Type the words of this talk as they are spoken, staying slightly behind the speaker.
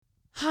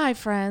Hi,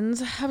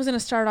 friends. I was going to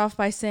start off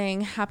by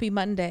saying happy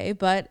Monday,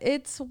 but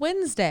it's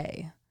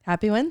Wednesday.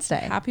 Happy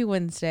Wednesday. Happy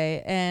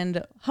Wednesday.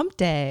 And Hump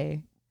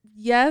Day.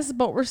 yes,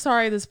 but we're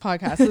sorry this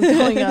podcast is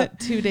going up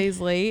 2 days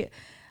late.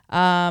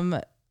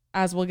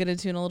 As we'll get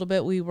into in a little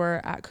bit, we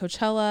were at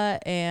Coachella,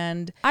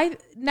 and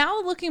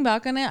now looking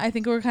back on it, I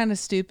think we're kind of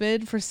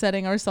stupid for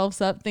setting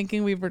ourselves up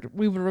thinking we would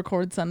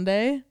record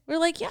Sunday. We're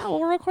like, yeah,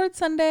 we'll record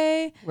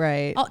Sunday.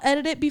 Right. I'll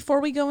edit it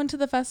before we go into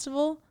the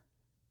festival.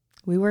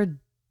 We were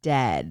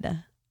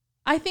dead.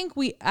 I think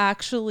we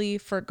actually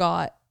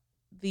forgot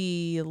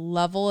the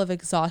level of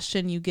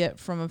exhaustion you get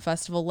from a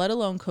festival, let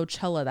alone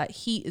Coachella. That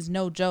heat is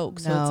no joke.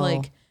 So it's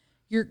like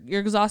you're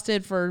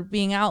exhausted for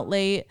being out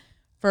late,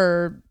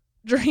 for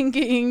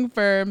drinking,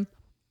 for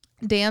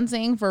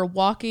dancing, for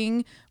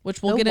walking,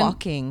 which we'll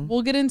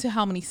we'll get into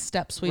how many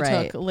steps we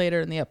took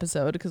later in the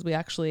episode because we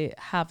actually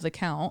have the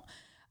count.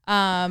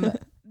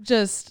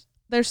 Just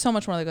there's so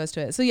much more that goes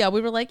to it. So yeah,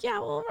 we were like, yeah,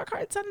 we'll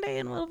record Sunday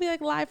and we'll be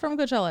like live from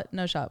Coachella.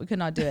 No shot. We could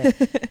not do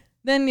it.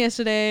 Then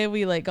yesterday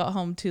we like got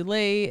home too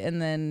late,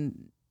 and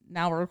then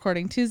now we're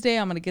recording Tuesday.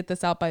 I'm going to get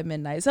this out by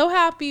midnight. So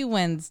happy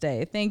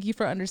Wednesday. Thank you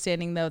for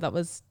understanding though. That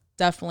was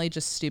definitely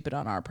just stupid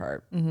on our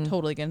part.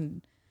 Totally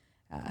going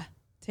to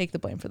take the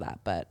blame for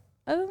that. But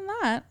other than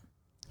that,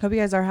 hope you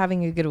guys are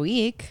having a good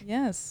week.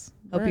 Yes.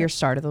 Hope your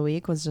start of the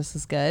week was just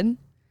as good.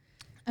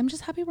 I'm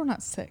just happy we're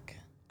not sick.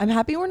 I'm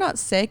happy we're not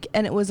sick,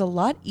 and it was a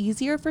lot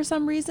easier for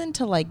some reason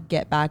to like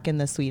get back in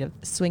the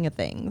swing of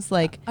things.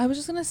 Like I was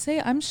just gonna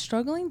say, I'm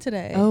struggling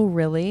today. Oh,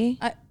 really?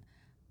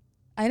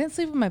 I didn't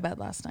sleep in my bed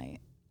last night.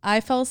 I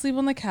fell asleep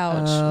on the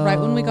couch right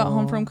when we got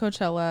home from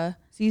Coachella.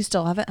 So you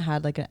still haven't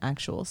had like an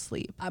actual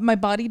sleep? My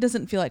body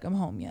doesn't feel like I'm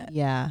home yet.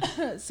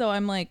 Yeah. So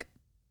I'm like,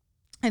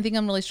 I think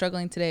I'm really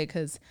struggling today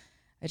because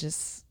I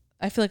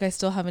feel like I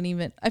still haven't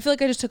even. I feel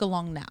like I just took a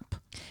long nap.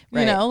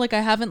 You know, like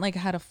I haven't like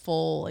had a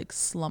full like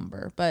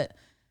slumber, but.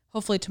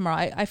 Hopefully tomorrow.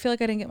 I feel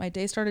like I didn't get my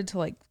day started till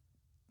like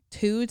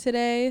 2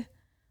 today.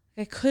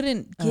 I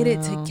couldn't get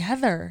it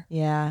together.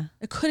 Yeah.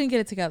 I couldn't get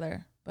it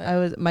together. But I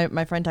was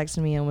my friend texted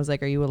me and was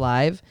like, "Are you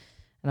alive?"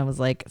 And I was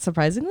like,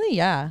 surprisingly,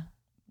 yeah.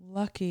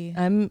 Lucky.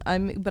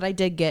 But I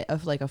did get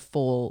a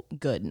full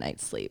good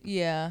night's sleep.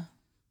 Yeah.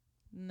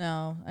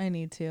 No, I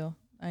need to.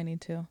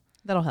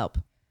 That'll help.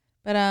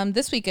 But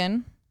this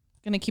weekend,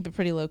 gonna keep it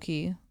pretty low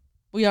key.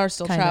 We are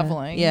still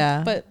traveling.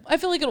 Yeah. But I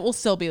feel like it will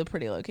still be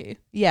pretty low key.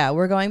 Yeah.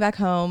 We're going back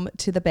home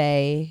to the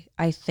Bay,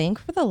 I think,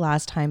 for the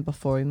last time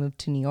before we moved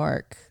to New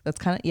York. That's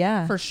kind of,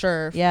 yeah. For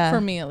sure. Yeah.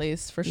 For me, at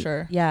least. For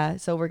sure. Yeah.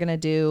 So we're going to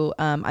do,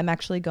 I'm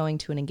actually going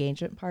to an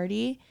engagement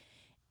party,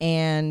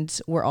 and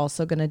we're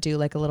also going to do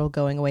like a little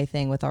going away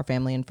thing with our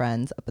family and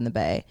friends up in the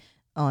Bay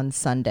on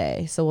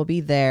Sunday. So we'll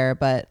be there.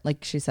 But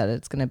like she said,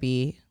 it's going to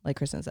be, like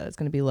Kristen said, it's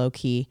going to be low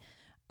key.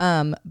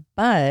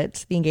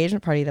 But the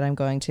engagement party that I'm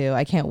going to,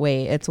 I can't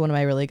wait. It's one of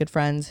my really good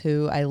friends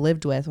who I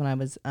lived with when I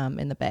was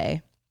in the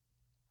Bay.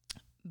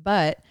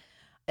 But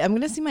I'm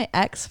going to see my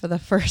ex for the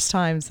first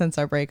time since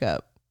our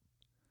breakup.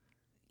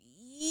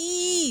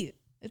 Yee!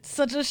 It's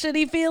such a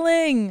shitty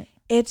feeling.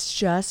 It's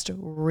just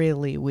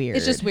really weird.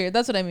 It's just weird.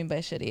 That's what I mean by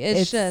shitty.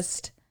 It's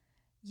just,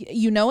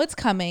 you know it's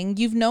coming.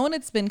 You've known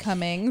it's been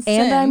coming.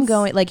 And I'm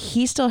going, like,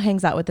 he still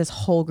hangs out with this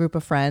whole group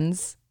of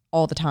friends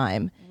all the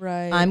time.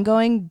 Right. I'm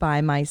going by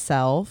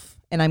myself,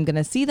 and I'm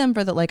gonna see them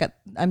for the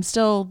I'm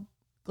still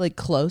like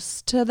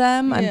close to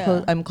them.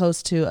 Yeah. I'm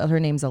close to her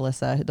name's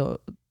Alyssa,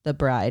 the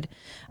bride.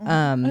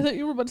 I thought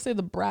you were about to say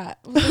the brat.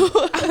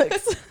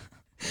 Alex.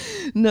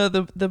 No,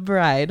 the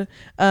bride.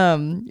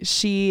 I'm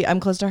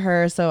close to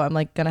her, so I'm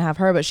like gonna have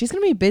her, but she's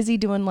gonna be busy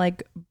doing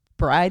like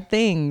bride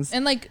things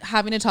and like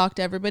having to talk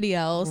to everybody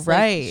else.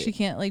 Right. Like, she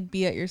can't like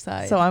be at your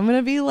side. So I'm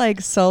gonna be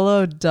like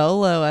solo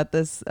dolo at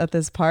this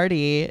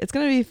party. It's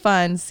gonna be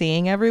fun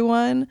seeing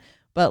everyone,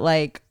 but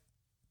like,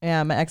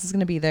 yeah, my ex is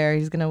gonna be there.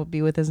 He's gonna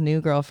be with his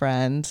new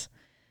girlfriend.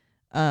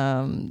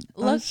 His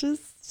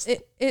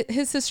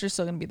sister's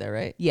still gonna be there,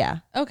 right? Yeah.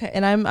 Okay.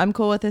 And I'm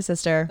cool with his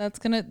sister.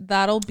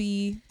 That'll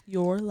be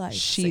your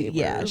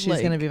lifesaver.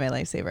 She's gonna be my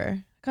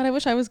lifesaver. God, I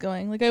wish I was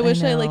going. Like I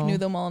wish I like knew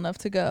them well enough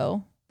to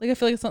go. Like, I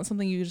feel like it's not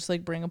something you just,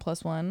 like, bring a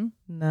 +1.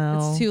 No.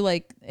 It's too,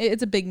 like,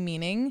 it's a big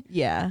meaning.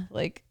 Yeah.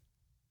 Like,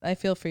 I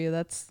feel for you.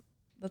 That's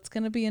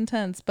going to be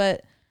intense.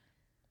 But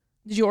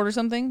did you order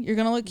something? You're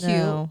going to look cute.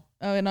 No.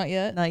 Oh, not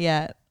yet? Not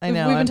yet. I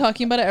know. We've been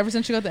talking about it ever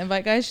since she got the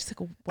invite, guys. She's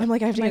like, I'm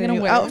like, I have to get a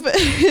new new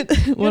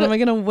outfit. What am I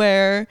going to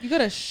wear? You got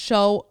to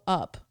show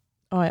up.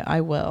 Oh,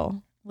 I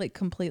will. Like,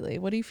 completely.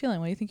 What are you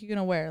feeling? What do you think you're going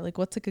to wear? Like,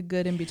 what's, like, a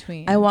good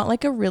in-between? I want,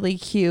 like, a really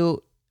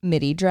cute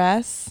midi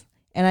dress.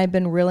 And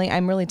I'm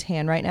really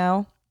tan right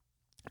now.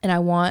 And I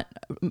want,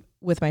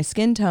 with my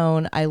skin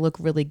tone, I look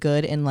really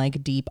good in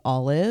like deep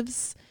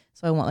olives.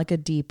 So I want like a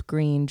deep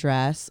green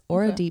dress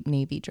or a deep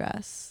navy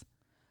dress.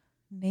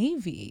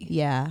 Navy?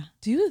 Yeah.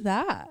 Do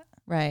that.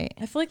 Right.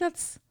 I feel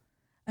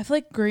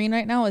like green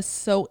right now is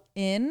so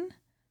in.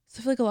 So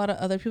I feel like a lot of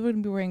other people are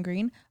going to be wearing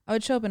green. I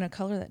would show up in a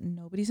color that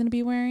nobody's going to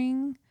be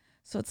wearing.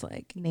 So it's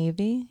like,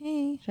 Navy.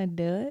 hey, Should I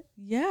do it?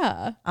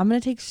 yeah. I'm gonna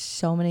take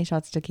so many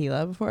shots of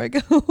tequila before I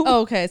go.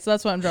 Oh, okay, so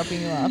that's why I'm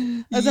dropping you off.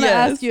 I was gonna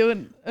ask you,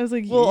 and I was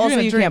like, well, you're also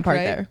gonna you drink, can't park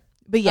right? there.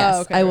 But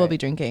yes, okay, I will right. be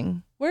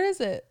drinking. Where is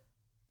it?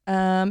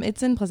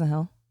 It's in Pleasant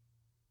Hill.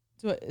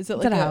 Is it It's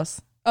like at a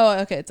house. Oh,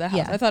 okay, it's a house.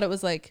 Yeah. I thought it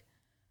was like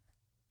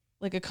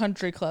a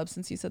country club,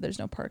 since you said there's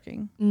no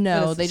parking.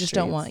 No, it's they the just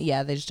don't streets. want.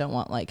 Yeah, they just don't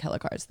want like hella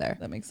cars there.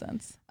 That makes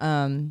sense.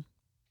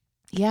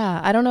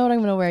 Yeah, I don't know what I'm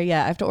gonna wear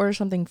yet. I have to order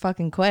something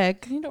fucking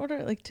quick. You need to order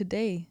it like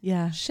today.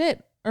 Yeah,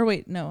 Shit. Or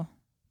wait, no,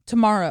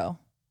 tomorrow.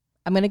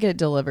 I'm gonna get it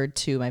delivered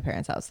to my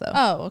parents' house though.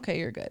 Oh, okay,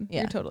 you're good.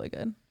 Yeah. You're totally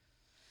good.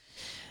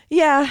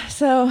 Yeah,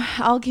 so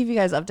I'll keep you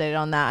guys updated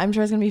on that. I'm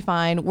sure it's gonna be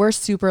fine. We're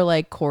super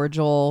like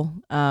cordial.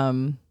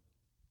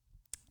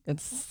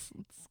 It's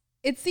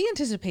It's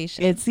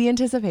the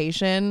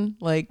anticipation.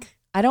 Like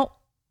I don't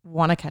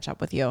want to catch up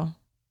with you.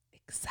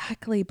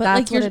 Exactly. But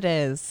That's like what it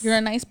is. you're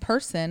a nice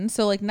person,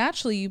 so like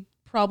naturally you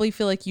probably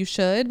feel like you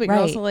should, but Right.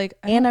 you're also like,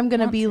 And I'm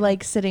gonna be to.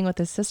 like sitting with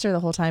his sister the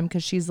whole time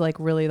because she's like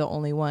really the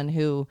only one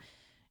who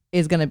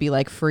is gonna be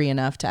like free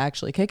enough to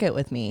actually kick it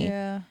with me.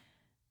 Yeah.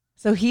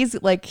 So he's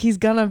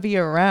gonna be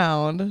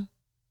around.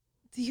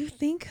 Do you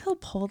think he'll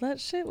pull that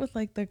shit with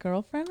like the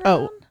girlfriend Oh.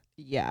 around?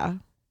 Yeah.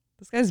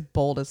 This guy's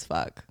bold as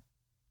fuck.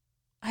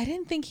 I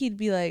didn't think he'd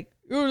be like,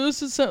 oh,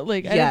 this is so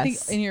like I didn't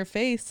Yes. think in your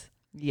face.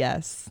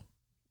 Yes.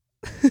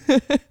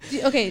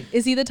 Okay,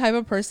 is he the type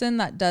of person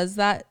that does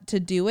that to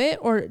do it,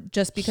 or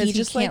just because he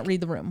just, can't like,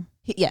 read the room?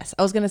 Yes.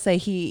 I was gonna say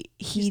he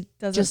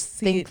doesn't just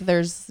see think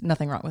there's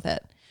nothing wrong with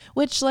it.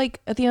 Which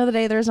like at the end of the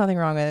day, there's nothing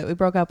wrong with it. We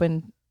broke up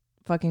in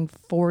fucking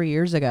 4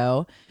 years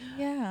ago.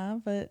 Yeah,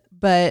 but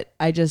But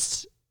I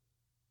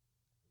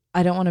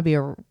don't want to be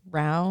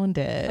around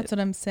it. that's what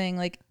I'm saying.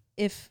 Like,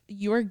 if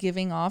you're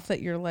giving off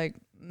that you're like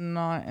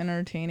not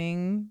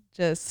entertaining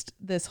just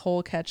this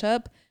whole catch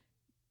up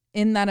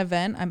in that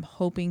event, I'm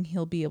hoping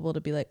he'll be able to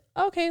be like,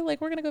 okay,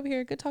 like we're gonna go over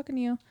here. Good talking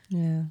to you.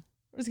 Yeah.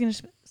 We're just gonna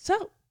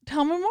so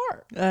tell me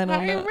more. I don't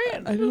How you know.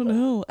 been? I don't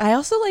know. I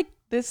also like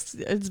this.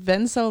 It's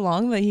been so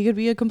long that he could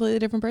be a completely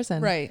different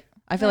person. Right.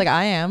 I feel like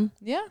I am.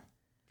 Yeah,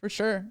 for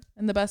sure.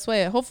 In the best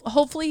way.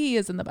 Hopefully he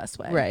is in the best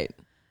way. Right.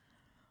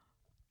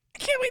 I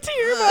can't wait to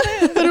hear about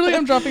it. Literally,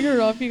 I'm dropping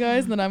her off, you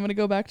guys, and then I'm gonna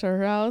go back to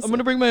her house. I'm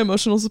gonna bring my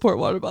emotional support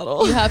water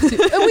bottle. You have to.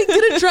 And we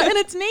get a dress, and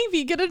it's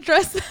navy. Get a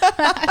dress that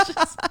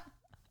matches.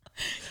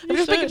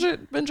 I've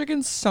just been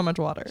drinking so much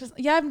water.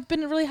 Yeah, I've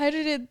been really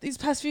hydrated these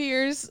past few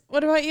years.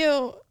 What about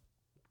you?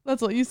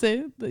 That's what you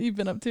say that you've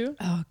been up to.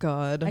 Oh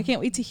God. I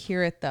can't wait to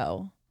hear it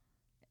though.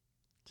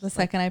 The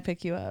second I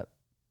pick you up,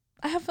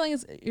 I have a feeling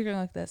you're gonna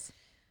like this.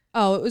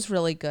 Oh, it was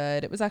really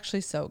good. It was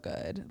actually so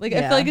good. Like I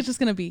Yeah. feel like it's just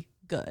gonna be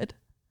good.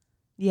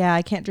 Yeah,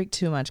 I can't drink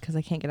too much because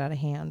I can't get out of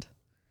hand.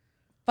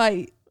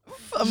 Fight.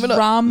 I'm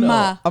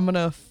Drama.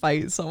 gonna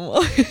fight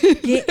someone.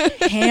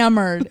 Get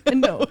hammered.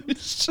 No,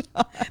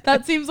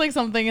 that seems like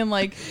something in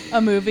like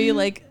a movie,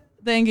 like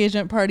the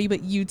engagement party,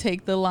 but you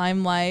take the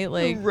limelight.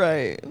 Like,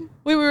 right.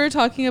 we were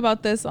talking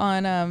about this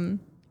on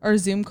our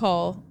Zoom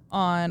call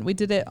we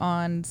did it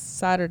on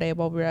Saturday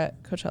while we were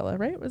at Coachella,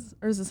 right?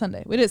 Or was it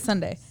Sunday? We did it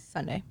Sunday.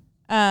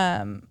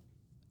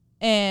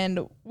 And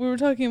we were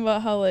talking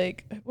about how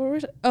like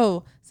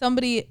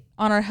somebody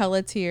on our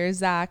Hella tier,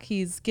 Zach,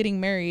 he's getting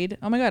married.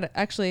 Oh my God,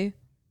 actually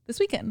this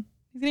weekend.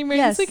 He's getting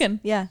married this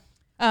weekend. Yeah.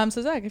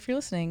 So Zach, if you're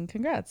listening,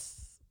 congrats.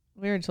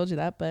 We already told you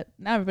that, but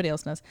now everybody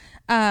else knows.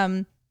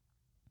 And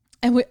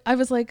I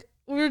was like,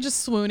 we were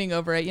just swooning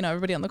over it. You know,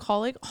 everybody on the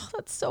call, like, oh,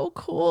 that's so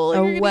cool. Like,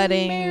 you're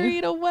wedding. getting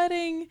married, a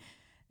wedding.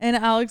 And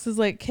Alex is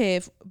like, okay,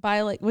 if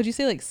by like, what'd you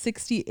say, like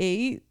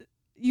 68?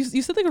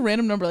 You said like a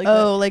random number like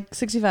that. Like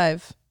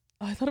 65.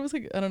 Oh, I thought it was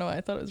like, I don't know. I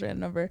thought it was a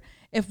random number.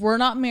 If we're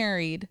not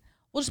married,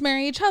 we'll just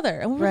marry each other.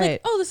 And we were like,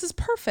 Right. oh, this is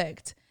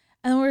perfect.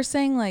 And we were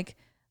saying like,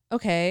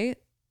 okay,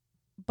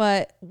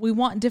 but we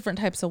want different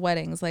types of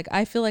weddings. Like,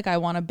 I feel like I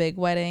want a big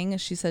wedding.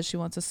 She says she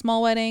wants a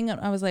small wedding. And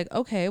I was like,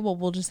 okay, well,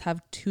 we'll just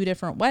have 2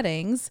 different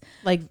weddings.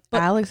 Like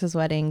Alex's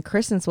wedding,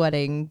 Kristen's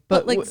wedding,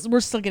 But like, we're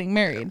still getting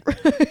married.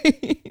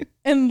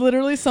 And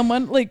literally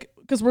someone like,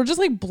 because we're just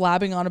like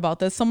blabbing on about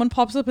this, someone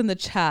pops up in the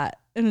chat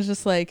and is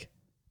just like,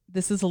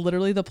 this is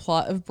literally the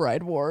plot of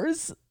Bride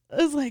Wars. I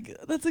was like,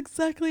 that's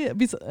exactly it.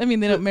 I mean,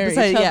 they don't marry each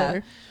other.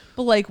 Yeah.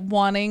 But like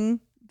wanting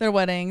their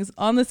weddings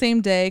on the same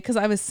day. Because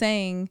I was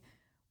saying,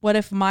 what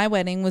if my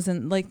wedding was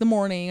in like the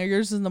morning or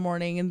yours is in the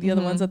morning and the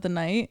other one's at the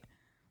night?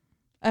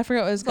 I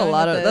forgot what I was going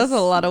with this. That's a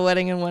lot of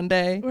wedding in one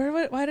day.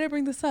 Why did I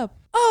bring this up?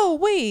 Oh,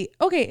 wait.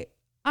 Okay.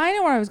 I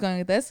know where I was going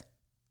with this.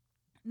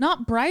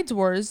 Not Brides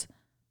Wars.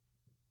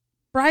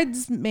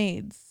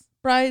 Bridesmaids.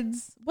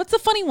 What's the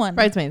funny one?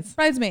 Bridesmaids.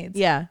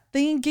 Yeah.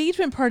 The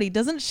engagement party.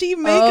 Doesn't she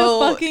make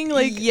Oh, a fucking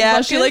like yeah,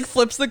 ruckus? she like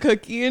flips the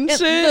cookie and shit.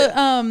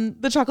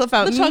 The chocolate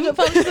fountain. The chocolate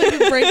fountain's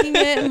like breaking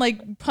it and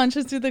like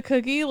punches through the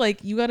cookie.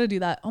 Like, you got to do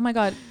that. Oh my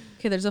God.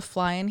 Okay, there's a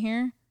fly in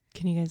here.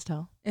 Can you guys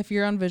tell? If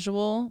you're on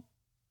visual,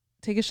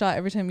 take a shot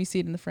every time you see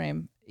it in the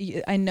frame.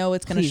 I know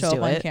it's going to Please show do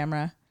up on it.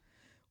 camera.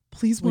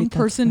 Please, Wait, one that's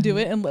person do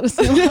funny. it and let us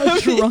know how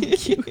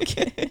drunk you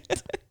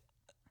get.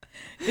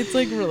 It's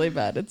like really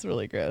bad. It's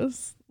really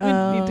gross. We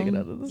need to get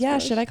out of this. Yeah,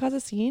 brush. should I cause a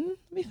scene?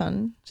 It'd be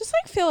fun. Just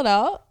like feel it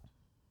out.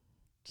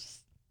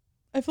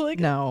 I feel like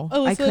No,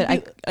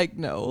 I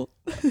no.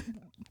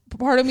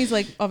 Part of me is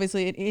like,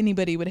 obviously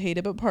anybody would hate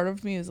it, but part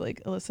of me is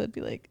like, Alyssa would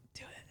be like,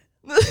 do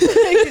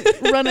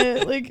it, like, run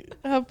it, like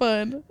have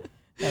fun.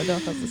 No,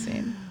 don't cause the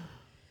scene.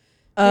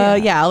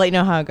 Yeah, I'll let you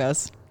know how it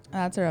goes.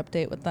 That's our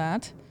update with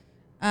that.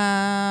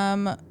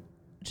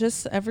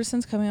 Just ever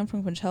since coming up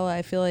from Coachella,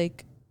 I feel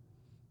like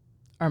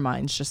Our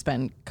minds just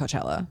been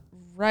Coachella.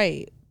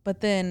 right.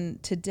 But then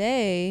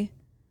today,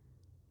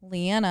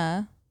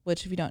 Leanna,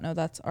 which if you don't know,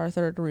 that's our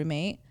third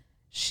roommate,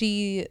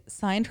 she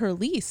signed her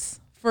lease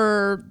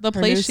for the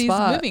place she's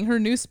moving, her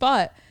new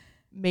spot.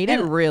 Made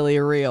it really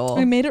real.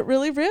 We made it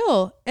really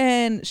real.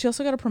 And she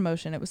also got a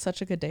promotion. It was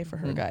such a good day for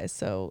her, guys.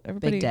 So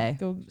everybody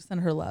go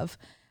send her love.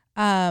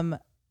 I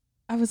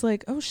was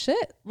like, oh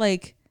shit.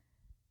 Like,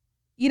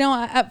 you know,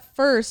 at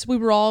first we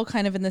were all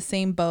kind of in the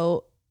same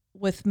boat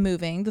with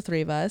moving, the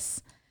three of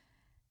us.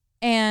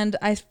 And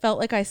I felt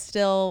like I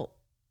still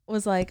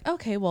was like,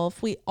 okay, well,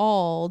 if we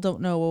all don't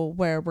know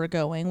where we're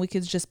going, we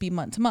could just be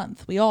month to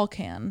month. We all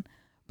can.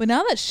 But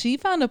now that she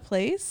found a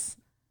place,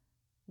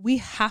 we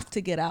have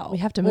to get out. We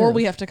have to move. Or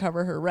we have to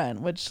cover her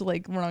rent, which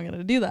like we're not going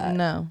to do that.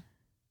 No.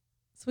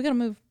 So we got to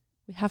move.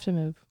 We have to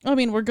move. I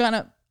mean,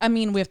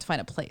 we have to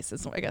find a place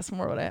is I guess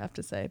more what I have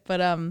to say.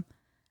 But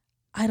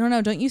I don't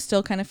know. Don't you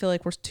still kind of feel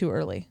like we're too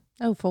early?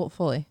 Oh,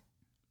 fully.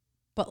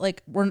 But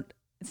like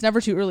it's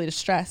never too early to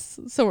stress.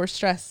 So we're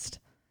stressed.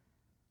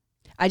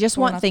 I just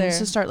want things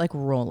to start like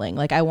rolling.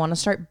 Like I want to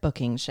start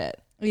booking shit.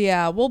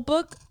 Yeah, we'll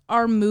book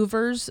our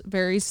movers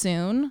very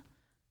soon.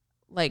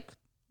 Like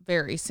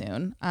very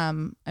soon.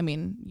 I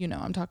mean, you know,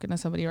 I'm talking to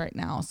somebody right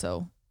now,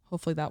 so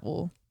hopefully that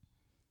will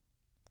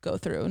go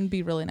through and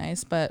be really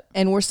nice.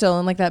 And we're still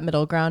in like that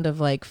middle ground of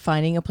like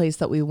finding a place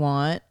that we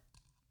want.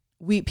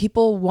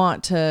 People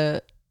want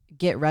to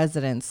get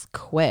residents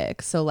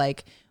quick. So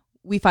like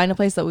we find a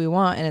place that we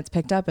want and it's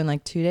picked up in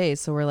like 2 days.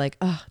 So we're like,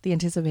 oh, the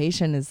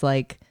anticipation is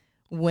like,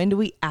 when do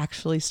we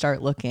actually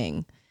start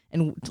looking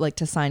and like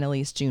to sign at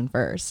least June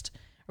 1st?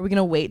 Are we going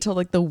to wait till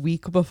like the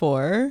week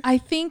before? I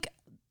think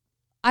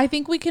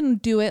we can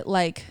do it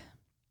like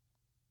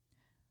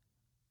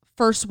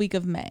first week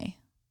of May,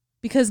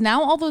 because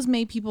now all those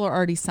May people are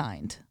already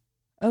signed.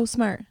 Oh,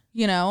 smart.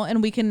 You know,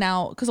 and we can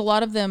now, because a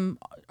lot of them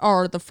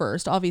are the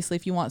first. Obviously,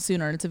 if you want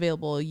sooner and it's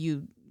available,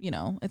 you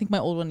know, I think my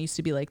old one used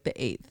to be like the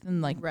 8th,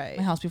 and like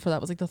my house before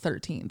that was like the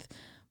 13th.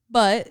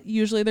 But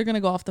usually they're going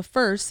to go off the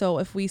 1st. So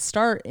if we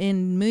start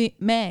in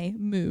May,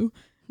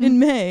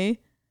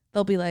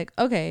 they'll be like,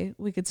 okay,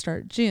 we could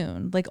start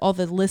June. Like all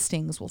the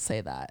listings will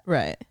say that.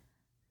 Right.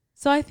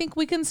 So I think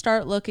we can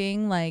start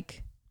looking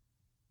like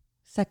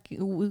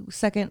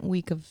second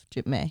week of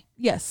May.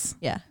 Yes.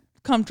 Yeah.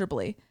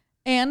 Comfortably.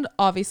 And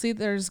obviously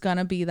there's going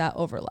to be that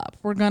overlap.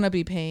 We're going to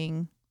be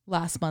paying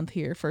last month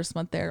here, first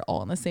month there,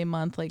 all in the same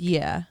month. Like,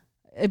 yeah,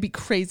 it'd be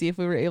crazy if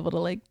we were able to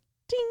like,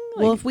 ding.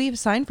 Like, well, if we've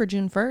signed for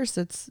June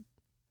 1st,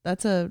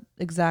 that's a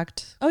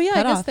exact. Oh yeah,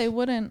 cutoff. I guess they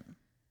wouldn't.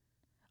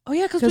 Oh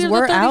yeah, because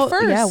we're the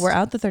 31st. Out. Yeah, we're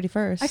out the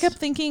 31st. I kept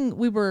thinking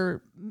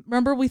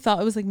remember we thought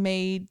it was like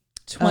May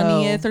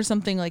 20th or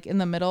something, like in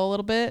the middle a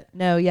little bit.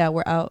 No, yeah,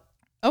 we're out.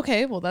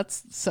 Okay, well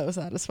that's so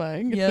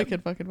satisfying if we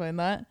could fucking find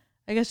that.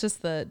 I guess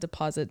just the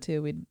deposit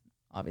too, we'd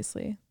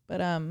obviously.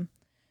 But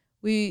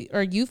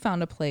you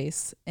found a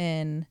place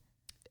in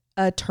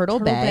Turtle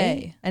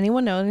Bay.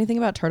 Anyone know anything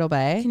about Turtle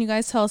Bay? Can you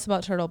guys tell us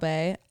about Turtle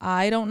Bay?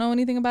 I don't know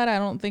anything about it. I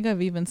don't think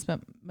I've even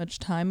spent much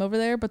time over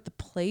there, but the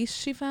place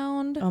she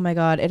found. Oh my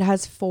God. It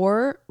has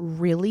 4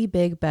 really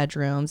big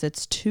bedrooms.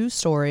 It's 2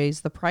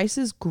 stories. The price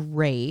is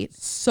great.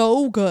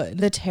 So good.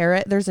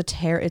 There's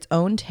its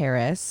own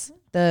terrace.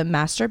 The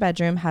master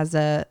bedroom has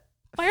a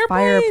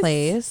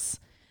fireplace.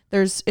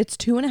 It's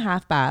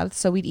 2.5 baths.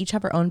 So we'd each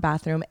have our own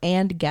bathroom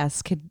and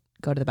guests could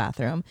go to the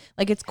bathroom.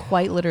 Like it's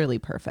quite literally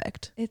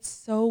perfect. It's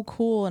so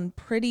cool and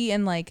pretty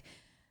and like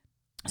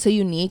so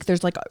unique.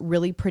 There's like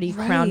really pretty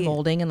crown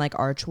molding and like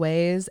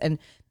archways, and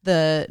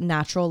the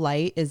natural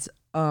light is,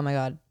 oh my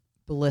God,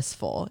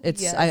 blissful.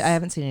 It's I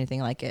haven't seen anything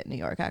like it in New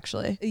York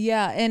actually.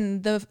 Yeah,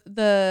 and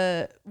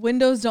the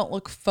windows don't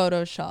look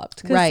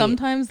photoshopped, because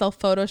sometimes they'll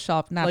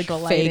Photoshop natural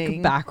like lighting,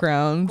 fake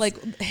backgrounds,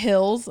 like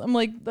hills. I'm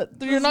like,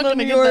 you're not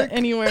gonna get that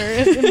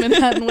anywhere in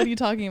Manhattan. What are you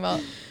talking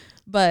about?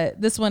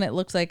 But this one, it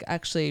looks like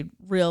actually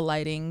real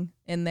lighting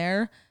in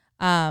there.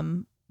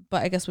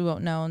 But I guess we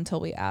won't know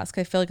until we ask.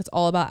 I feel like it's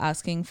all about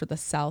asking for the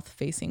south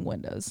facing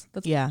windows.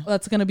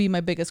 That's going to be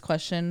my biggest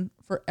question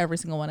for every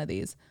single one of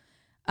these.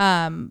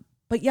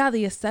 But yeah,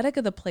 the aesthetic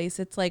of the place,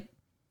 it's like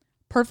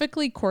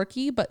perfectly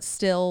quirky, but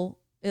still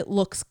it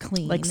looks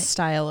clean. Like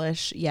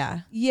stylish.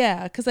 Yeah.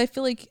 Yeah. Cause I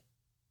feel like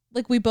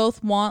we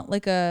both want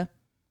like a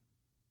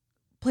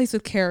place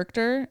with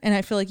character. And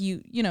I feel like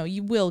you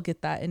will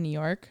get that in New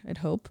York, I'd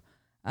hope.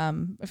 I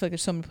feel like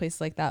there's so many places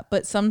like that,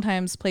 but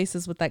sometimes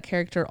places with that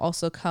character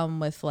also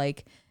come with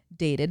like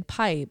dated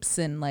pipes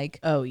and like,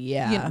 oh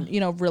yeah,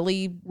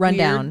 really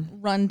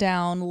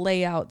rundown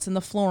layouts and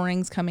the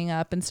floorings coming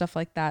up and stuff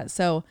like that.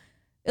 So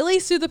at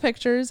least through the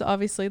pictures,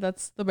 obviously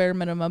that's the bare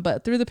minimum,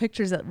 but through the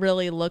pictures it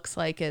really looks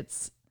like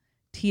it's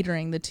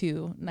teetering the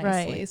two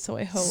nicely. Right. So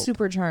I hope.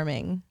 Super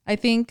charming. I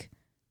think.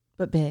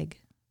 But big.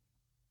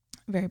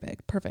 Very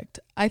big. Perfect.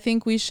 I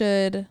think we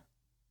should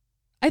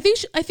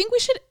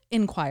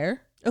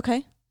inquire.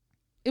 Okay.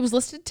 It was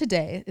listed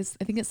today.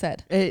 I think it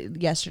said.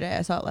 Yesterday.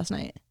 I saw it last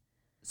night.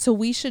 So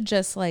we should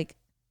just like,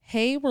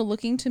 hey, we're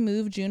looking to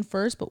move June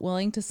 1st, but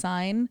willing to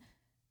sign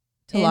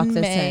To lock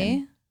this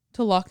in.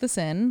 To lock this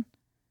in.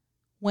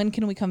 When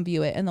can we come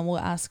view it? And then we'll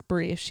ask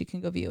Brie if she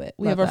can go view it.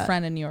 We Love have a that.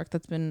 friend in New York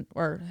that's been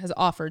or has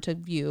offered to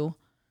view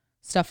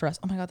stuff for us.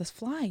 Oh my God, this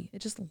fly. It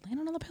just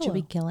landed on the pillow. Should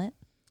we kill it?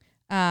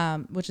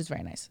 Which is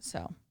very nice.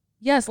 So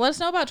yes, let us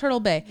know about Turtle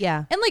Bay.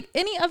 Yeah. And like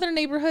any other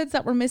neighborhoods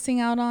that we're missing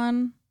out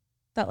on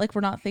that like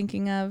we're not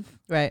thinking of,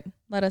 Right.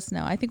 let us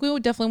know. I think we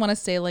would definitely want to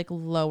stay like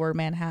lower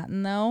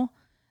Manhattan though.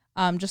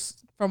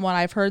 Just from what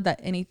I've heard that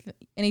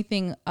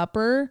anything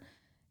upper,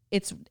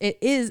 it's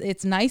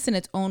nice in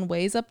its own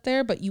ways up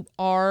there, but you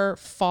are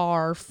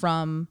far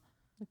from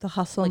The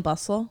hustle and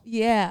bustle.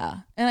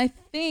 yeah. And I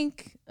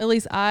think at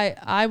least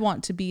I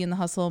want to be in the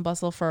hustle and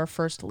bustle for our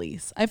first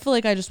lease. I feel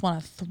like I just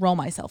want to throw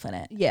myself in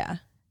it Yeah.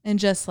 and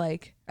just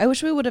like I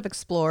wish we would have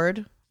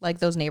explored like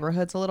those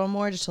neighborhoods a little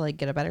more just to like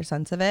get a better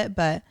sense of it.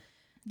 But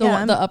the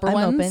upper I'm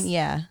ones. open.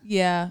 Yeah.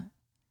 Yeah.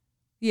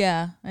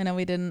 Yeah. I know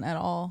we didn't at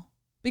all.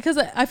 Because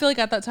I feel like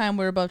at that time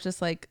we were both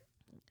just like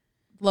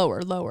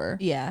lower.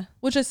 Yeah.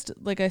 Which is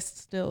like I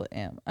still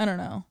am. I don't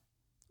know.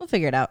 We'll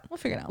figure it out. We'll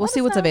figure it out. We'll Let see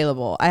us what's know.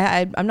 available.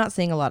 I'm not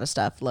seeing a lot of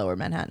stuff lower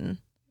Manhattan.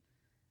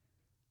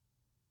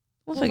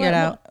 We'll figure it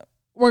out.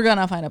 We're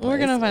gonna find a place. We're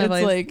gonna find a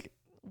place. It's like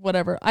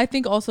whatever. I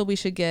think also we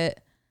should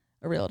get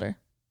a realtor.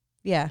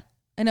 Yeah.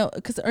 I know,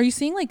 because are you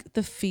seeing like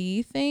the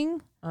fee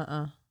thing?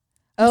 Oh,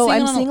 seeing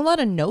I'm it on seeing a lot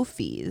of no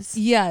fees.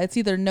 Yeah, it's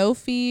either no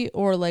fee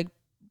or like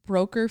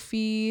broker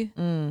fee.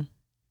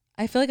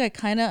 I feel like I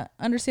kind of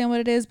understand what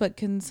it is, but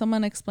can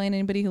someone explain,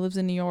 anybody who lives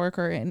in New York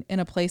or in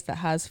a place that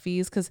has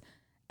fees? Because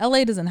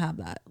LA doesn't have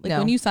that. Like No.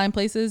 when you sign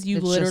places, you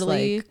It's just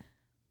literally, like-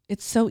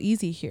 it's so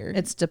easy here.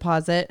 It's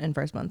deposit and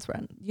first month's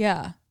rent.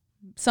 Yeah.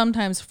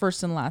 Sometimes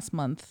first and last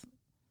month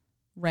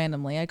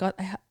randomly.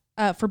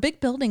 For big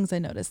buildings, I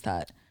noticed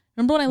that.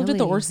 Remember when I lived at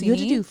the Really? Orsini? You had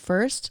to do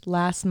first,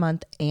 last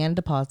month, and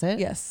deposit?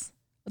 Yes.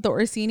 At the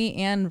Orsini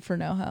and for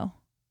NoHo,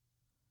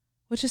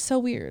 which is so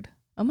weird.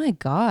 Oh my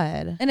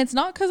God. And it's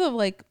not because of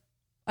like,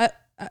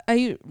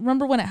 I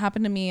remember when it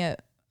happened to me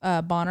at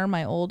Bonner,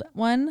 my old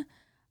one,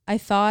 I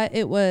thought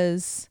it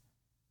was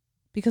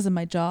because of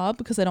my job,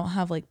 because I don't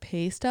have like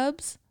pay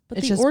stubs. But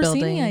It's the just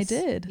Orsini I buildings.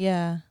 did.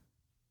 Yeah.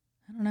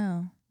 I don't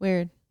know.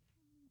 Weird.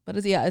 But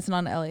it's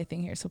not an LA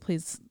thing here. So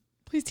please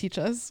teach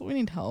us. We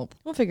need help.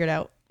 We'll figure it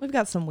out. We've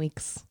got some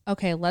weeks.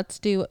 Okay, let's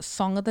do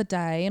song of the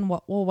day and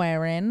what we're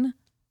wearing.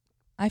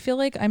 I feel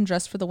like I'm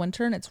dressed for the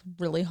winter and it's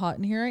really hot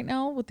in here right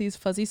now with these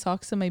fuzzy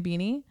socks and my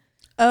beanie.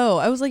 Oh,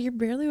 I was like, you're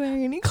barely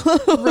wearing any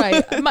clothes.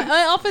 Right. My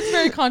outfit's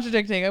very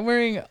contradicting. I'm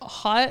wearing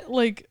hot,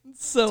 like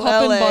So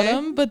top LA. and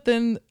bottom, but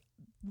then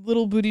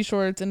little booty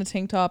shorts and a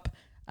tank top.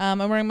 I'm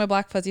wearing my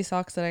black fuzzy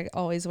socks that I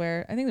always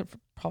wear. I think they're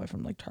probably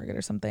from like Target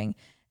or something.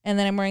 And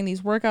then I'm wearing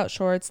these workout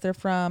shorts. They're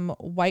from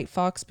White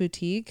Fox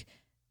Boutique.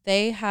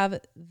 They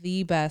have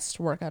the best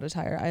workout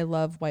attire. I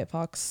love White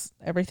Fox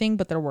everything,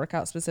 but their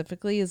workout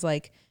specifically is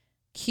like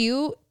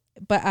cute,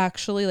 but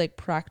actually like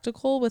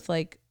practical with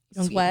like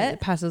sweat. It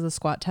passes the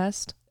squat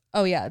test.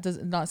 Oh yeah, it does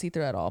not see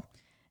through at all.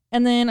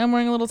 And then I'm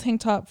wearing a little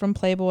tank top from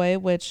Playboy,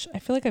 which I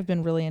feel like I've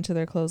been really into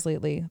their clothes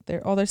lately.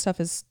 All their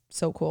stuff is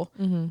so cool.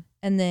 Mm-hmm.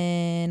 And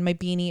then my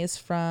beanie is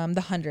from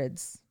the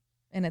Hundreds,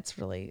 and it's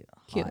really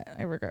Cute. hot.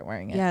 I regret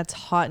wearing it. Yeah, it's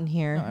hot in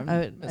here. No, I'm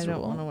I don't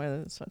miserable. want to wear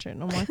the sweatshirt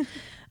no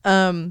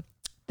more.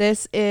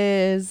 This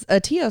is a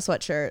Tio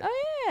sweatshirt.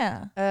 Oh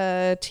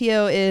yeah.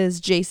 Tio is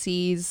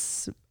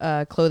JC's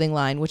clothing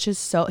line, which is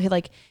so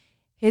like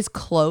his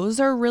clothes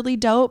are really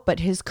dope, but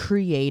his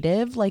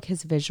creative, like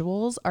his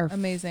visuals are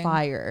Amazing.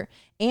 fire.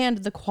 And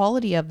the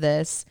quality of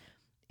this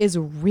is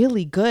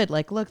really good.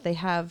 Like, look, they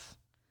have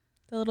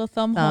The little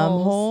thumb Thumb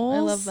holes. I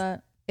holes. love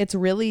that. it's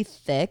really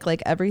thick.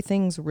 Like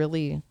everything's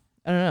really,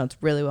 I don't know, it's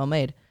really well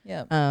made.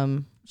 Yeah.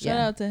 Shout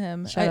Yeah. out to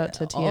him. Shout out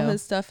to All Tio.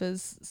 his stuff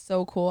is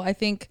so cool. I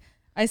think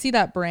I see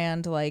that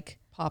brand like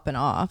Popping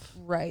off.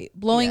 right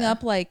blowing Yeah.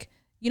 up. Like,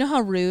 you know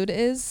how Rude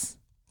is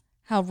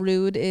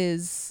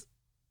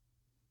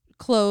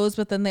clothes,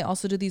 but then they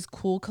also do these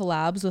cool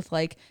collabs with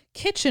like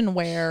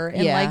kitchenware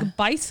and Yeah. like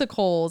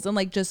bicycles and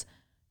like just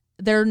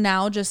they're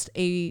now just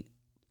a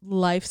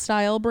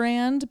lifestyle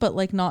brand, but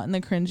like not in the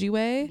cringy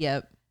way.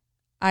 Yep.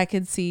 I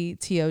could see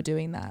Tio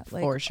doing that.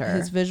 Like For sure.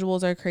 his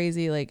visuals are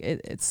crazy. Like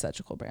it's such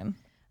a cool brand.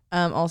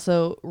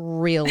 Also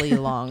really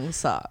long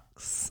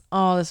socks.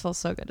 Oh, this feels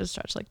so good to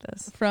stretch like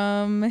this.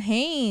 From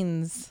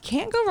Hanes.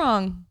 Can't go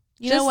wrong.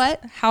 You Just know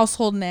what?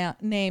 Household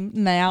name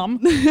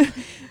Nam.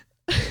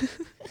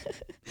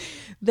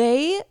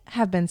 They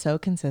have been so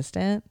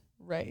consistent.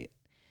 Right.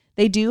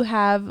 They do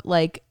have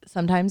like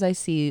sometimes I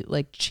see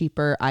like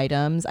cheaper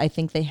items. I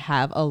think they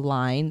have a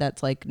line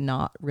that's like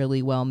not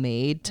really well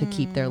made to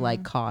keep their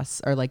like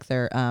costs or like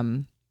their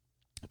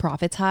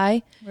profits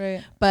high.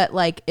 Right. But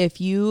like if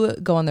you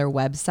go on their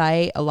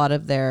website, a lot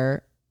of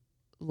their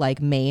like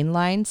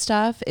mainline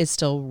stuff is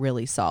still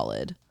really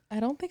solid. I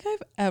don't think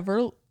I've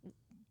ever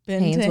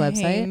been Hanes to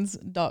website?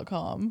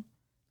 Hanes.com.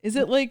 Is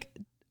it like,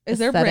 is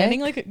their Aesthetic?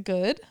 branding like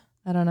good?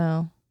 I don't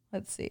know.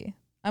 Let's see.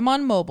 I'm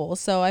on mobile,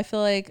 so I feel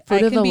like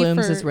Fruit I of can the be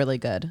Looms for, is really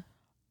good.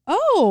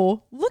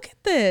 Oh, look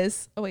at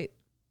this. Oh, wait.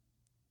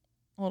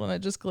 Hold on. I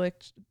just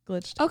glitched.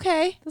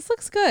 Okay. This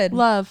looks good.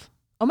 Love.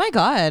 Oh my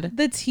God.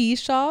 The tea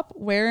shop,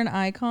 wear an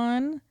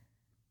icon.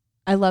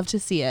 I love to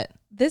see it.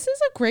 This is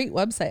a great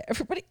website.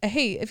 Everybody,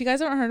 hey, if you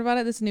guys haven't heard about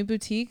it, this new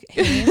boutique,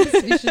 Hanes,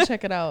 you should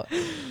check it out.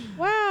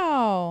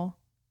 Wow.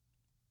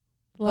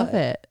 Love But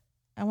it.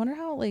 I wonder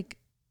how, like,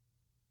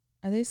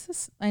 are they,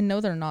 I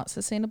know they're not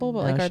sustainable,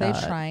 but No like, are they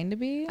shot. trying to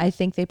be? I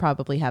think they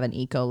probably have an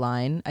eco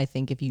line. I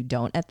think if you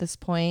don't at this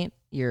point,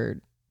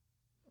 you're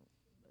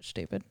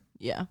Stupid.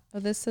 yeah. Oh,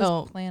 this says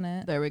Oh,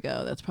 planet. There we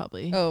go. That's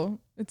probably Oh,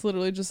 it's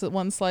literally just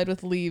one slide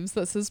with leaves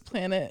that says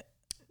planet.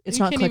 it's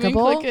You not can't even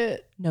clickable. click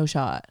it. No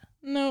shot.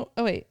 No.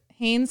 Oh, wait.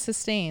 Hanes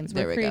sustains.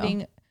 There We're we go.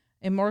 creating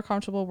a more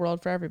comfortable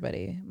world for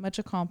everybody. Much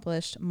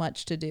accomplished,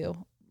 much to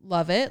do.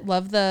 Love it.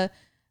 Love the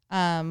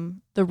The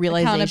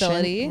realization.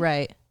 accountability.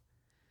 Right.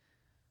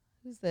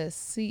 Who's this?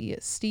 See,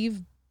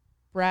 Steve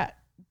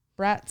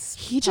Bratz.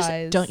 He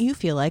just don't you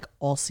feel like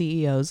all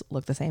CEOs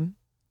look the same?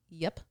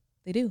 Yep,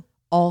 they do.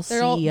 All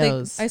They're all.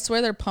 CEOs. I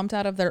swear they're pumped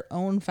out of their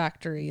own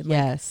factory. Like,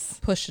 yes.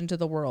 pushed into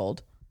the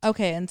world.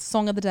 Okay, and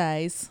song of the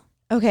days.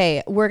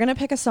 Okay, we're going to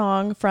pick a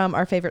song from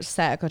our favorite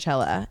set at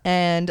Coachella,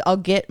 and I'll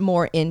get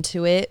more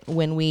into it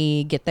when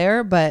we get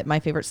there, but my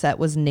favorite set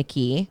was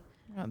Nicki.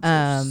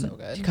 So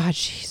good. God,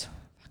 she's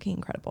fucking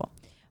incredible.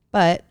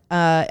 But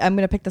I'm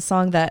going to pick the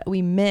song that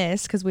we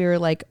missed because we were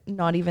like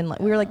not even,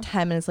 we were like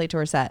 10 minutes late to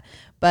our set,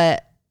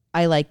 but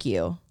I Like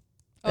You.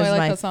 Oh, I Is like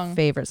my that song.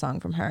 favorite song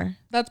from her.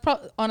 That's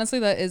honestly,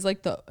 that is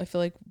like I feel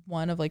like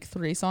one of like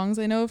 3 songs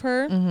I know of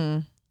her. Mm-hmm.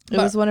 It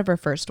But- was one of her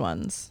first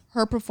ones.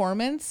 Her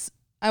performance,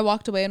 I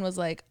walked away and was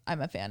like,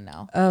 I'm a fan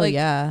now. Oh, like,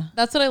 yeah.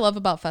 That's what I love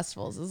about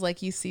festivals is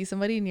like you see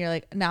somebody and you're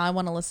like, now I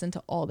want to listen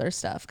to all their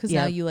stuff because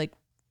now Yep.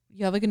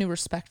 you have like a new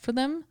respect for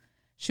them.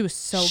 She was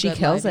so She good.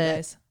 kills live, you it.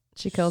 guys.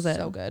 She kills it.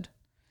 So good.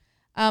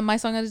 My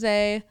song of the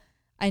day,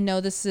 I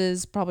know this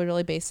is probably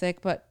really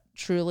basic, but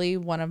truly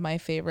one of my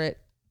favorite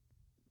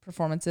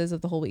performances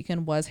of the whole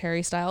weekend was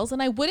Harry Styles.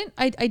 And I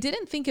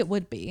didn't think it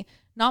would be.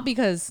 Not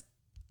because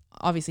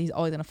obviously he's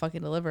always going to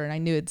fucking deliver and I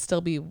knew it'd still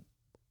be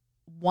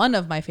one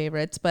of my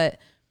favorites, but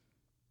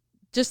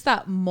just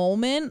that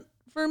moment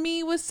for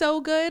me was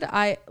so good.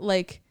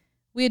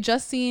 We had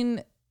just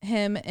seen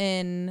him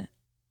in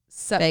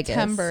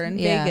September in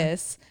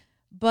Vegas,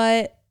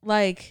 but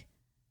like,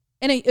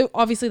 and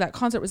obviously that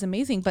concert was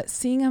amazing, but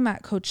seeing him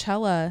at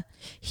Coachella,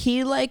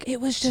 He like it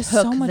was just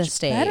took so the much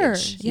stage. better.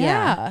 Yeah.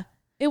 Yeah.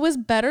 It was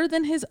better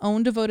than his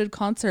own devoted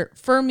concert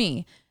for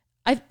me.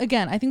 I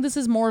think this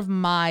is more of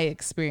my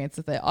experience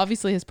with it.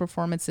 Obviously his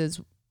performances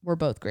were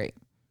both great.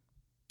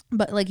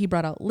 But like he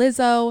brought out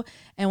Lizzo,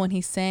 and when he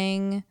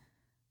sang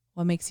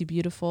What Makes You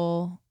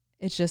Beautiful,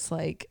 it's just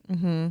like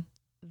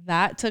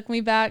that took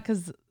me back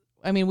because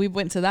I mean we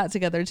went to that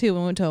together too.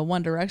 We went to a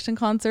One Direction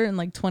concert in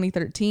like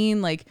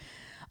 2013. Like,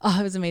 oh,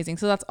 it was amazing.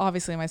 So that's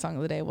obviously my song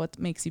of the day. What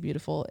Makes You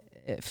Beautiful?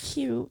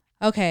 cute.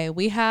 Okay,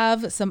 we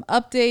have some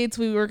updates.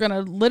 We were going to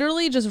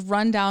literally just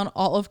run down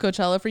all of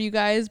Coachella for you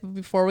guys. But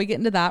before we get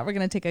into that, we're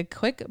going to take a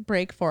quick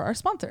break for our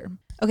sponsor.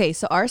 Okay,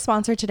 so our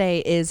sponsor today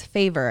is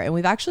Favor, and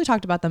we've actually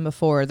talked about them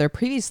before. They're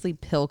previously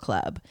Pill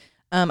Club.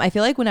 I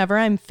feel like whenever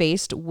I'm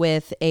faced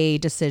with a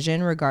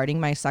decision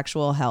regarding my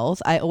sexual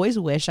health, I always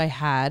wish I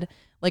had,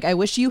 like, I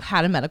wish you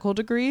had a medical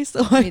degree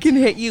so I can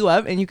hit you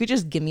up and you could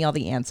just give me all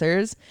the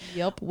answers.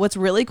 Yep. What's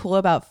really cool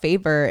about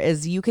Favor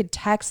is you could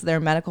text their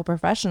medical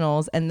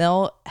professionals and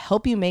they'll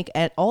help you make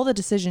all the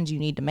decisions you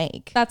need to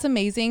make. That's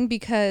amazing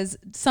because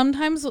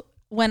sometimes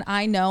when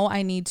I know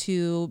I need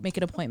to make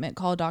an appointment,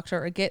 call a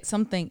doctor, or get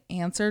something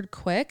answered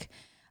quick,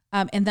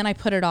 and then I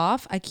put it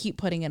off, I keep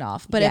putting it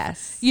off. But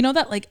Yes. if you know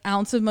that like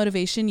ounce of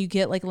motivation you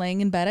get like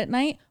laying in bed at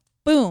night,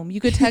 boom, you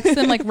could text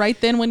them like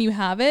right then when you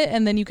have it,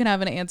 and then you can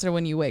have an answer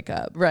when you wake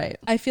up. Right.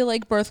 I feel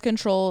like birth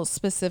control,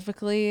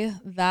 specifically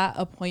that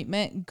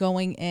appointment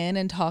going in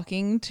and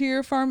talking to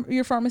your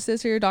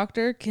pharmacist or your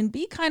doctor can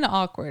be kind of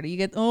awkward. You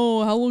get,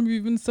 oh, how long have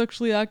you been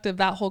sexually active?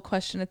 That whole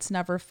question, it's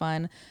never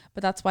fun.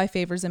 But that's why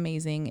Favor's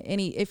amazing.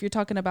 If you're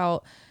talking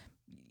about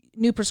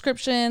new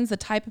prescriptions, the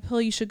type of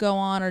pill you should go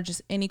on, or just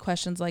any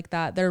questions like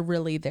that, they're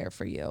really there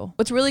for you.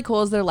 What's really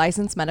cool is their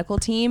licensed medical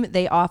team.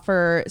 They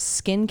offer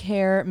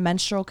skincare,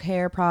 menstrual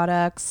care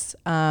products,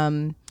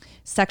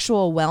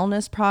 sexual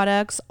wellness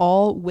products,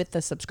 all with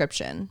the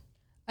subscription.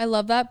 I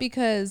love that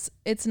because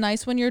it's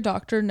nice when your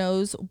doctor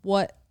knows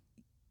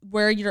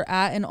where you're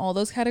at in all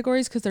those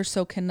categories because they're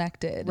so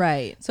connected.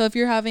 Right. So if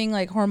you're having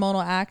like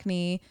hormonal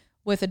acne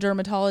with a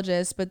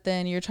dermatologist, but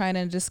then you're trying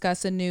to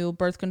discuss a new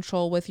birth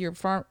control with your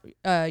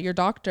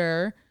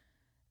doctor,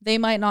 they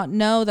might not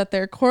know that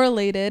they're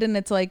correlated, and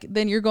it's like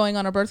then you're going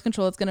on a birth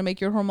control, it's going to make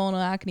your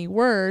hormonal acne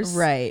worse.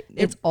 Right.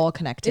 It's all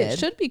connected. It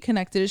should be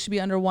connected. It should be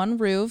under one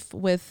roof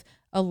with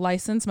a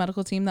licensed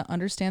medical team that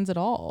understands it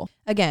all.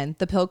 Again,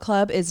 the Pill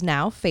Club is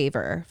now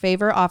Favor.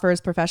 Favor offers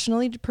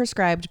professionally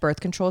prescribed birth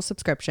control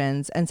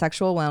subscriptions and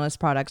sexual wellness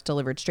products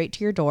delivered straight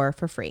to your door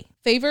for free.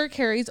 Favor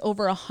carries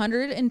over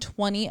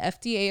 120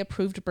 FDA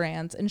approved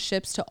brands and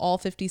ships to all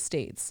 50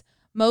 states.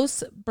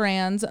 Most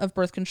brands of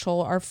birth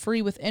control are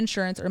free with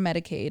insurance or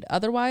Medicaid.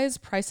 Otherwise,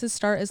 prices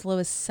start as low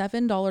as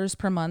 $7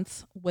 per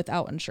month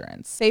without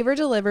insurance. Favor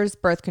delivers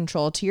birth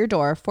control to your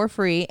door for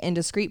free in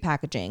discreet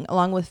packaging,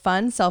 along with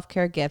fun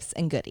self-care gifts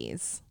and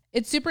goodies.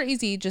 It's super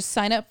easy. Just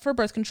sign up for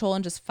birth control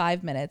in just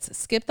 5 minutes.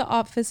 Skip the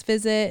office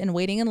visit and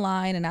waiting in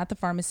line and at the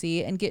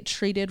pharmacy and get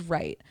treated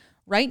right.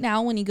 Right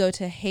now, when you go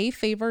to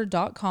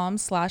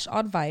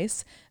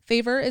heyfavor.com/advice,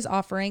 Favor is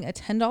offering a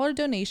 $10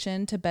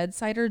 donation to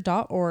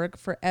bedsider.org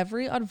for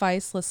every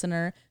advice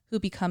listener who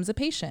becomes a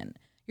patient.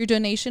 Your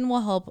donation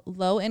will help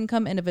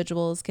low-income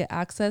individuals get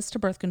access to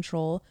birth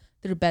control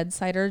through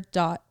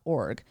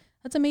bedsider.org.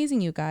 That's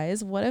amazing, you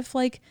guys. What if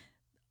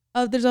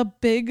there's a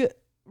big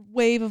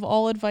wave of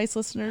all advice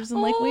listeners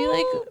and we're making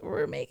it,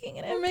 we're making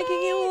it a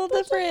little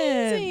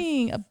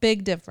different. A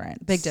big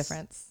difference. Big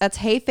difference. That's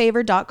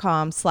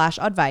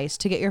heyfavor.com/advice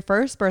to get your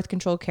first birth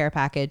control care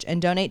package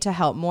and donate to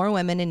help more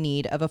women in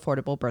need of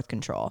affordable birth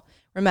control.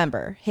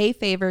 Remember,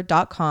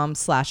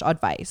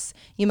 heyfavor.com/advice.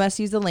 You must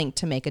use the link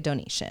to make a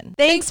donation.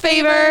 Thanks,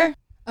 Favor.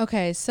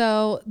 Okay,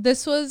 so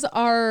this was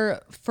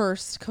our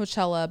first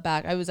Coachella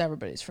back. I was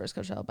everybody's first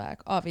Coachella back,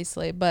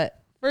 obviously,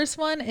 but first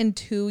one in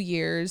 2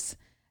 years.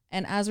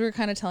 And as we were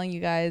kind of telling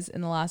you guys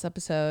in the last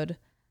episode,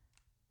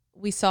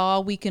 we saw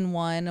Weekend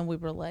 1 and we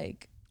were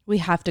like, we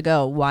have to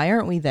go. Why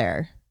aren't we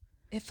there?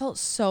 It felt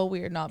so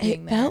weird not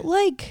being there. It felt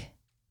like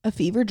a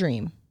fever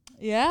dream.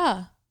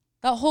 Yeah.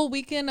 That whole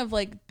weekend of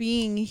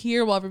being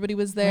here while everybody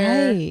was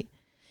there. Right.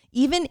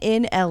 Even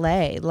in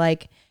LA,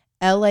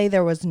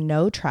 there was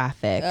no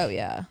traffic. Oh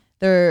yeah.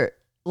 There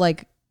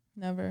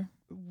never.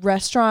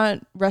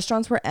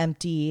 Restaurants were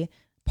empty.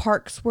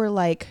 Parks were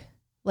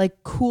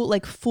cool,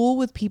 full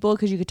with people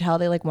because you could tell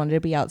they wanted to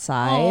be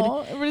outside.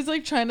 Aww,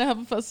 everybody's trying to have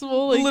a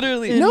festival.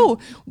 Literally. No,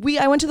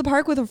 I went to the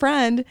park with a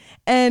friend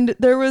and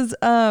there was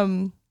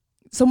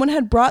someone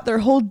had brought their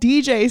whole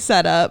DJ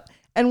setup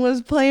and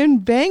was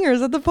playing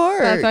bangers at the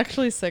park. That's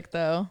actually sick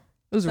though.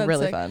 It was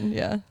really sick. fun.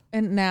 Yeah.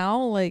 And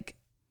now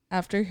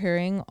after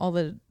hearing all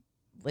the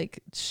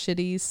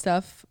shitty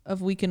stuff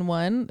of Weekend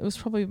 1, it was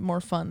probably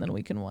more fun than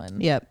Weekend 1.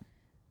 Yep.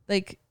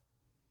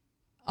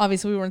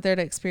 Obviously we weren't there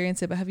to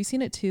experience it, but have you seen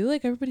it too?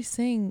 Everybody's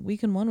saying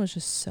Weekend 1 was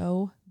just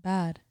so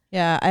bad.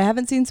 Yeah, I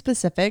haven't seen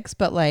specifics,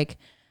 but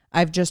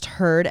I've just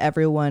heard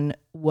everyone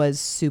was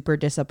super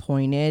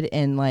disappointed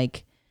in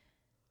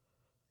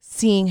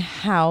seeing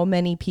how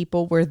many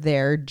people were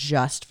there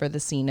just for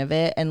the scene of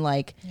it. And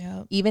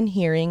yep. Even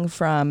hearing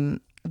from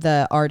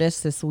the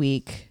artists this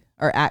week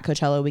or at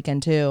Coachella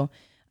weekend too,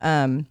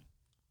 how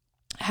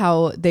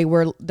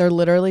they're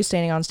literally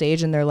standing on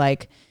stage and they're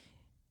like,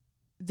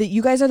 that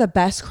you guys are the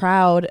best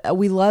crowd.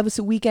 We love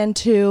Weekend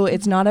too.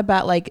 It's not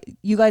about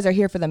you guys are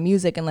here for the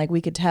music, and we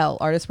could tell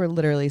artists were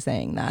literally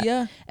saying that.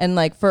 Yeah. And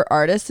for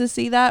artists to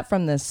see that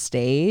from the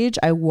stage,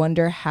 I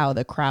wonder how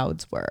the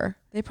crowds were.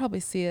 They probably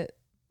see it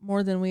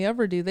more than we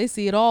ever do. They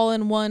see it all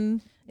in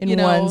one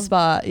one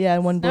spot. Yeah,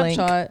 in one snapshot.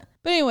 blink.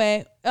 But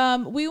anyway,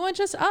 we went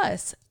just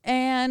us,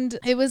 and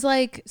it was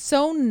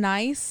so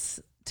nice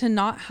to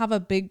not have a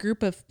big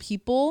group of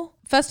people.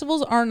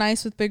 Festivals are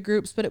nice with big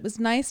groups, but it was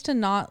nice to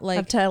not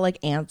have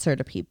to answer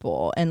to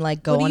people and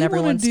go what on do you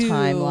everyone's wanna do?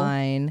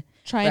 timeline.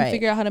 Try and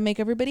figure out how to make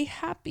everybody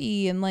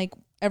happy and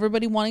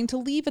everybody wanting to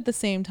leave at the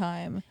same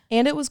time.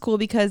 And it was cool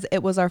because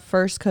it was our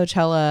first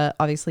Coachella,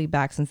 obviously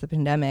back since the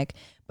pandemic,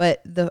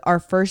 but our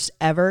first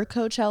ever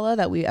Coachella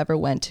that we ever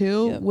went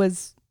to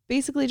was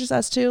basically just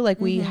us two.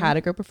 We had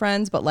a group of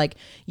friends, but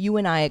you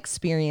and I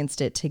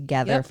experienced it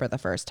together for the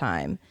first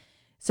time.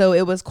 So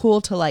it was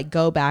cool to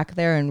go back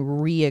there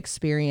and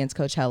re-experience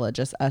Coachella,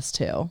 just us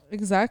two.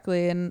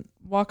 Exactly. And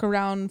walk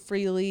around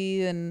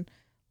freely. And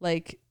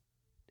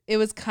it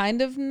was kind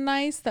of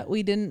nice that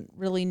we didn't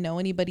really know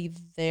anybody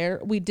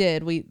there. We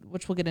did,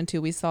 which we'll get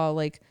into. We saw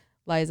Liza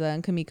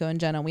and Kamiko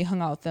and Jenna. We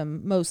hung out with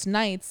them most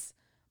nights.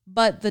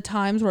 But the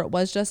times where it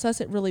was just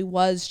us, it really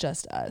was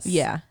just us.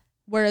 Yeah.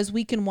 Whereas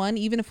Weekend 1,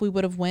 even if we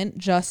would have went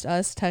just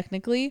us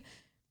technically,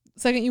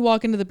 the second you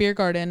walk into the beer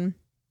garden,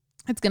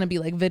 it's going to be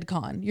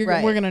VidCon.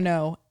 We're going to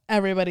know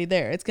everybody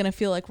there. It's going to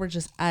feel like we're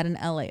just at an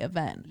LA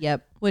event.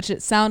 Yep. Which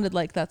it sounded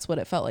like that's what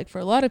it felt like for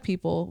a lot of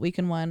people,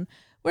 Weekend 1.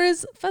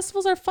 Whereas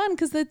festivals are fun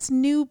because it's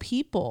new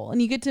people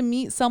and you get to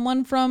meet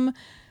someone from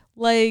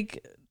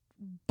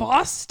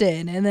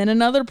Boston, and then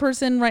another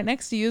person right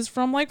next to you is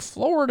from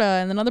Florida,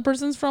 and then another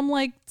person's from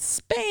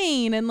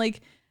Spain. And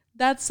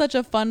that's such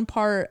a fun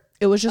part.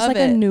 It was just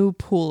a new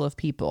pool of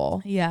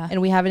people. Yeah.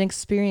 And we haven't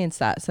experienced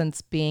that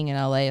since being in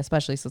LA,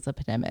 especially since the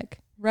pandemic.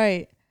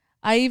 Right.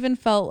 I even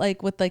felt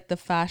with the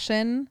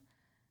fashion,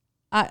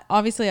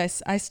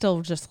 I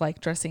still just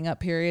like dressing up,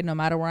 period, no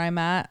matter where I'm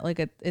at. Like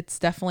it's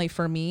definitely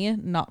for me,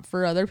 not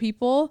for other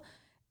people.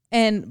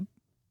 And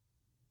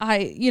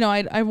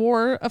I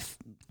wore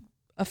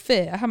a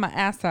fit. I had my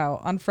ass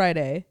out on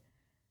Friday,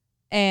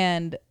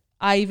 and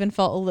I even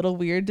felt a little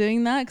weird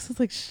doing that because it's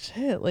like,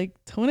 shit, like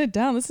tone it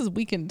down. This is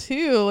weekend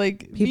 2.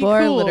 Like people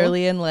are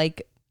literally in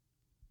like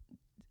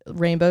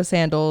rainbow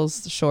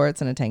sandals,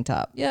 shorts, and a tank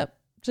top. Yep.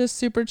 Just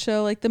super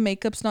chill. Like the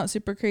makeup's not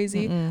super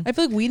crazy. I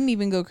feel like we didn't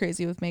even go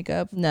crazy with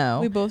makeup. No.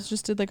 We both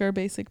just did like our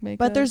basic makeup.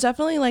 But there's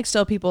definitely like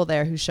still people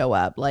there who show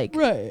up like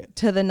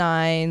to the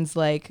nines.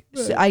 Like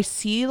I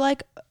see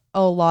like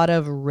a lot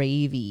of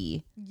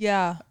ravey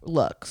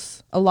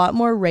looks. A lot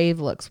more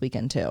rave looks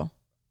weekend 2.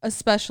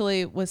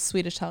 Especially with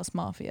Swedish House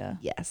Mafia.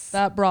 Yes.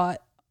 That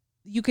brought,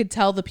 you could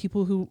tell the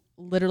people who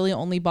literally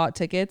only bought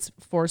tickets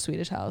for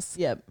Swedish House.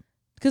 Yep.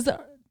 Because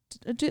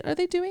are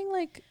they doing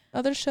like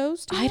other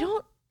shows?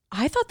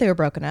 I thought they were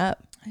broken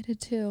up. I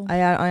did too.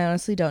 I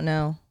honestly don't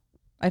know.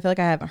 I feel like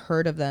I haven't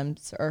heard of them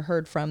or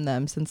heard from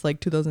them since like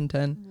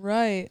 2010.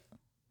 Right.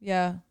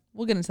 Yeah.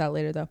 We'll get into that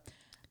later though.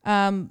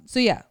 So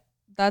yeah,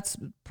 that's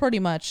pretty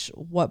much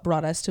what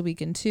brought us to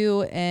weekend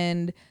 2.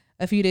 And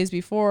a few days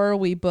before,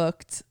 we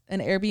booked an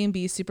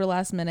Airbnb super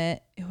last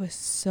minute. It was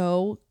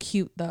so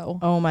cute though.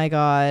 Oh my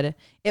God.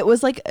 It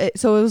was like,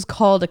 so it was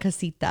called a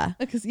casita.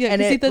 Casita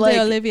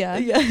de Olivia.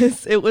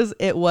 Yes, it was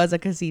a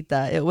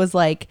casita. It was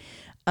like,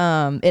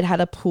 it had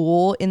a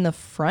pool in the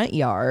front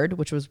yard,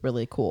 which was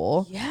really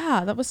cool.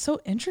 Yeah, that was so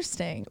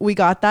interesting. We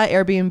got that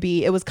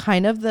Airbnb. It was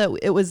kind of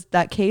it was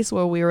that case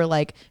where we were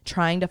like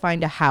trying to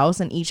find a house,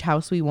 and each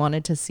house we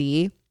wanted to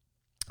see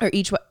or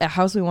each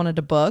house we wanted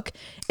to book,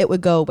 it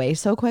would go away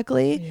so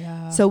quickly.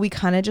 Yeah. So we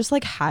kind of just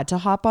like had to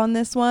hop on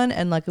this one,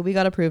 and luckily we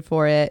got approved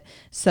for it.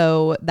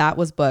 So that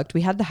was booked.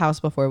 We had the house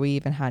before we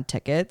even had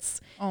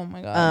tickets. Oh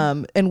my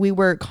God. And we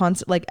were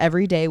like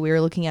every day we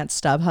were looking at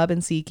StubHub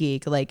and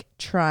SeatGeek, like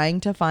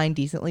trying to find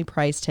decently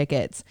priced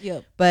tickets.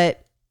 Yep.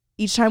 But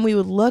each time we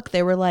would look,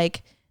 they were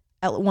like,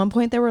 at one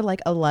point they were like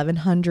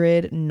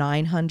 $1,100,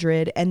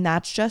 $900, and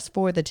that's just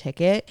for the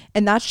ticket,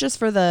 and that's just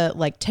for the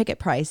like ticket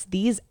price.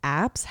 These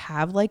apps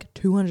have like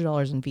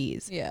 $200 in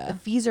fees. Yeah, the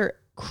fees are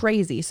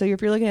crazy. So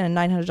if you're looking at a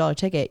 $900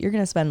 ticket, you're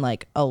gonna spend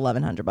like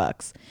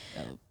 $1,100.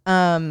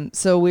 Yep.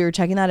 So we were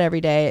checking that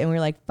every day, and we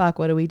were like, fuck,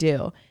 what do we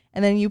do?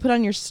 And then you put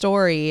on your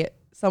story,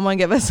 someone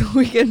give us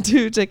weekend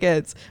 2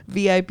 tickets,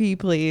 VIP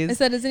please. I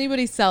said, is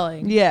anybody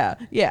selling?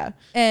 Yeah.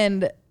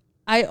 And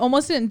I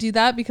almost didn't do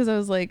that because I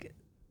was like,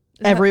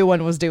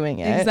 everyone was doing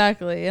it.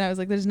 Exactly. And I was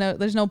like, there's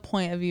no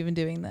point of even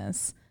doing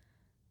this.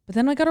 But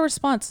then I got a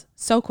response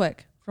so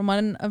quick from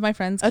one of my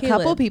friends, Caleb.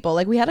 Couple people.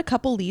 Like we had a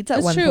couple leads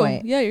at one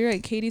point. Yeah, you're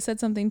right. Katie said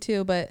something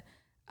too, but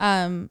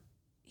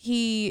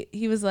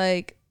he was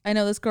like, I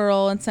know this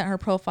girl, and sent her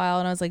profile,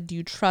 and I was like, do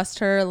you trust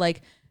her?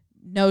 Like,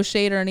 no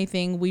shade or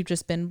anything. We've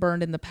just been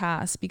burned in the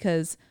past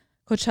because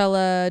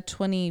Coachella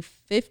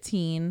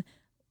 2015,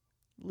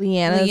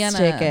 Leanna's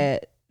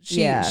ticket.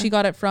 She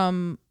got it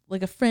from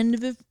like a friend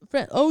of a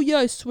friend. Oh yeah,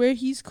 I swear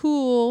he's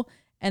cool.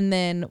 And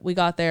then we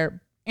got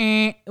there,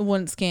 it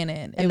wouldn't scan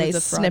in. And they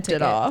snipped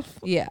it off.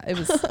 Yeah, it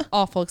was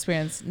awful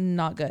experience,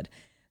 not good.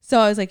 So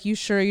I was like, you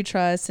sure you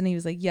trust? And he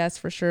was like, yes,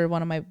 for sure.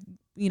 One of my,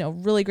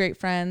 really great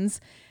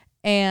friends.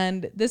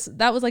 And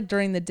that was like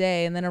during the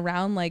day. And then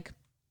around like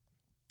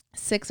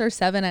 6 or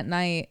 7 at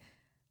night,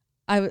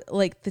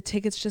 the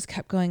tickets just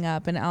kept going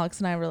up. And Alex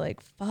and I were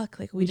like, fuck,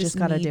 like we just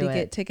gotta need to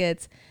get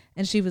tickets.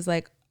 And she was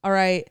like, all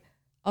right,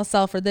 I'll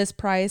sell for this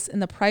price.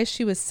 And the price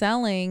she was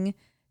selling,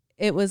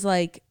 it was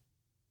like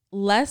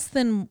less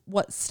than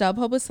what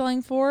StubHub was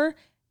selling for,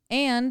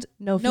 and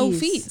no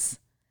fees.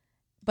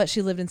 But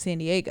she lived in San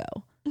Diego.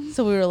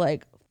 So we were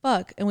like,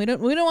 fuck. And we don't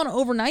want to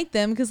overnight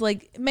them because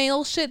like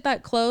mail shit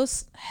that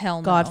close,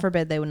 hell no. God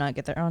forbid they would not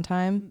get there on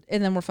time.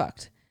 And then we're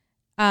fucked.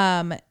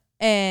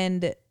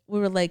 And we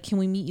were like, can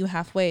we meet you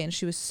halfway? And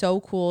she was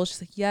so cool.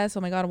 She's like, yes,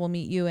 oh my God, we'll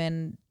meet you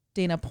in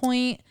Dana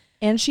Point.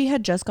 And she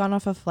had just gone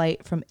off a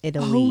flight from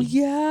Italy. Oh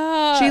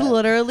yeah. She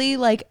literally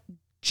like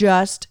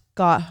just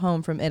got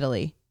home from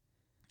Italy.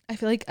 I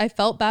feel like I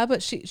felt bad,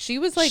 but she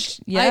was like,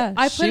 I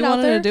put she it out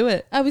wanted there. to do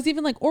it. I was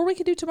even like, or we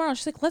could do tomorrow.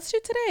 She's like, let's do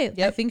today.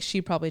 Yep. I think she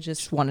probably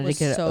just wanted to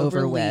get it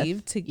over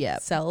with to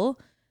sell,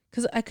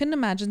 because I couldn't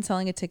imagine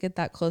selling a ticket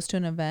that close to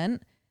an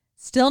event,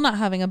 still not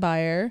having a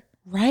buyer.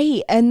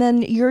 Right, and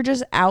then you're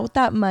just out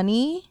that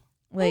money.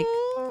 Like,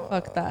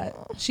 fuck that.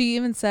 She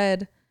even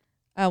said,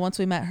 once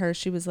we met her,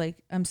 she was like,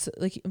 I'm so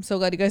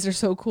glad you guys are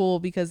so cool,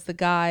 because the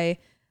guy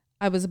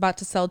I was about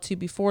to sell to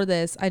before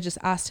this, I just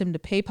asked him to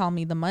PayPal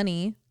me the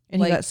money.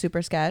 And he got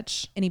super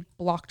sketch. And he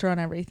blocked her on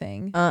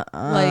everything.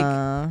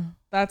 Like,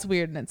 that's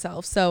weird in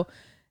itself. So,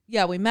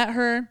 yeah, we met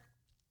her.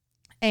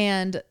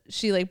 And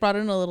she, like, brought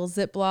in a little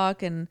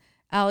Ziploc. And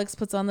Alex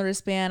puts on the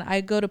wristband. I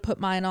go to put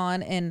mine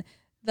on. And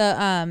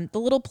the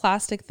little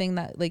plastic thing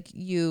that, like,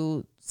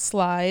 you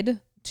slide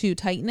to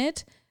tighten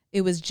it,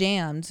 it was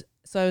jammed.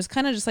 So I was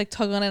kind of just, like,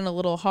 tugging on it a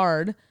little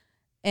hard.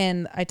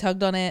 And I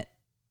tugged on it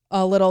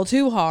a little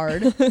too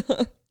hard.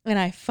 And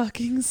I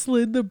fucking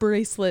slid the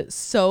bracelet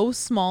so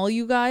small,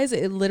 you guys.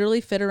 It literally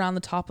fit around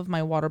the top of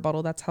my water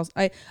bottle. That's how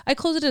I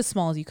closed it as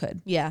small as you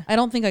could. Yeah. I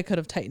don't think I could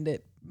have tightened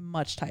it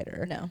much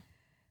tighter. No.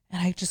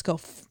 And I just go,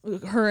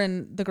 her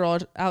and the girl,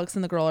 Alex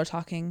and the girl are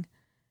talking.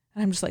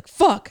 And I'm just like,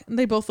 fuck. And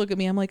they both look at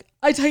me. I'm like,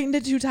 I tightened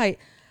it too tight.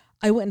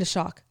 I went into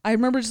shock. I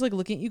remember just like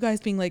looking at you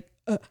guys being like,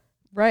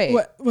 right.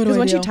 What do Because I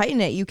once do? you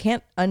tighten it, you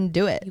can't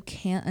undo it. You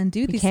can't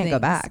undo these You can't things. go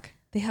back.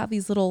 They have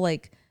these little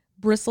like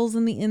bristles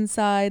in the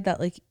inside that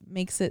like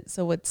makes it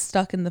so it's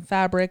stuck in the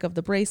fabric of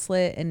the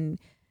bracelet, and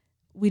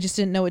we just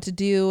didn't know what to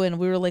do, and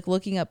we were like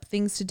looking up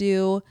things to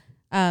do.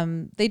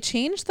 They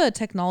changed the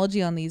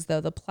technology on these though.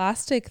 The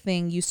plastic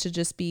thing used to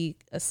just be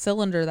a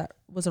cylinder that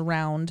was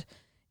around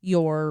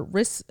your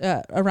wrist,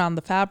 around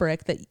the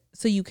fabric, that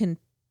so you can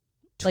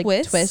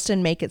twist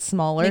and make it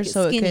smaller, make it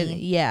so skinny,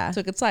 it could so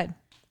it could slide.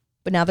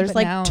 But now there's But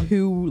like now-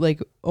 two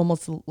like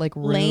almost like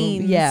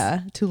Lanes.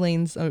 Yeah, 2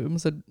 lanes. I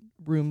almost said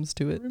rooms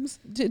to it. Rooms,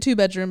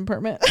 2-bedroom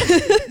apartment.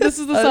 This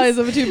is the size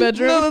of a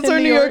 2-bedroom. No, that's in our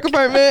New York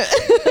apartment.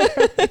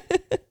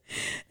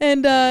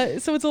 And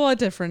so it's a lot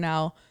different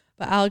now.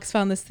 But Alex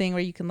found this thing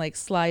where you can like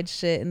slide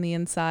shit in the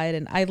inside.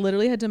 And I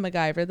literally had to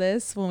MacGyver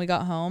this when we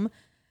got home.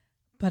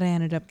 But I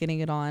ended up getting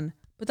it on.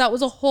 But that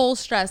was a whole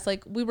stress.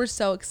 Like, we were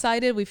so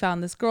excited. We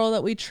found this girl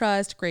that we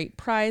trust. Great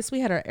price. We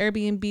had our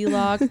Airbnb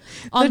lock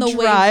on the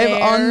way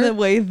there. On the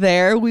way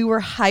there, we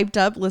were hyped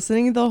up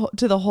listening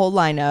to the whole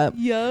lineup.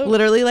 Yep.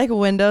 Literally like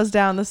windows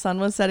down, the sun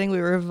was setting, we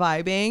were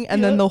vibing,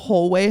 and then the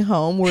whole way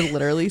home we're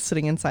literally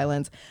sitting in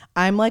silence.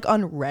 I'm like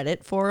on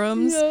Reddit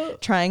forums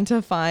trying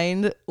to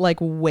find like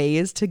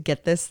ways to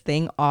get this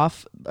thing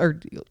off or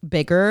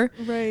bigger.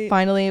 Right.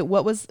 Finally,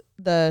 what was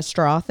the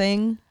straw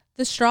thing?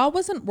 The straw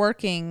wasn't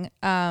working.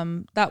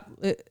 I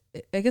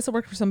guess it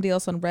worked for somebody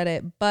else on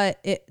Reddit, but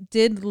it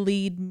did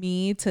lead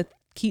me to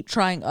keep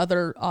trying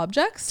other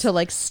objects To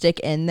like stick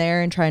in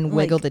there and try and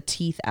wiggle Like- the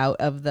teeth out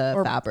of the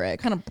or fabric.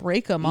 kind of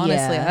break them.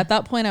 Honestly, Yeah. at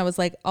that point, I was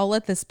like, I'll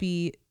let this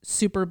be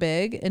super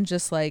big and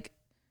just like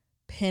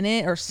pin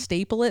it or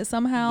staple it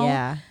somehow.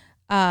 Yeah.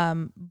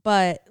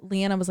 But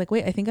Leanna was like,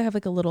 wait, I think I have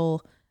like a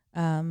little,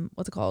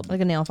 what's it called?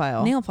 Like a nail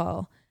file. Nail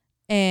file.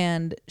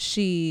 And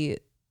she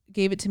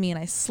gave it to me and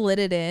I slid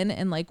it in,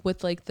 and like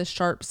with like the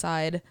sharp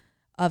side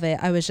of it,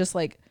 I was just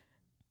like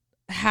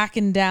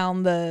hacking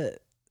down the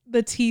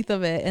teeth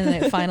of it, and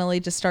then it finally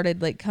just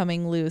started like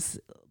coming loose,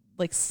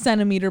 like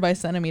centimeter by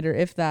centimeter,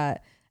 if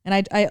that.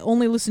 And I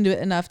only listened to it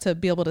enough to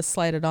be able to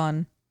slide it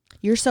on.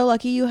 You're so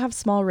lucky you have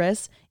small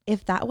wrists.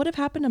 If that would have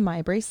happened to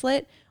my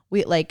bracelet,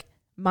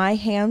 my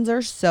hands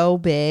are so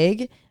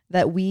big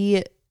that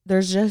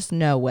there's just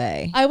no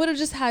way. I would have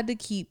just had to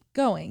keep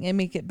going and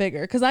make it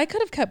bigger, because I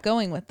could have kept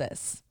going with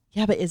this.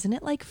 Yeah, but isn't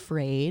it like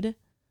frayed?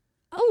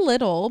 A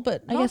little,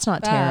 but I guess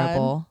not bad.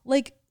 terrible.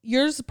 Like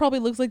yours probably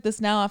looks like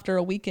this now after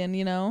a weekend,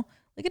 you know?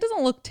 Like it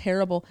doesn't look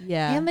terrible.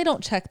 Yeah. And they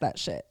don't check that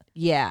shit.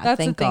 Yeah, That's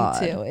thank the thing God.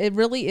 too. It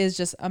really is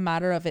just a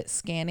matter of it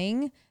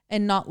scanning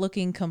and not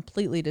looking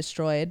completely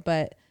destroyed.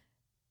 But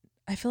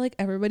I feel like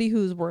everybody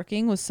who's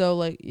working was so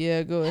like,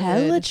 yeah, go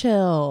ahead. Hella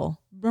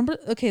chill. Remember,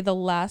 okay, the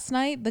last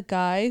night, the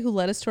guy who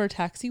led us to our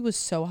taxi was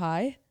so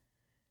high.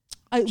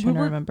 Trying to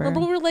remember. Remember,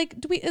 we were like,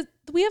 do we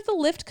have the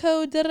lift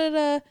code? Da da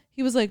da.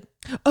 He was like,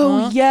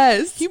 Oh,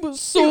 yes. he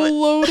was so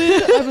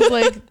loaded. I was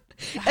like,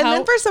 And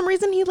then for some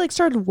reason, he like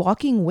started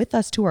walking with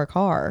us to our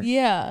car.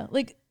 yeah,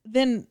 like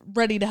then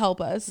ready to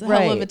help us, hella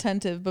Right.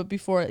 attentive. But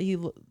before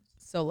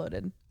so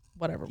loaded,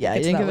 whatever. Yeah, We'll get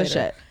he to didn't that give a later.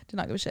 shit. Did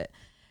not give a shit.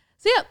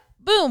 So yeah,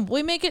 boom,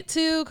 we make it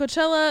to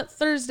Coachella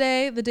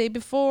Thursday, the day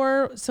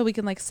before, so we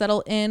can like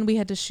settle in. We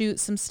had to shoot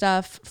some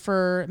stuff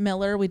for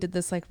Miller. We did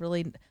this like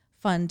really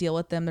fun deal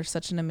with them. They're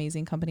such an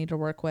amazing company to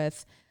work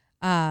with.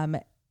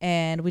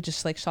 And we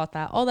just like shot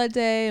that all that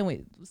day, and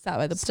we sat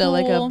by the Still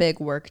pool. like a big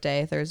work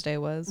day. Thursday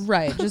was.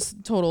 Right,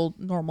 just total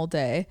normal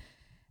day.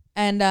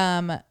 And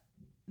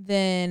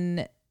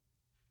then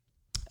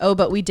Oh,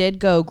 but we did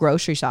go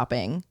grocery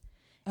shopping.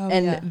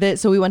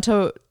 So we went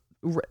to,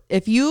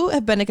 if you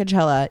have been to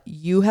Coachella,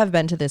 you have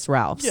been to this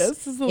Ralph's. yes,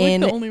 this is like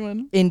in the only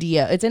one.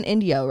 India. It's in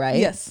Indio, right?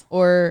 Yes.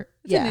 Or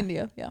It's in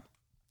India, yeah.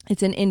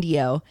 It's in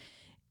Indio.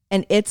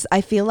 And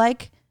I feel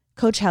like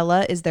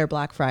Coachella is their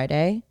Black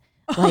Friday.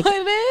 Like it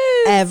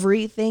is.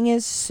 everything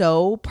is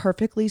so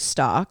perfectly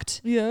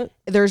stocked. Yeah.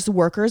 There's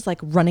workers like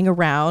running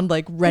around,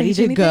 like ready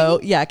to Need go.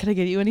 Yeah. Can I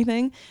get you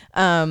anything?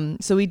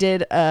 So we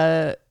did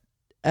a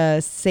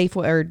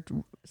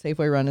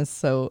Safeway run is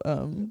so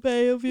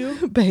Bay of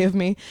you. bay of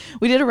me.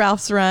 We did a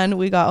Ralph's run.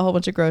 We got a whole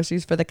bunch of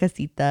groceries for the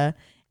casita.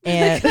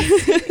 And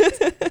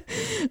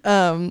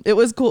it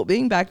was cool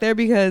being back there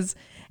because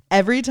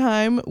every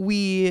time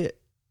we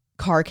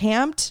car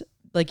camped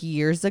like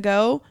years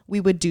ago, we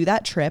would do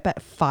that trip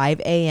at 5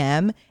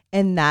 a.m.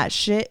 and that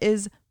shit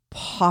is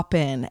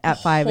popping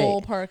at 5 a.m.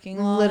 Whole parking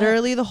lot.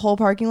 Literally the whole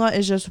parking lot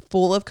is just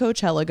full of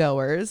Coachella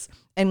goers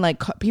and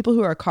like people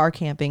who are car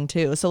camping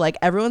too. So like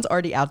everyone's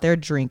already out there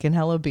drinking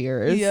hella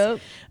beers. Yep.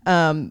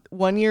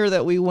 One year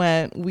that we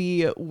went,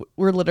 we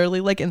were literally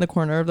like in the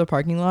corner of the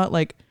parking lot,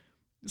 like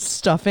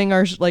stuffing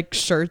our like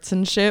shirts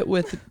and shit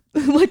with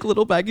like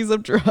little baggies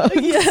of drugs.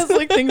 Yes,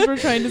 like things we're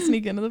trying to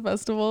sneak into the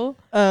festival.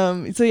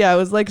 So yeah, it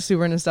was like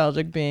super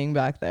nostalgic being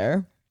back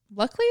there.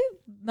 Luckily,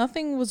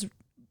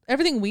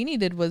 everything we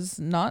needed was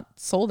not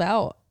sold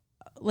out.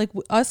 Like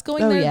us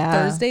going there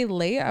Thursday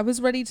late, I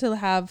was ready to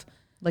have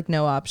like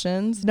no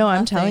options. No,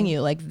 I'm telling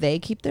you, like they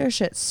keep their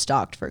shit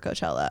stocked for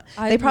Coachella.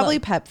 They probably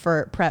prep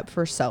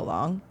for so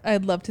long.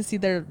 I'd love to see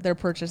their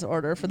purchase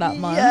order for that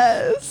month.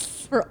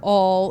 Yes, for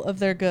all of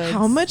their goods.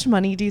 How much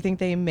money do you think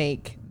they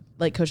make?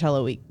 Like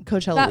Coachella week.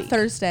 That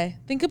Thursday.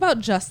 Think about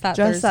just that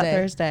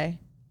Thursday.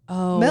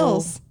 Oh,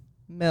 Mills.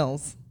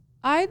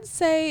 I'll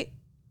say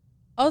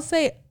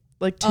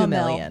like 2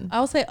 million.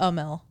 I'll say $1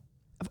 million.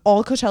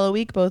 All Coachella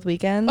week, both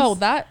weekends. Oh,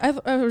 I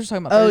was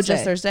talking about. Thursday.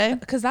 Just Thursday.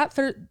 Because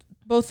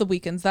both the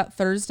weekends. That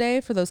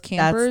Thursday for those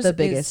campers. That's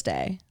the biggest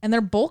day. And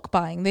they're bulk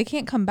buying. They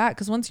can't come back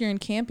because once you're in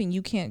camping,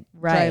 you can't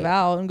drive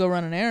out and go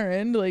run an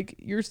errand. Like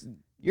you're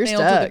nailed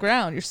stuck to the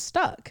ground. You're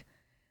stuck.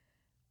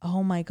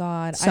 Oh my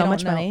God. So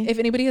much money. If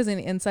anybody has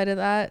any insight of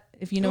that,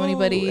 if you know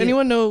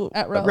anyone know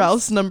at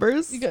Ralph's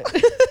numbers?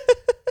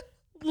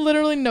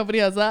 Literally nobody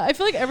has that. I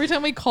feel like every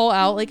time we call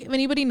out, like if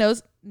anybody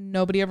knows,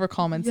 nobody ever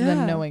comments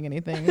them knowing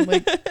anything.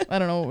 Like I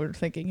don't know what we're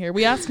thinking here.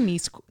 We ask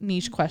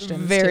niche questions.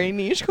 Very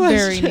niche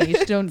questions. Very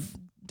niche.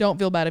 Don't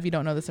feel bad if you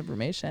don't know this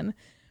information.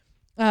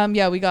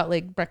 Yeah, we got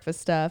like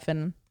breakfast stuff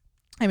and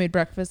I made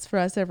breakfast for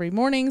us every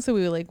morning. So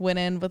we like went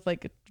in with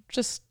like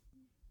just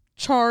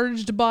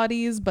charged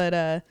bodies, but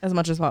as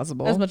much as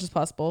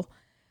possible.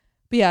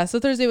 But yeah, so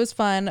Thursday was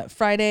fun.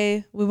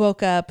 Friday we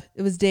woke up,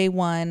 it was day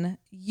 1.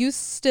 You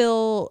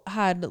still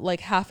had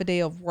like half a day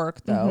of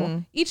work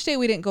though. Each day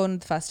we didn't go into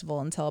the festival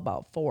until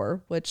about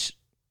 4, which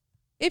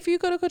if you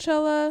go to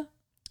Coachella,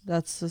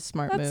 that's a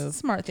smart move. A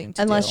smart thing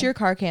to Unless do. you're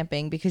car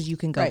camping because you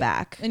can go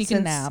back and you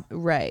can nap.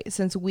 Right.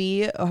 Since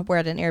we were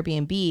at an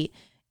Airbnb,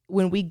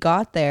 when we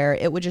got there,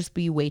 it would just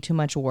be way too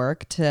much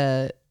work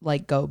to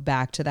like go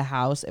back to the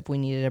house if we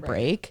needed a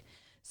break.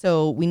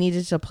 So we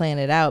needed to plan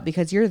it out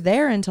because you're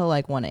there until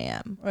like 1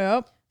 a.m.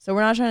 Yep. So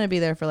we're not trying to be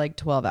there for like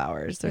 12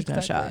 hours. There's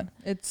no shot.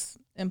 It's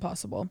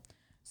impossible.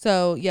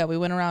 So yeah, we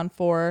went around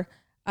 4.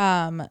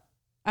 As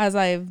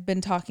I've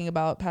been talking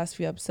about past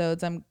few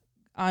episodes, I'm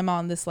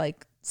on this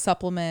like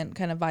supplement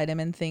kind of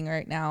vitamin thing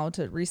right now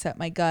to reset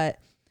my gut.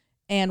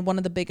 And one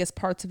of the biggest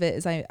parts of it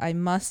is I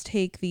must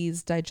take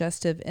these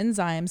digestive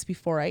enzymes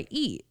before I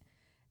eat.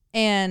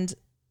 And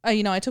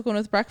I took one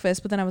with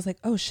breakfast, but then I was like,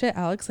 oh shit,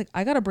 Alex, like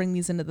I got to bring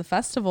these into the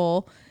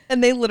festival.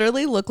 And they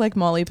literally look like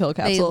Molly pill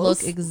capsules. They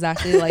look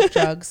exactly like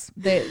drugs.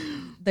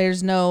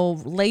 There's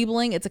no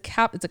labeling. It's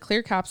a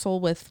clear capsule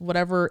with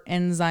whatever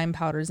enzyme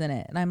powders in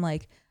it. And I'm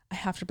like, I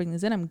have to bring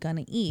these in. I'm going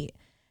to eat.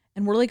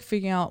 And we're like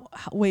figuring out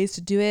ways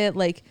to do it.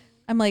 Like,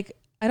 I'm like,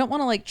 I don't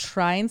want to like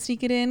try and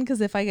sneak it in because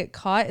if I get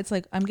caught, it's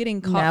like I'm getting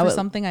caught for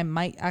something I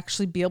might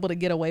actually be able to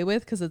get away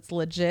with because it's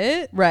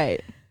legit.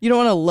 Right. You don't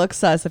want to look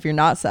sus if you're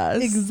not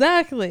sus.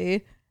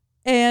 Exactly.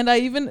 And I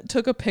even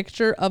took a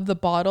picture of the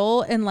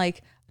bottle and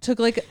like took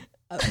like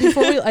I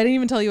didn't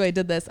even tell you I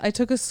did this. I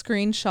took a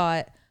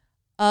screenshot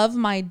of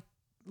my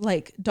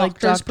like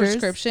doctor's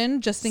prescription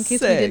just in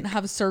case we didn't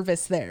have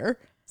service there.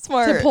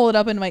 Smart. To pull it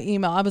up in my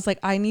email. I was like,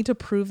 I need to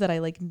prove that I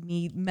like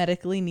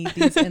medically need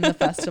these in the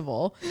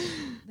festival.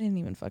 They didn't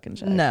even fucking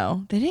check.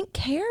 No, they didn't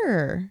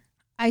care.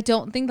 I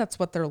don't think that's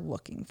what they're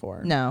looking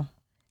for. No.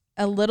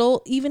 A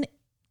little, even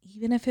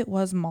if it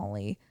was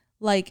Molly,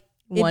 like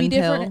it'd be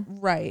different.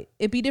 Right.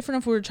 It'd be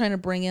different if we were trying to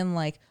bring in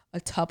like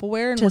a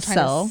Tupperware and we're trying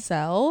to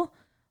sell.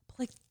 But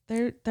like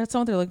that's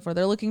not what they're looking for.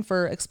 They're looking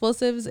for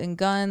explosives and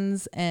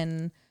guns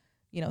and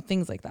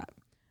things like that.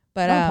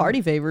 But not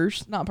party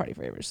favors. Not party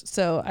favors.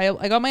 So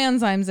I got my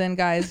enzymes in,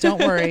 guys. Don't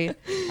worry.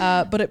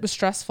 But it was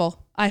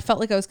stressful. I felt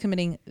like I was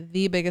committing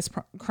the biggest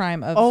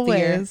crime of the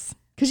year.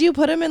 Because you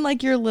put them in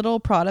like your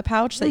little Prada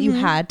pouch that you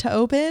had to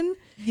open.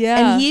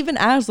 Yeah. And he even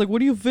asked like, what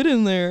do you fit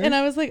in there? And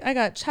I was like, I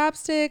got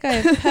chapstick. I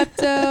have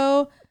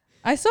Pepto.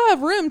 I still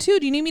have room too.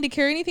 Do you need me to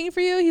carry anything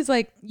for you? He's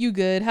like, you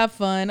good. Have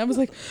fun. I was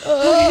like,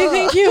 okay,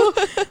 thank you.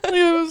 Like,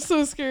 I was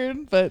so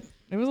scared, but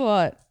it was a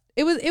lot.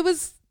 It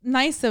was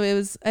nice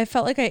though. I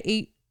felt like I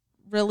ate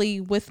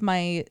really with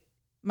my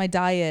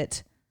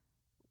diet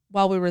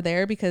while we were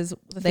there because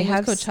the thing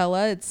with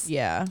Coachella,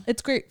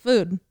 it's great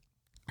food.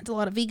 It's a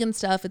lot of vegan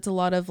stuff. It's a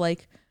lot of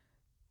like,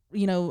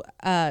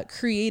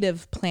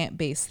 creative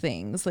plant-based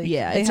things. Like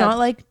it's not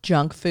like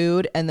junk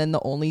food and then the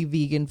only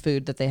vegan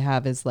food that they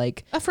have is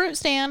like a fruit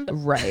stand.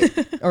 Right.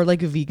 Or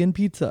like a vegan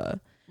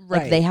pizza.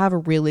 Right. Like they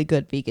have really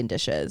good vegan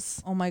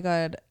dishes. Oh my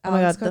God.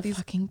 The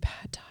fucking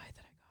pad thai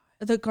that I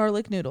got. The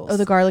garlic noodles. Oh,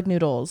 the garlic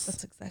noodles.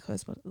 That's exactly what I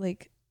was about to,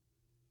 like.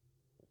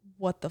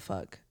 What the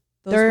fuck?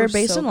 They're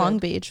based in Long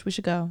Beach. We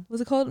should go.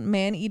 Was it called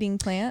Man-Eating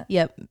Plant?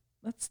 Yep.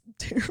 That's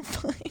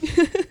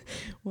terrifying.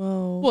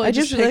 Whoa. Well, I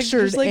just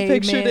pictured a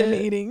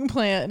man-eating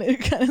plant. It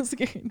kind of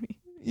scared me.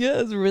 Yeah,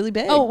 it's really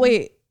big. Oh,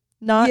 wait.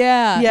 Not.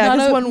 Yeah. Yeah,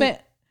 because one.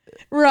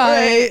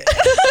 Right.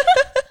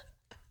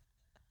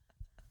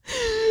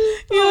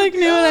 You like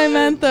knew what I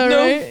meant though,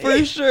 right? No,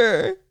 for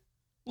sure.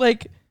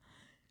 Like,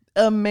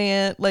 a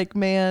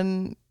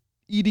man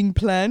eating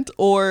plant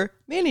or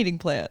man eating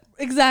plant.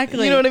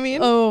 Exactly. You know what I mean?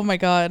 Oh my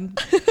God.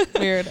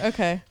 Weird.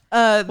 Okay.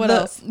 What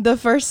else? The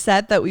first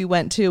set that we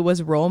went to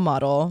was Role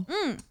Model.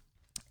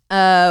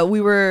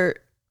 We were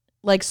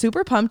like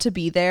super pumped to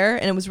be there,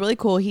 and it was really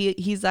cool.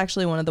 He's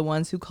actually one of the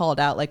ones who called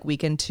out like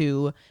Weekend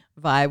 2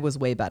 vibe was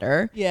way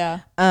better. Yeah.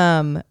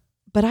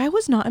 But I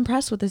was not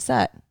impressed with the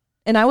set.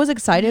 And I was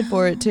excited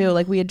for it too.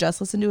 Like we had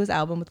just listened to his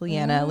album with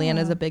Leanna. Yeah.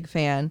 Leanna's a big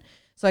fan.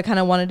 So I kind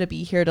of wanted to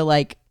be here to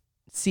like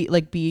see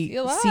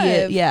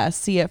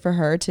it for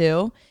her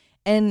too.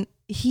 And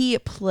he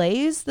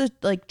plays the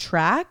like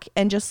track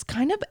and just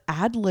kind of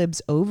ad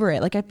libs over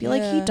it. Like I feel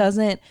like he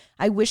doesn't.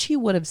 I wish he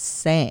would have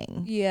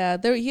sang. Yeah,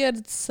 he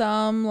had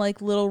some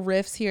like little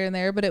riffs here and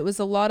there, but it was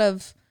a lot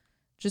of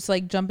just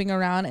like jumping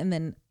around. And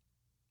then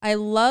I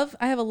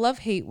have a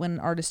love-hate when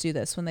artists do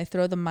this, when they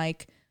throw the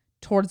mic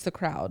towards the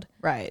crowd.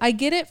 Right. I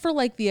get it for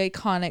like the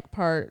iconic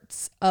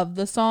parts of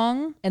the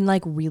song. And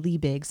like really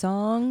big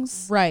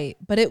songs. Right.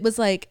 But it was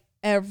like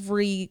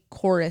every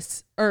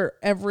chorus or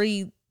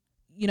every,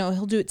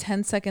 he'll do it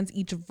 10 seconds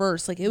each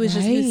verse. Like it was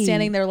just, he was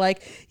standing there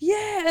like,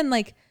 yeah. And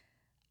like,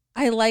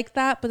 I like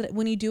that. But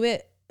when you do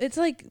it, it's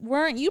like, why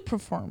aren't you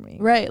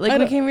performing? Right. Like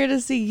we came here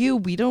to see you.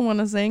 We don't want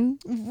to sing.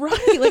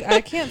 Right. Like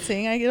I can't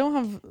sing. I don't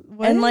have.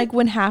 What? And like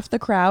when half the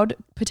crowd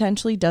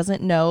potentially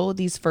doesn't know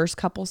these first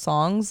couple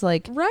songs,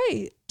 like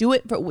do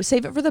it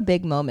save it for the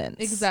big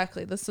moments.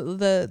 Exactly.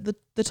 The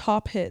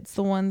top hits,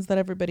 the ones that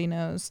everybody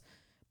knows.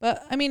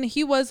 But I mean,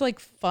 he was like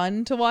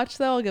fun to watch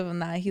though. I'll give him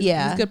that. He's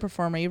a good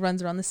performer. He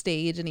runs around the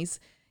stage and he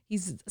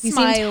seemed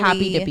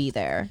happy to be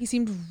there. He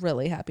seemed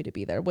really happy to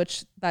be there,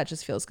 which that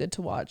just feels good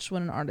to watch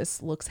when an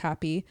artist looks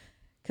happy,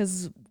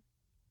 because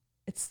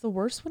it's the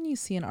worst when you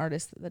see an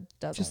artist that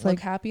doesn't just look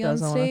happy on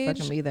stage.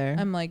 Fucking be there.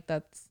 I'm like,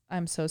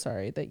 I'm so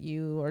sorry that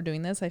you are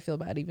doing this. I feel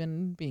bad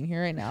even being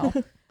here right now.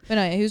 But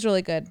no, he was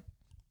really good.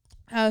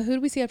 Who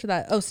did we see after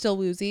that? Oh, Still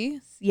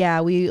Woozy.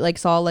 Yeah, we like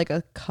saw like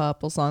a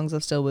couple songs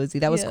of Still Woozy.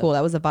 That was cool.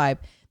 That was a vibe.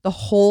 The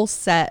whole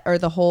set or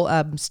the whole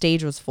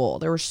stage was full.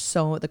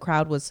 The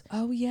crowd was.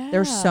 Oh yeah.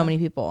 There were so many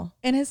people.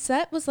 And his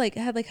set was like,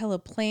 had like hella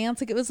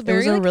plants. Like it was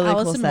very like really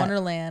Alice in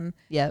Wonderland.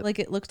 Yeah. Like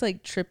it looked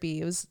like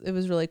trippy. It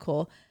was really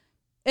cool.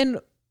 And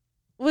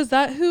was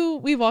that who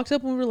we walked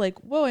up and we were like,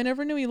 whoa, I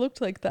never knew he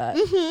looked like that.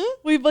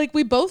 Mm-hmm.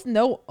 We both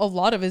know a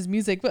lot of his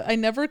music, but I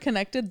never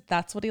connected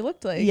that's what he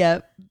looked like.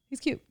 Yep. He's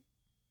cute.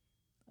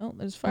 Oh,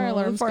 there's fire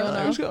alarms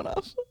going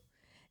off.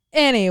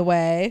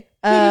 Anyway,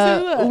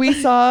 we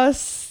saw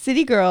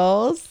City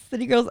Girls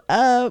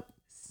Up.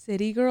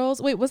 City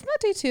Girls. Wait, wasn't that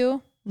day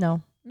 2?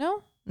 No,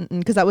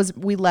 because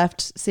we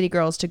left City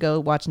Girls to go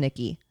watch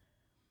Nicki.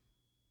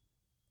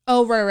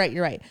 Oh, right.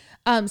 You're right.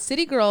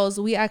 City Girls.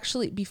 We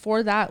actually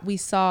before that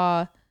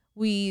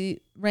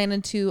we ran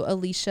into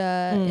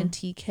Alicia and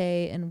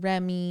TK and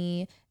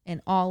Remy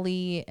and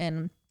Ollie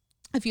and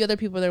a few other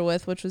people they're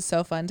with, which was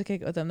so fun to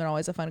kick it with them. They're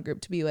always a fun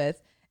group to be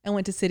with. And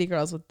went to City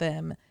Girls with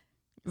them.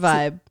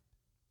 Vibe.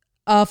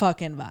 A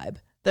fucking vibe.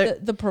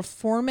 The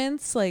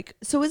performance, like.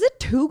 So is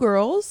it 2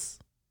 girls?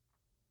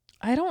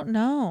 I don't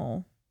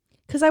know.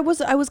 Because I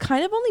was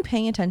kind of only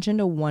paying attention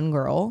to one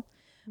girl.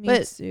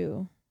 Me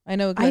too. I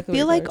know exactly. I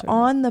feel like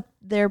on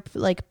their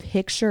like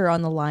picture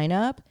on the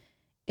lineup,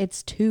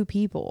 it's 2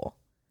 people.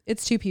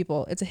 It's 2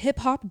 people. It's a hip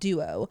hop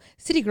duo.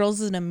 City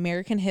Girls is an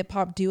American hip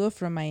hop duo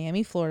from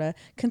Miami, Florida,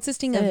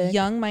 consisting of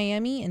Young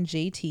Miami and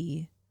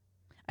JT.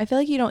 I feel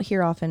like you don't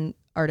hear often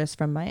artists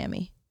from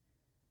Miami.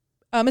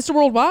 Mr.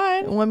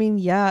 Worldwide. Well, I mean,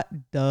 yeah,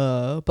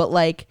 duh. But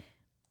like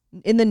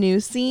in the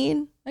news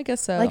scene, I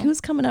guess so. Like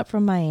who's coming up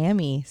from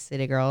Miami?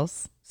 City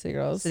Girls. City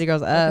Girls. City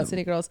Girls up.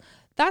 City Girls.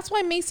 That's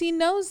why Macy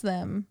knows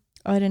them.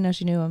 Oh, I didn't know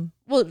she knew him.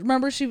 Well,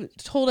 remember she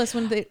told us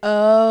when they.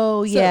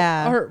 Oh,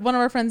 yeah. One of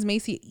our friends,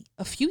 Macy,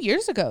 a few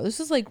years ago. This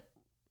is like,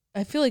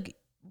 I feel like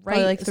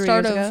like the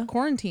start of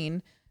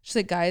quarantine. She's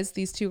like, guys,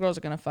 these 2 girls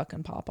are going to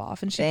fucking pop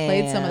off. And she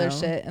played some of their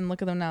shit. And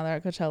look at them now. They're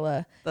at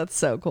Coachella. That's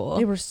so cool.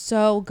 They were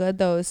so good,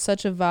 though. It was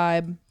such a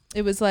vibe.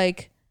 It was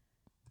like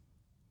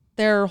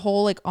their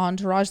whole like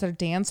entourage, their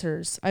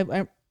dancers.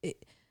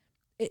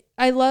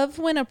 I love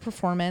when a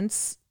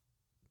performance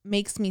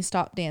makes me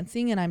stop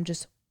dancing and I'm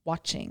just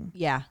watching.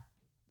 Yeah.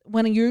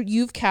 When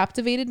you've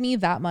captivated me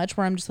that much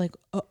where I'm just like,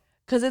 oh.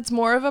 Because it's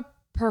more of a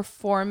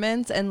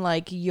performance and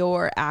like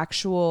your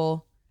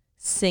actual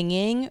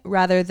singing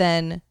rather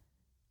than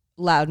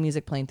loud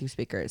music playing through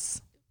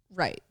speakers,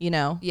 right?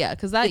 Yeah,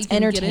 because that it's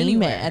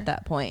entertainment at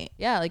that point.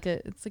 Yeah,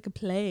 it's like a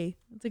play.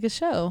 It's like a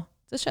show.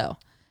 It's a show.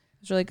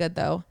 It's really good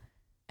though.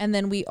 And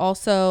then we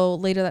also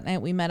later that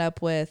night we met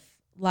up with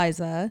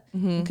Liza,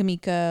 and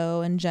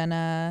Kamiko, and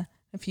Jenna,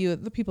 a few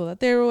of the people that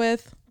they were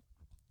with.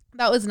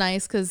 That was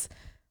nice because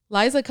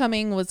Liza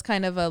coming was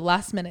kind of a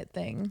last minute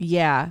thing.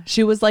 Yeah.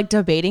 She was like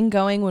debating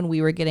going when we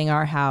were getting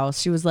our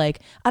house. She was like,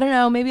 I don't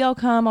know, maybe I'll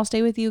come. I'll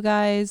stay with you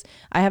guys.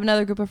 I have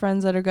another group of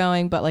friends that are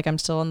going, but like I'm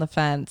still on the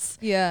fence.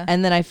 Yeah.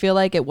 And then I feel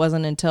like it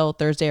wasn't until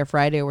Thursday or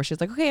Friday where she's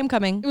like, okay, I'm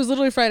coming. It was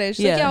literally Friday.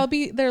 She's like, yeah, I'll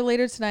be there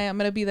later tonight. I'm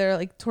going to be there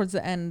like towards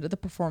the end of the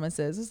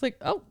performances. It's like,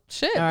 oh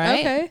shit. All right.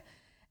 Okay.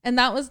 And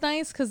that was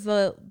nice because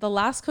the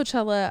last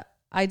Coachella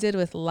I did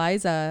with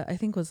Liza, I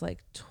think was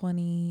like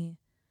 2018.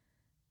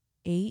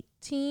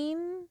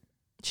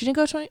 She didn't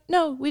go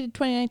No, we did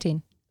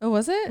 2019. Oh,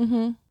 was it?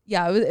 Mm-hmm.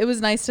 Yeah, it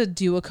was nice to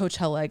do a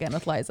Coachella again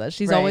with Liza.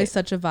 She's always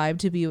such a vibe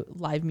to be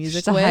live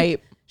music with.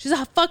 Hype. She's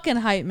a fucking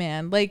hype,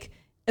 man. Like,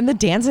 and the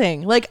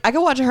dancing. Like, I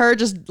could watch her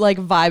just like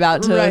vibe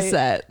out to a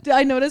set.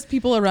 I noticed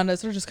people around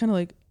us are just kind of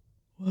like,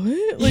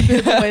 what? Like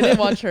the way they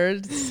watch her,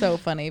 it's so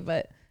funny.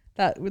 But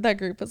that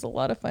group was a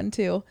lot of fun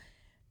too.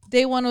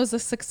 Day one was a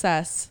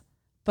success,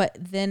 but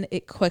then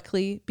it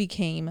quickly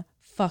became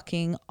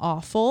fucking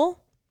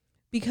awful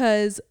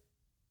because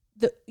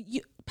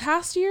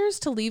past years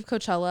to leave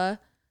Coachella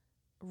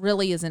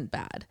really isn't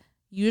bad.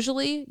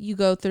 Usually you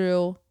go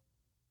through,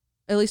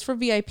 at least for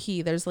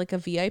VIP, there's like a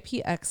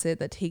VIP exit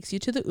that takes you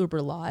to the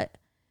Uber lot.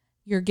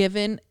 You're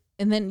given,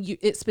 and then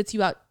it spits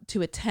you out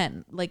to a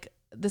 10. Like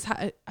this,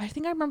 I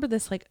think I remember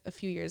this like a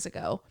few years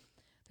ago.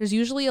 There's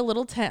usually a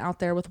little tent out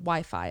there with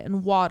Wi-Fi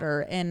and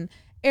water and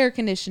air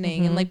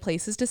conditioning and like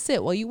places to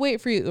sit while you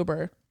wait for your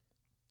Uber.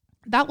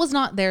 That was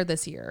not there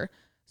this year.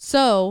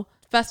 So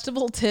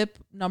festival tip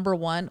number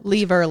 1,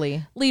 leave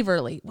early,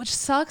 which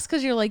sucks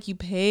because you're like, you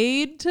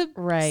paid to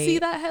see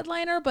that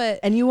headliner,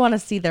 and you want to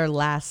see their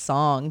last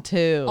song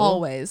too.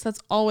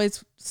 That's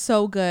always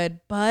so good,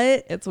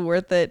 but it's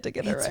worth it to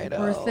get it right. It's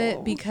worth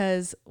it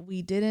because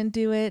we didn't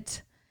do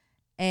it,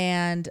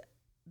 and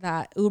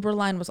that Uber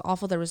line was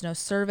awful. There was no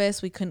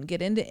service. We couldn't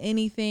get into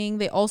anything.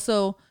 They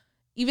also,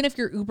 even if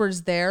your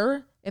Uber's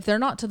there, if they're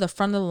not to the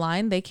front of the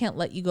line, they can't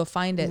let you go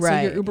find it. So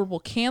your Uber will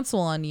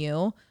cancel on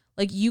you.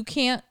 Like, you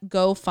can't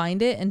go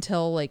find it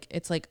until like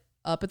it's like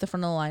up at the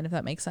front of the line, if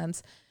that makes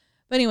sense.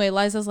 But anyway,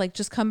 Liza's like,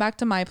 just come back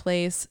to my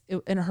place,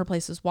 and her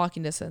place is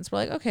walking distance. We're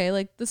like, okay,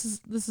 like this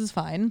is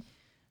fine.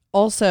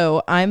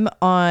 Also, I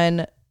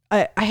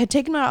had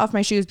taken off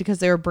my shoes because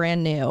they were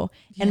brand new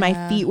and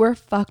my feet were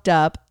fucked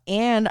up,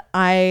 and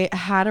I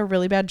had a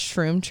really bad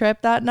shroom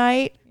trip that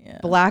night.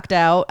 Blacked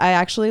out. I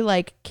actually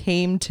like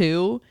came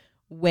to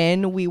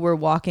when we were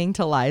walking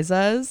to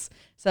Liza's.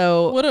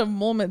 So what a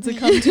moment to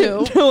come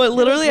to. No,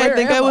 literally, I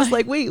think I was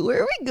like, wait,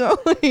 where are we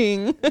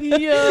going?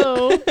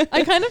 Yo,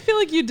 I kind of feel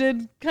like you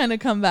did kind of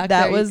come back.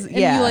 That there. was, and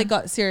you like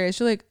got serious.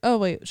 You're like, oh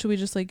wait, should we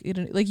just like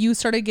eat like you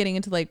started getting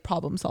into like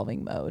problem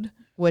solving mode,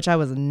 which I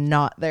was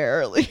not there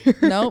earlier.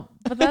 Nope,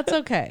 but that's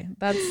okay.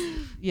 That's,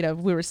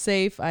 we were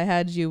safe. I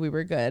had you. We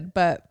were good.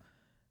 But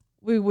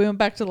we went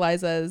back to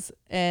Liza's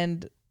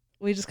and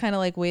we just kind of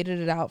like waited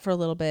it out for a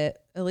little bit.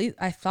 At least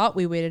I thought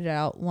we waited it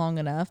out long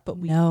enough, but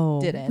we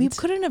didn't. We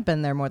couldn't have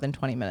been there more than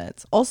 20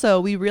 minutes. Also,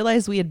 we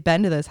realized we had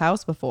been to this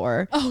house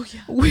before. Oh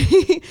yeah.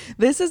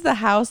 This is the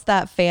house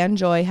that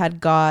Fanjoy had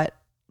got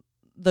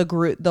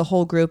the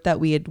whole group that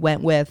we had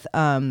went with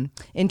in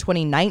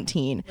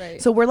 2019.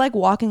 Right. So we're like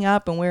walking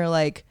up and we're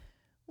like,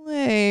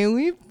 wait,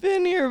 we've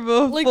been here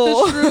before. Like the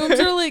shrooms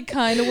are like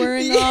kind of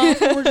wearing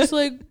off. And we're just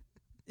like,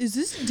 is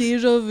this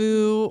deja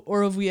vu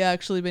or have we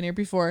actually been here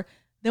before?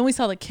 Then we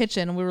saw the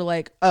kitchen and we were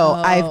like, oh,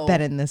 I've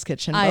been in this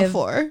kitchen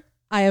before.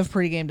 I have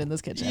pre-gamed in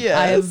this kitchen. Yes.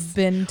 I have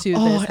been to this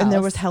house. And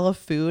there was hella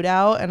food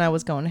out and I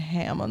was going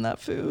ham on that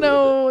food.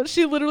 No,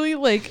 she literally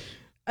like,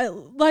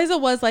 Liza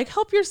was like,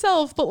 help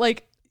yourself. But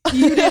like,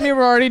 you didn't, you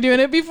were already doing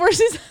it before.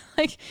 She's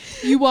like,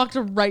 you walked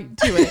right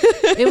to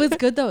it. It was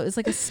good though. It was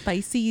like a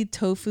spicy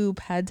tofu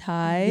pad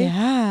thai.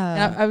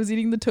 Yeah. And I was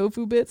eating the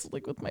tofu bits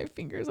like with my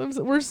fingers.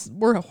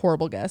 We're a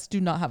horrible guest.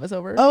 Do not have us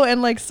over. Oh,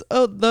 and like,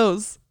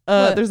 those.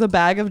 There's a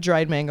bag of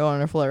dried mango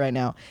on our floor right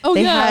now. Oh,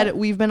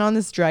 we've been on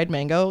this dried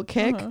mango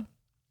kick. Uh-huh.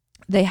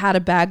 They had a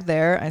bag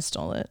there. I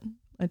stole it.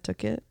 I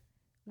took it.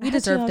 We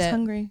deserved it. I was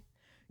hungry.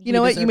 You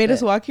know what? You made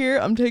us walk here.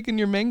 I'm taking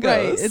your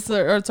mangoes.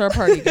 Right. It's our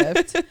party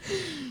gift.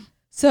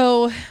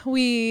 So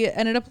we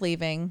ended up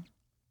leaving.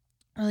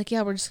 We're like,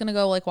 yeah, we're just gonna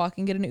go like walk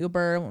and get an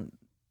Uber.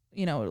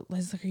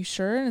 Liza's like, are you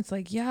sure? And it's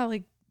like, yeah,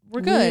 like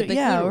we're good.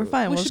 We're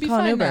fine. We'll just call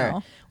an Uber.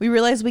 Now. We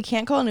realized we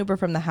can't call an Uber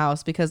from the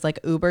house because like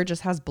Uber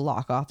just has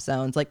block off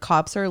zones. Like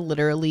cops are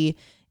literally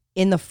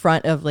in the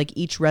front of like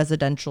each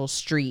residential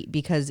street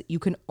because you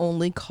can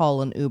only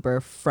call an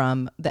Uber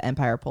from the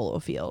Empire Polo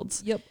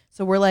Fields. Yep.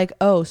 So we're like,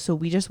 oh, so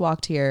we just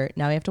walked here.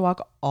 Now we have to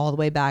walk all the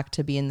way back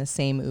to be in the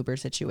same Uber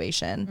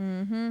situation.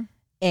 Mm-hmm.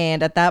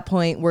 And at that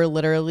point, we're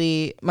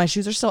literally, my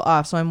shoes are still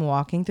off. So I'm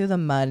walking through the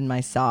mud in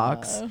my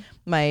socks.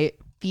 My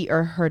feet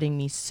are hurting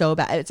me so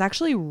bad.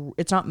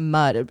 It's not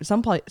mud.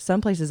 Some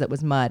places it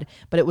was mud,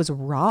 but it was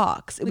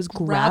rocks. It was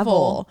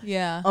gravel.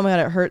 Yeah. Oh my God,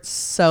 it hurts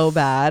so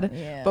bad.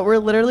 Yeah. But we're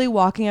literally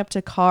walking up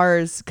to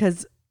cars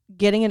because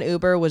getting an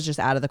Uber was just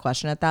out of the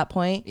question at that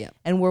point. Yeah.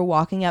 And we're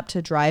walking up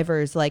to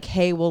drivers like,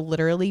 hey, we'll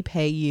literally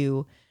pay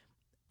you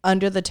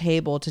under the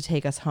table to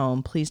take us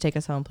home. Please take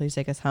us home. Please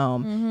take us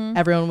home. Mm-hmm.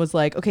 Everyone was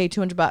like, okay,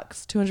 $200,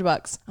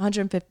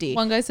 $150.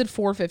 One guy said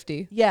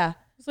 $450. Yeah.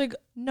 It's like,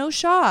 no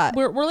shot.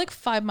 We're like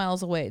 5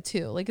 miles away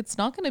too. Like it's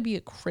not going to be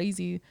a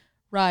crazy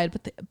ride,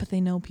 but they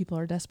know people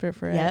are desperate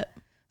for it.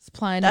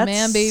 Supply and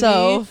demand, baby.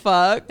 So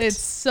fucked. It's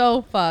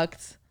so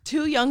fucked.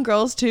 2 young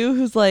girls too,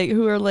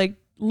 who are like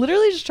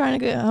literally just trying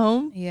to get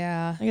home.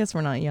 Yeah. I guess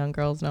we're not young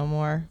girls no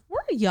more. We're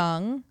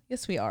young.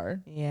 Yes, we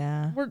are.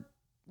 Yeah. We're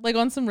like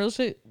on some real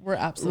shit. We're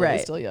absolutely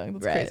still young.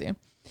 That's crazy.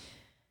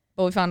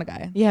 But we found a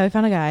guy. Yeah, we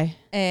found a guy.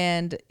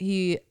 And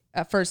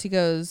at first he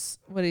goes,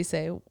 what did he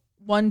say?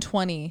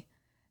 120.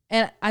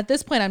 And at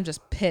this point, I'm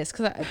just pissed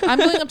because I'm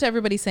going up to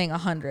everybody saying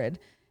 100.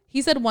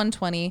 He said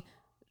 120.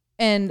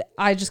 And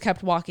I just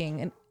kept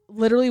walking. And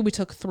literally we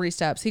took 3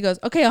 steps. He goes,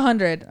 okay,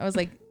 100. I was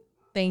like,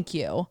 thank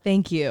you.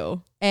 Thank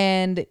you.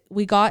 And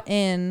we got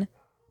in,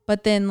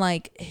 but then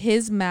like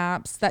his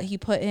maps that he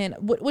put in,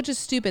 which is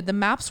stupid. The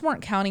maps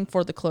weren't counting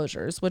for the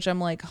closures, which I'm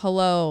like,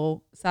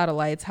 hello,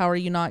 satellites. How are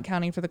you not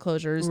counting for the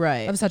closures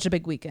of such a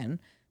big weekend?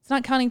 It's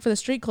not counting for the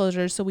street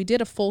closures. So we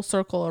did a full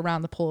circle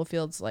around the polo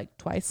fields like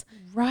twice.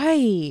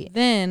 Right.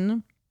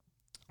 Then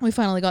we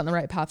finally got in the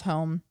right path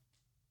home.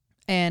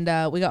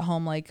 And we got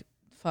home like,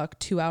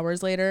 2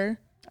 hours later.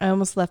 I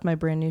almost left my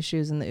brand new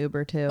shoes in the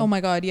Uber too. Oh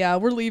my God. Yeah,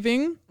 we're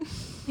leaving.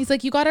 He's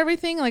like, you got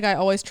everything? Like I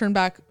always turn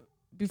back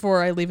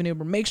before I leave an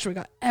Uber, make sure we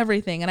got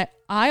everything. And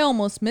I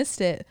almost missed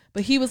it,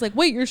 but he was like,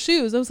 wait, your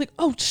shoes. I was like,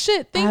 oh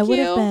shit. Thank you. I would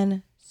have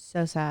been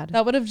so sad.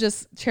 That would have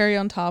just cherry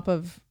on top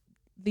of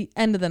the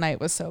end of the night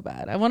was so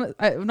bad. I'm not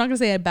going to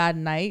say a bad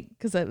night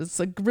because it was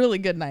a really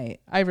good night.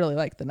 I really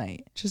liked the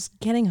night. Just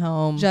getting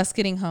home.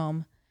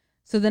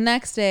 So the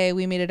next day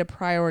we made it a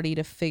priority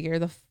to figure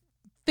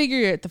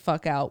it the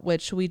fuck out,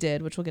 which we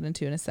did, which we'll get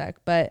into in a sec.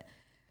 But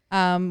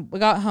we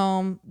got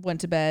home,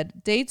 went to bed.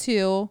 Day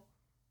 2,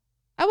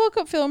 I woke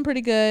up feeling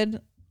pretty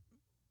good.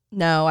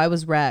 No, I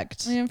was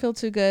wrecked. I didn't feel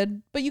too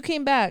good, but you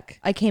came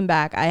back. I came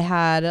back. I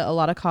had a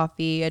lot of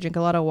coffee. I drank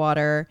a lot of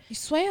water. You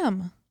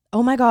swam.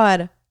 Oh my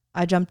God.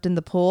 I jumped in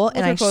the pool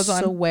with my clothes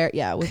on.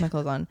 Yeah, with my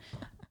clothes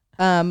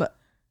on.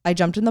 I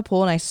jumped in the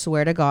pool and I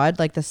swear to God,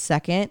 like the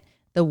second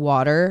the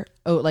water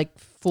like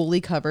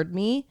fully covered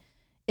me,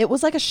 it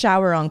was like a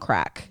shower on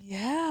crack.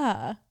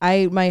 Yeah.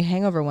 My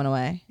hangover went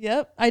away.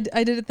 Yep. I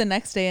did it the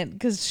next day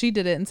because she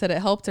did it and said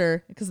it helped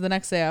her because the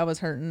next day I was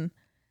hurting.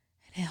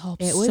 And it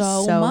helped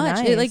so much.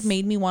 Nice. It like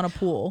made me want a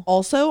pool.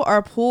 Also,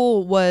 our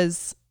pool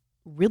was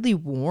really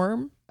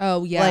warm.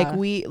 Oh yeah. Like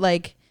we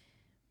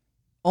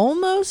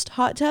almost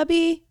hot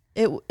tubby.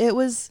 It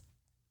was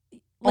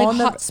like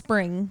hot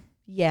spring.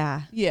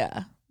 Yeah.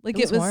 Yeah. Like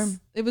it was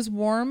warm. It was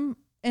warm,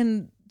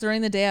 and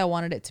during the day I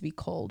wanted it to be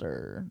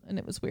colder, and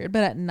it was weird.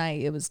 But at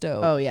night it was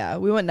dope. Oh yeah,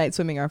 we went night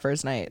swimming our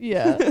first night.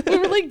 Yeah, we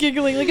were like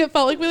giggling, like it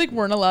felt like we like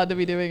weren't allowed to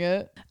be doing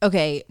it.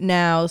 Okay,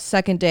 now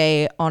second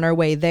day on our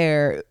way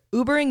there,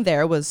 Ubering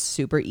there was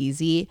super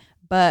easy,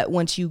 but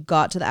once you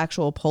got to the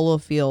actual polo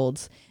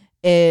fields,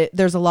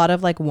 there's a lot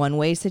of like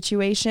one-way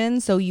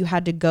situations, so you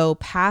had to go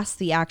past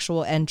the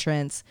actual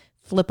entrance,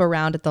 flip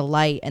around at the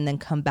light, and then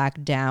come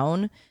back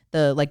down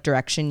the like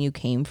direction you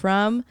came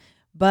from.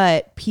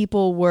 But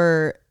people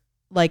were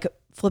like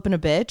flipping a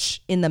bitch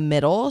in the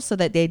middle so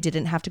that they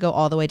didn't have to go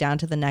all the way down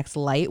to the next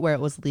light where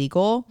it was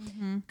legal.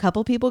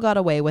 Couple people got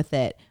away with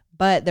it,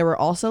 but there were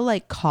also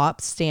like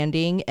cops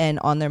standing and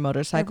on their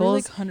motorcycles.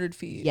 Every, like 100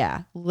 feet.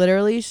 Yeah,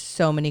 literally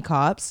so many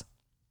cops,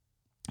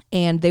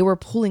 and they were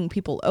pulling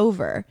people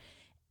over.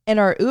 And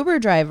our Uber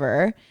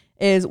driver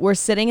we're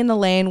sitting in the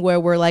lane where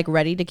we're like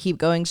ready to keep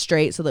going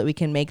straight so that we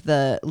can make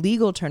the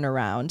legal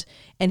turnaround.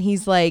 And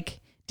he's like,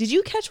 did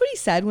you catch what he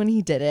said when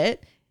he did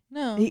it?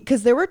 No.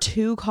 Because there were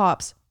 2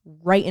 cops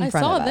right in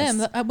front of us. I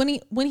saw them.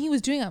 When he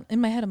was doing it,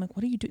 in my head, I'm like,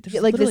 what are you doing?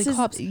 There's like literally this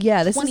cops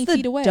is 20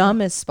 feet away.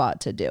 Dumbest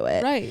spot to do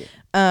it. Right.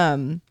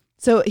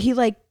 So he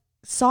like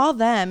saw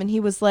them and he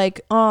was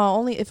like,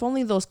 oh, if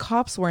only those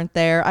cops weren't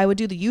there, I would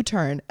do the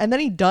U-turn. And then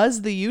he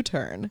does the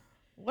U-turn.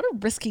 What a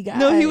risky guy.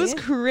 No, he was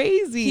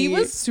crazy. He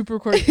was super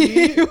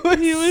quirky. he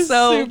was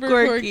so super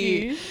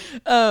quirky.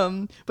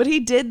 But he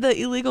did the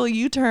illegal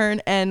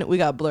U-turn and we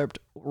got blurped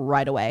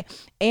right away.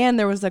 And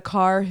there was a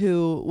car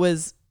who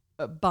was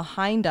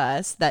behind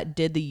us that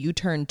did the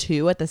U-turn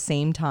too at the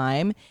same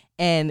time.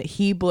 And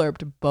he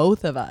blurped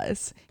both of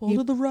us. Pulled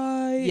to the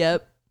right.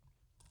 Yep.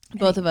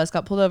 Both of us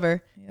got pulled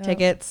over. Yep.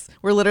 Tickets.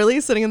 We're literally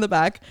sitting in the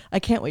back. I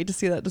can't wait to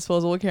see that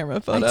disposable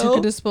camera photo. I took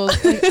a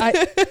disposable.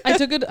 I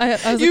took it.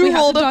 I was you like,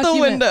 rolled up the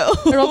window.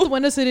 I rolled up the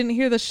window so I didn't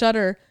hear the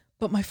shutter,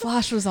 but my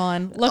flash was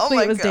on.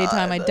 Luckily, it was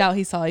daytime. I doubt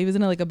he saw. He was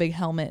in like a big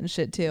helmet and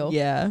shit too.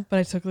 Yeah. But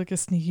I took like a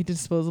sneaky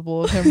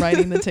disposable of him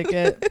writing the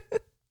ticket.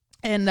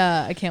 And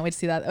I can't wait to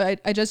see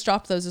that. I just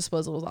dropped those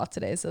disposables off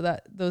today, so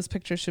that those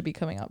pictures should be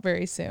coming out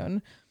very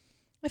soon.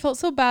 I felt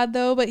so bad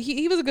though, but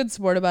he was a good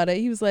sport about it.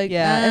 He was like,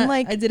 yeah, and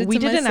like I did it. We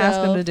didn't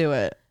ask him to do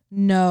it.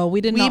 No,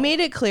 we didn't. We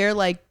made it clear,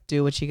 like,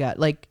 do what you got.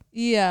 Like,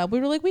 yeah, we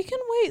were like, we can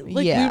wait.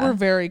 Like, we were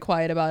very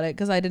quiet about it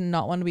because I did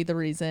not want to be the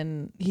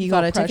reason he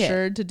got a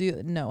pressured to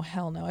do. No,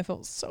 hell no. I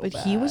felt so bad.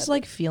 He was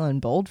like feeling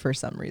bold for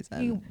some reason.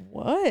 He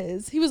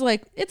was. He was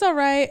like, it's all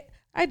right.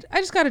 I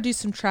just got to do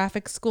some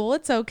traffic school.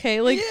 It's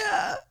okay. Like,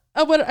 yeah.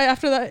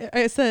 After that,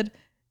 I said,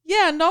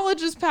 yeah,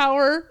 knowledge is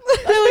power.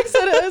 I like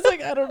said it. I was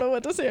like, I don't know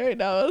what to say right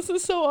now. This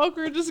is so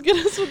awkward. Just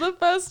get us to the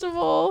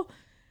festival.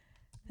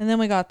 And then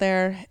we got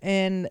there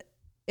and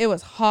it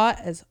was hot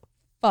as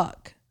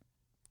fuck.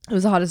 It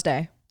was the hottest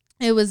day.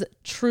 It was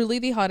truly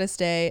the hottest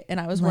day, and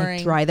I was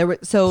wearing dry. There were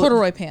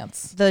corduroy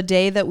pants. The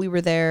day that we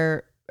were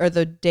there, or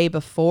the day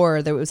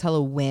before, there was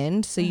hella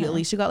wind, so you at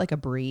least you got like a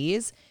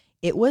breeze.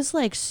 It was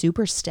like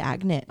super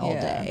stagnant all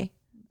day.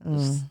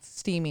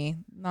 Steamy,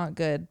 not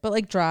good, but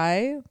like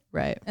dry.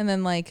 Right. And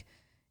then like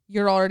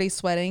you're already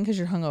sweating because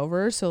you're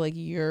hungover, so like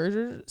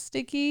you're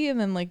sticky, and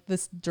then like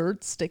this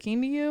dirt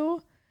sticking to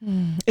you.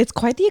 It's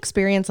quite the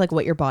experience, like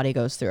what your body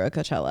goes through at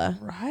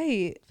Coachella.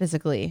 Right.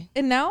 Physically.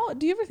 And now,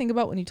 do you ever think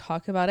about when you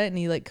talk about it and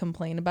you like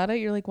complain about it,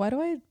 you're like, why do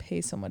I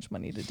pay so much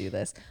money to do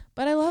this?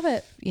 But I love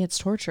it. Yeah, it's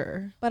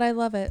torture. But I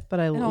love it.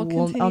 But I'll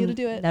continue to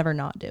do it. Never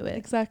not do it.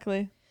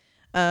 Exactly.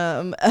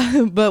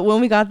 But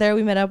when we got there,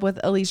 we met up with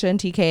Alicia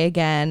and TK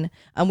again.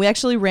 We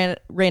actually ran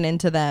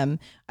into them.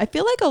 I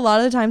feel like a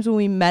lot of the times when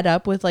we met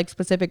up with like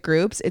specific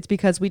groups, it's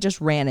because we just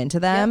ran into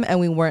them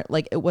and we weren't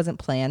like, it wasn't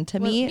planned to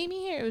meet. Meet me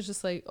here. It was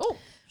just like, oh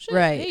shit,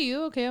 right. Hey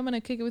you, okay, I'm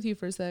gonna kick it with you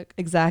for a sec.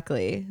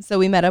 Exactly. So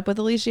we met up with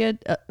Alicia and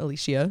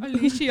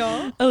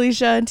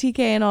TK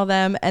and all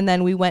them, and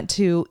then we went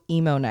to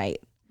emo night.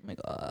 Oh my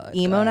god.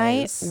 Emo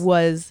night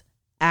was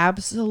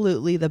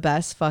absolutely the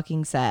best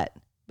fucking set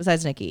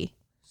besides Nikki.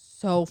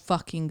 So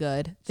fucking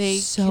good. They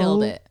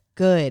killed it.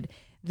 Good.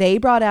 They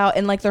brought out,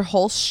 and like their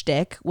whole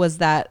shtick was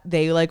that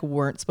they like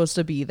weren't supposed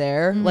to be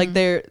there. Like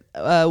they're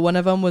one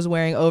of them was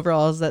wearing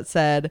overalls that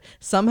said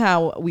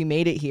somehow we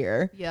made it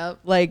here.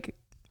 Yep. Like,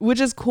 which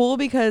is cool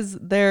because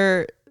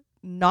they're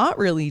not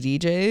really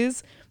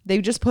DJs. They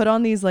just put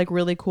on these like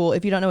really cool,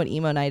 if you don't know what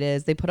emo night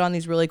is, they put on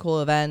these really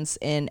cool events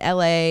in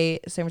LA,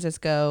 San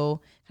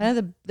Francisco, kind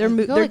of they're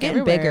like getting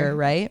everywhere. Bigger,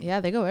 right?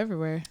 Yeah, they go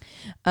everywhere.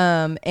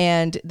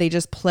 And they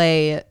just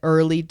play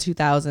early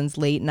 2000s,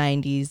 late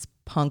 90s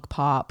punk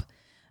pop.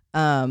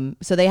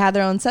 So they had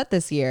their own set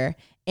this year,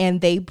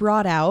 and they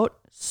brought out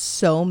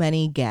so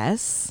many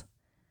guests.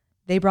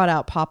 They brought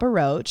out Papa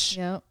Roach.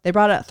 Yep. They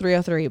brought out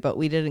 303, but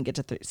we didn't get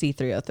to see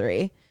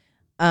 303.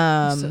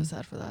 I'm so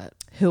sad for that.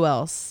 Who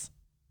else?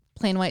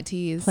 Plain White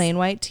Tees. Plain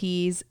White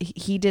Tees.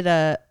 He did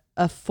a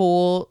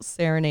full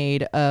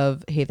serenade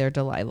of Hey There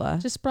Delilah.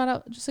 Just brought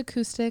out just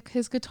acoustic,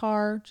 his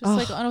guitar, just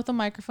like on with a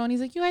microphone.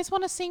 He's like, you guys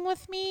want to sing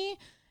with me?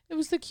 It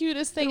was the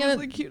cutest thing.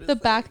 The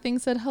back thing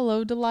said,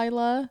 hello,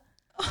 Delilah.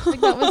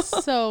 Like, that was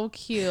so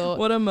cute.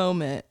 What a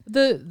moment.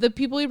 The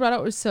people he brought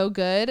out were so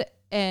good.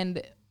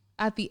 And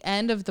at the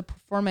end of the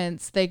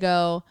performance, they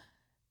go,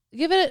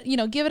 give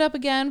it up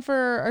again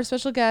for our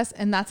special guest.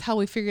 And that's how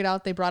we figured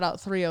out they brought out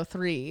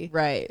 303.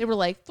 Right. They were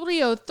like,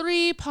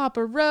 303,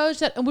 Papa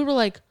Roach. And we were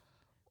like,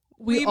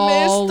 we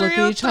all look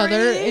at each other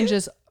and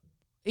just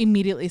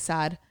immediately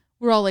sad.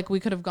 We're all like, we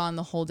could have gone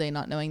the whole day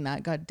not knowing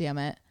that. God damn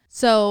it.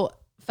 So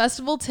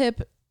festival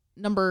tip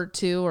number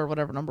 2 or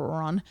whatever number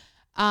we're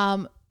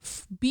on.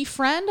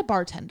 Befriend a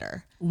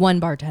bartender. One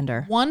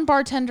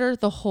bartender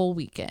the whole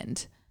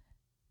weekend.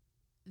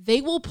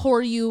 They will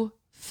pour you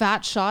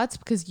fat shots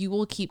because you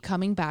will keep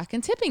coming back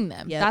and tipping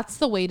them. Yep. That's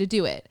the way to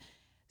do it.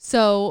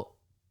 So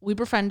we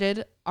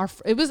befriended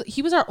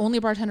he was our only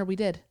bartender we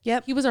did.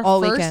 Yep. He was our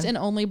all first weekend. And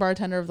only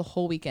bartender of the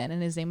whole weekend,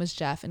 and his name was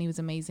Jeff, and he was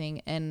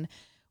amazing. And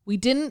we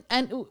didn't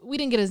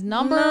get his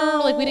number.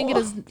 No. Like, we didn't get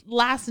his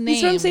last name.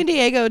 He's from San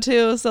Diego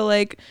too, so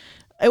like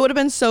it would have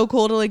been so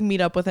cool to like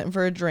meet up with him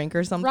for a drink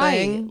or something.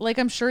 Right. Like,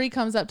 I'm sure he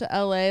comes up to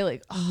LA.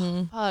 Like,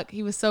 oh fuck.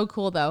 He was so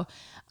cool though.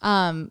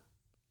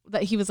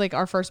 That he was like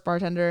our first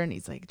bartender, and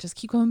he's like, just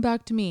keep coming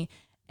back to me.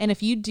 And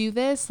if you do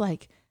this,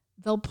 like,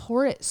 they'll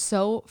pour it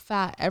so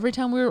fat. Every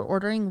time we were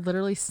ordering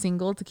literally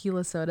single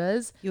tequila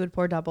sodas, you would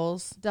pour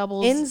doubles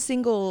in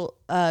single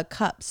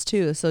cups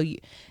too. So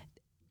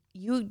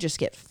you just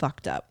get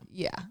fucked up.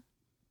 Yeah.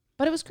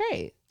 But it was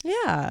great.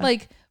 Yeah.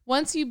 Like,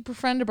 once you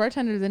befriend a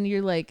bartender, then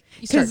you're like,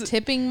 you start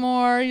tipping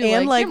more.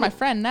 You're like, you're my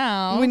friend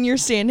now. When you're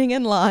standing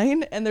in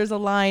line and there's a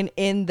line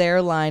in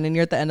their line and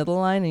you're at the end of the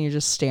line and you're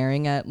just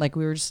staring at, like,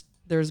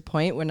 there was a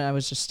point when I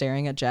was just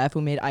staring at Jeff,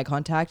 who made eye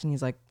contact, and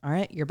he's like, all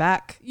right, you're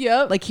back.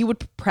 Yep. Like, he would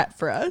prep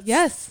for us.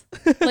 Yes.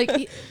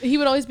 Like, he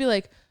would always be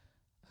like,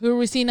 who are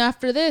we seeing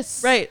after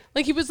this? Right.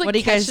 Like, he was like, what are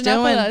you guys doing?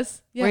 Up with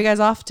us. Yeah. Where are you guys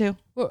off to?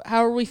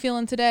 How are we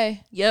feeling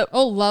today? Yep.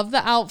 Oh, love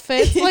the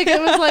outfits. Like,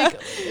 it was like,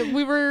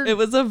 it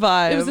was a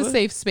vibe. It was a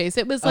safe space.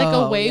 It was like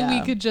a way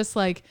we could just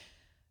like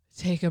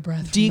take a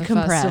breath, decompress from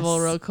the festival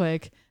real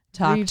quick,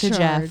 talk to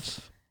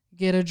Jeff,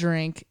 get a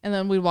drink, and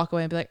then we'd walk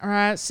away and be like, all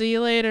right, see you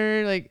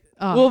later. Like,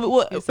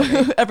 we'll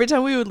every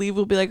time we would leave,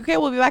 we'll be like, okay,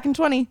 we'll be back in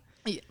 20.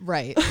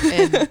 Right.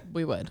 And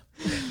we would.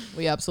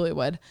 We absolutely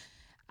would.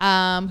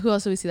 Who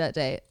else did we see that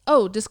day?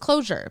 Oh,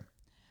 Disclosure.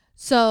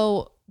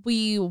 So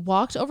we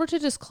walked over to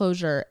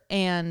Disclosure,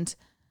 and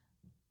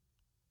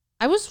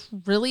I was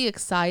really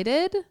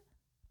excited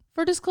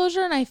for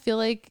Disclosure, and I feel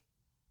like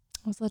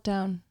I was let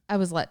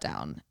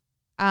down.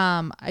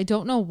 I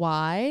don't know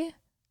why.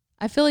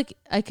 I feel like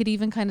I could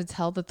even kind of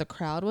tell that the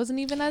crowd wasn't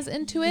even as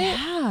into it.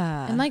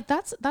 Yeah. And like,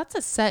 that's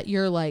a set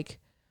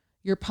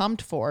you're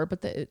pumped for,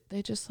 but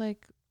they just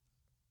like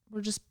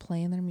were just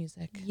playing their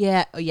music.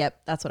 Yeah. Oh,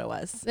 yep. That's what it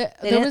was. They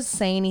didn't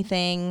say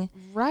anything.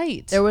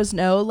 Right. There was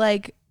no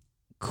like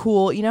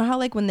cool. You know how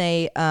like when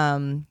they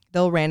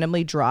they'll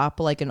randomly drop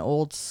like an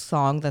old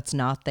song that's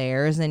not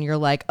theirs, and you're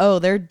like, oh,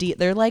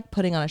 they're like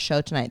putting on a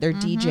show tonight. They're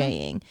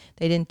DJing.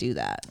 They didn't do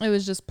that. It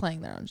was just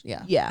playing their own.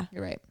 Yeah. Yeah.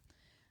 You're right.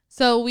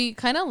 So we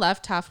kind of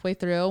left halfway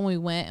through, and we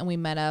went and we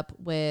met up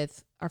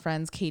with our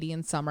friends Katie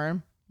and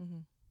Summer.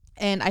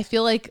 And I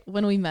feel like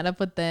when we met up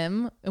with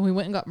them and we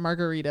went and got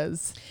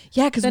margaritas.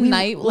 Yeah, because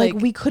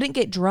we couldn't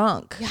get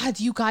drunk. Yeah,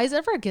 do you guys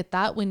ever get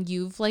that when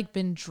you've like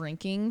been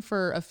drinking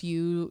for a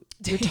few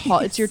days?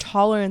 It's your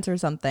tolerance or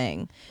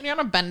something. When you're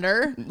on a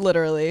bender.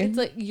 Literally. It's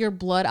like your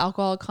blood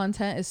alcohol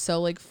content is so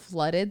like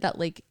flooded that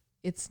like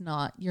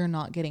you're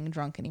not getting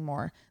drunk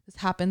anymore. This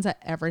happens at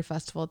every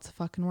festival. It's the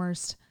fucking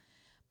worst.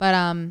 But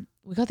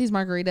we got these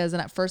margaritas,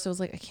 and at first it was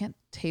like, I can't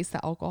taste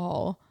the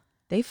alcohol.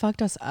 They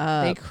fucked us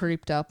up. They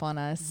creeped up on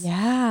us.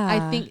 Yeah.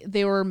 I think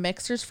they were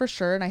mixers for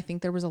sure, and I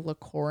think there was a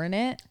liqueur in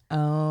it.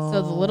 Oh.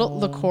 So the little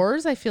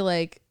liqueurs, I feel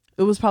like.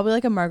 It was probably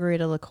like a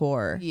margarita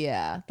liqueur.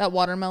 Yeah. That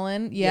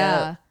watermelon.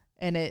 Yeah. Yep.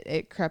 And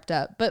it crept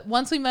up. But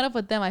once we met up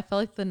with them, I felt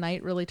like the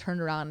night really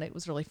turned around. It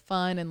was really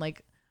fun, and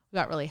like we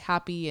got really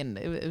happy, and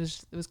it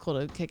was cool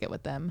to kick it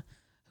with them.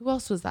 Who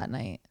else was that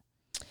night?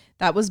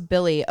 That was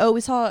Billy. Oh,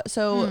 we saw,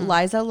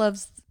 Liza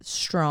Loves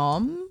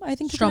Strom, I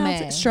think.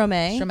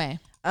 Stromae.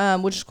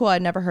 Which is cool.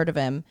 I'd never heard of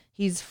him.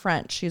 He's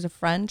French. He's a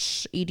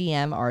French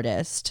EDM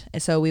artist.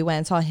 And so we went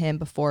and saw him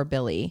before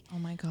Billy. Oh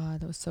my God,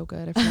 that was so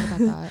good. I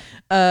forgot about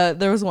that.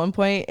 There was one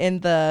point in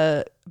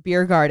the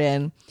beer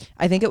garden,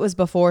 I think it was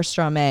before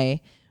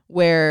Stromae,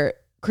 where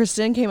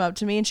Kristen came up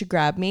to me and she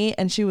grabbed me,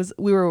 and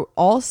we were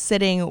all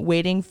sitting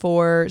waiting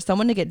for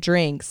someone to get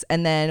drinks.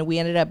 And then we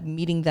ended up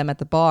meeting them at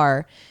the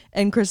bar,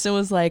 and Kristen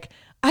was like,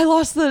 I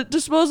lost the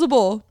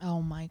disposable.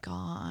 Oh my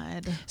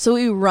God. So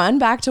we run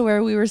back to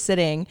where we were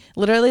sitting,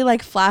 literally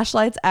like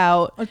flashlights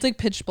out. It's like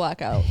pitch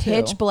black out.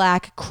 Pitch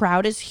black.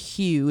 Crowd is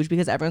huge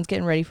because everyone's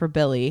getting ready for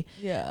Billy.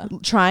 Yeah.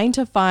 Trying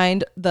to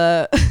find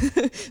the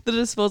the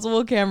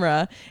disposable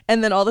camera.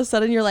 And then all of a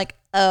sudden you're like,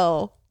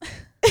 oh,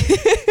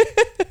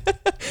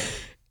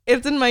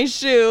 it's in my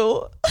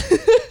shoe.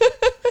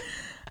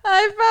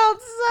 I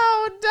felt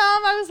so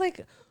dumb. I was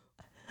like,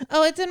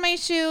 oh, it's in my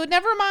shoe.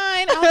 Never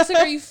mind. I was like,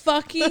 are you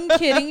fucking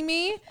kidding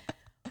me?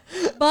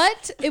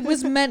 But it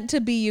was meant to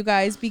be, you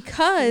guys,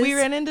 because we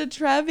ran into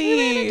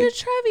Trevi.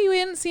 We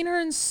hadn't seen her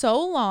in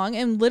so long.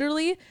 And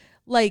literally,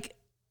 like,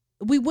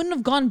 we wouldn't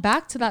have gone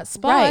back to that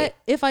spot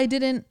if I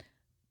didn't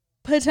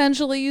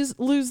potentially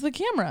lose the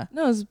camera.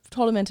 No, it was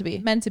totally meant to be.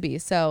 Meant to be.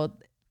 So,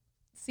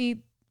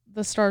 see,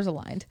 the stars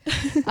aligned.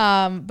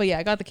 But yeah,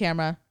 I got the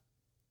camera.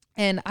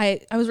 And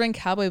I was wearing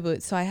cowboy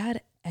boots. So I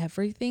had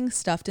everything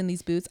stuffed in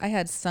these boots. I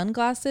had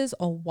sunglasses,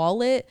 a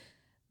wallet,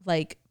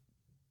 like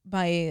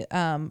my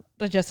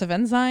digestive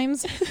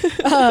enzymes,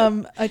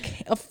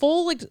 a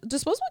full, like,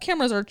 disposable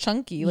cameras are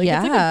chunky, like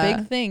it's like a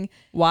big thing,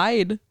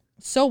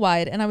 so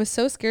wide, and I was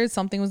so scared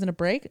something was gonna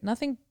break.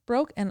 Nothing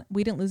broke, and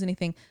we didn't lose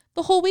anything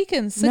the whole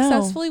weekend.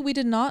 Successfully, we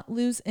did not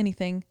lose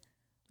anything,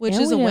 which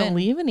is a win. Didn't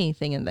leave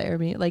anything in there. I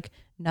mean, like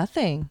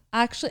nothing.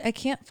 Actually, I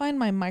can't find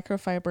my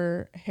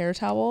microfiber hair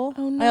towel.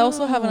 Oh, no. I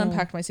also haven't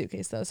unpacked my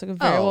suitcase though, so it could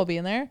very well be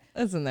in there.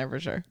 It's in there for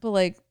sure. But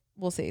like,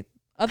 we'll see.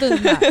 Other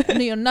than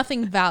that,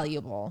 nothing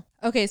valuable.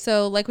 Okay,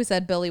 so like we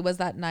said, Billy was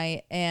that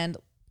night, and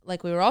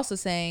like we were also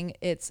saying,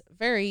 it's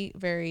very,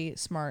 very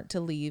smart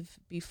to leave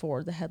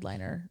before the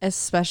headliner.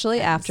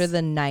 Especially after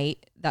the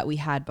night that we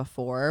had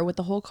before with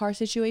the whole car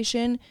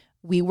situation.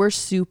 We were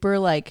super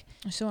like,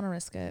 I still want to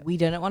risk it. We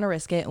didn't want to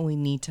risk it, and we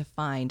need to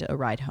find a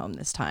ride home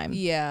this time.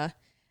 Yeah.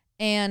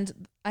 And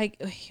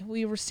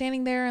we were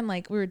standing there, and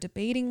like we were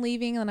debating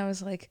leaving, and I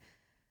was like,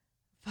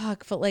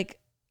 fuck, but like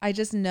I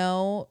just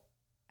know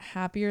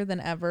Happier Than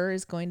Ever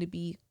is going to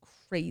be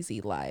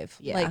crazy live.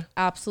 Yeah. Like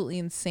absolutely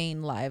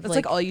insane live. That's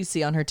like all you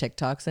see on her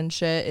TikToks and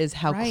shit is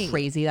how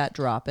crazy that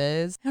drop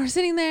is. And we're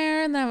sitting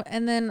there,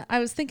 and then I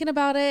was thinking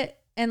about it,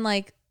 and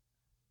like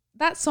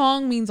that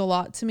song means a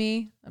lot to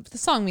me. The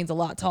song means a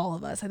lot to all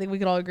of us. I think we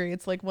could all agree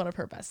it's like one of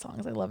her best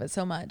songs. I love it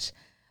so much.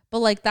 But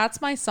like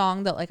that's my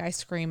song that like I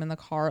scream in the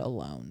car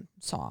alone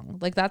song.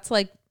 Like that's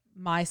like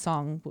my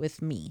song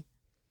with me.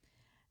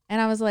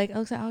 And I was like,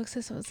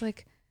 Alexis, I was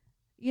like,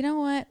 you know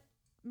what?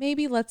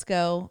 Maybe let's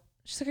go.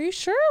 She's like, are you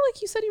sure?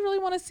 Like you said you really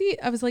want to see it.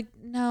 I was like,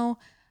 no,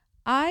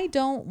 I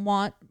don't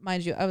want,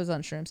 mind you, I was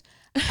on shrooms.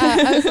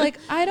 I was like,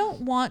 I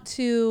don't want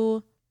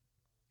to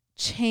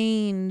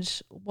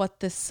change what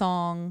this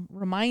song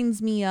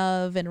reminds me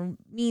of and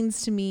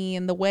means to me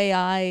and the way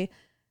I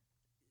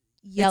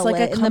yell it's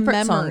like it a comfort in the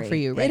memory. Song for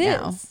you right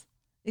now. Is.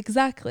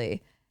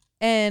 Exactly.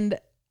 And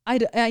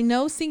I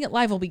know seeing it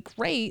live will be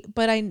great,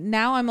 but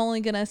I'm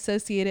only going to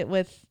associate it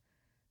with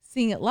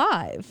seeing it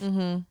live.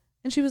 Mm-hmm.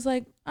 And she was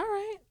like, all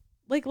right,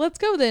 like, let's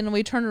go then. And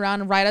we turned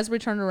around, and right as we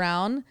turned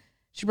around,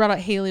 she brought out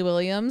Hayley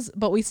Williams,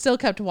 but we still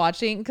kept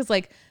watching because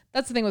like,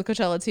 that's the thing with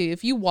Coachella too.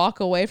 If you walk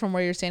away from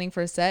where you're standing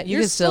for a set,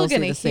 you're still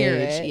going to hear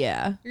it.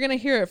 Yeah. You're going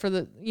to hear it for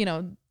the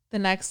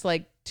next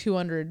like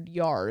 200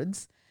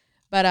 yards.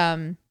 But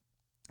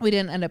we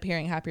didn't end up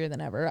hearing Happier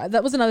Than Ever.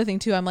 That was another thing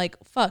too. I'm like,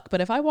 fuck,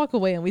 but if I walk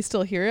away and we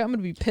still hear it, I'm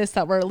gonna be pissed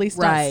that we're at least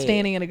not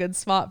standing in a good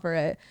spot for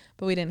it.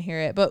 But we didn't hear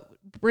it. But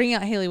bringing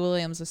out Hayley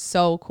Williams was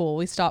so cool.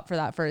 We stopped for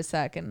that for a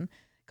sec and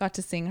got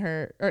to see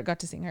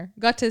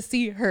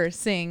her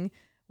sing,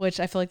 which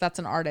I feel like that's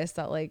an artist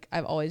that like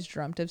I've always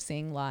dreamt of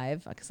seeing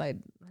live because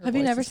have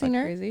you never seen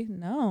her? Crazy?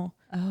 No.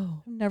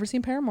 Oh, I've never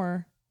seen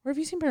Paramore. Where have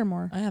you seen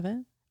Paramore? I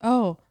haven't.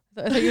 Oh,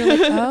 I thought you were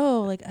like,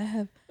 oh, like I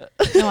have.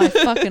 No, I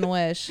fucking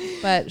wish.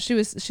 But she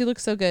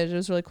looked so good. It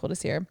was really cool to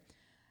see her.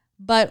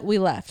 But we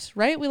left,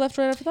 right? We left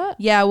right after that?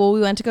 Yeah, well,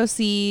 we went to go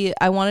see,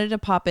 I wanted to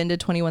pop into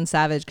 21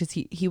 Savage because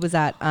he was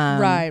at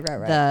right.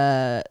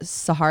 the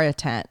Sahara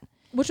tent.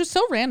 Which was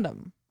so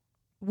random.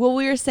 Well,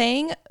 we were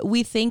saying,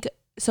 we think,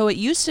 so it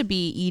used to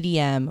be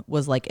EDM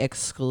was like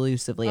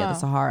exclusively at the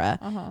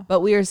Sahara.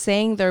 But we were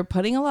saying they're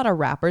putting a lot of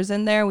rappers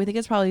in there. We think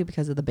it's probably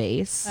because of the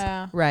bass.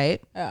 Yeah.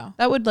 Right? Yeah.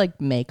 That would like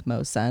make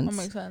most sense.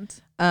 That makes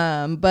sense.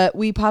 But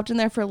we popped in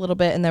there for a little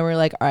bit and then we're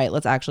like, all right,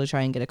 let's actually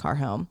try and get a car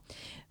home.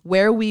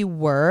 Where we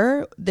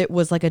were, that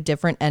was like a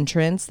different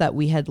entrance that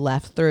we had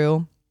left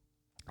through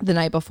the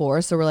night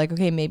before. So we're like,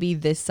 okay, maybe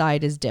this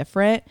side is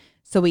different.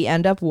 So we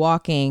end up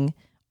walking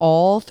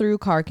all through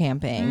car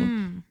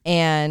camping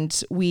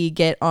and we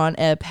get on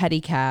a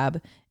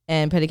pedicab,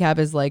 and pedicab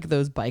is like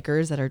those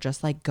bikers that are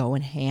just like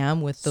going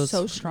ham with those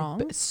so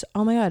strong.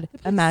 Oh my God.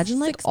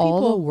 Imagine like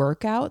all the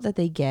workout that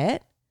they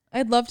get.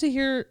 I'd love to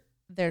hear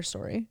their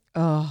story.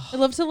 Oh, I'd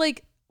love to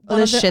like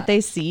the shit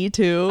they see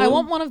too. I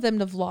want one of them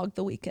to vlog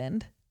the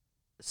weekend.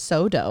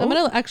 So dope. I'm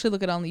gonna actually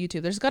look it on the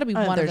YouTube. There's got to be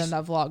one of them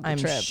that vlogged the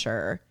trip. I'm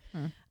sure.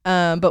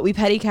 But we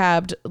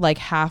pedicabbed like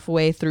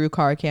halfway through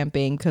car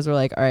camping because we're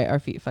like, all right, our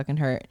feet fucking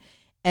hurt.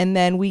 And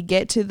then we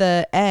get to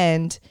the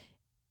end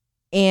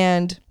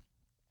and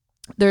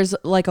there's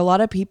like a lot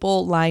of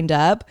people lined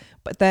up,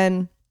 but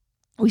then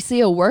we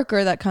see a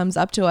worker that comes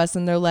up to us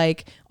and they're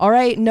like, all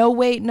right, no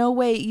wait,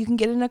 you can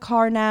get in a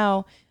car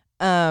now.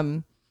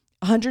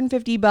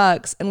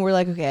 $150. And we're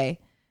like, okay,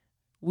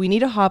 we need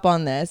to hop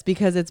on this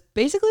because it's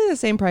basically the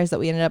same price that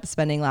we ended up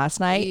spending last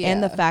night. Yeah.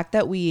 And the fact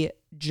that we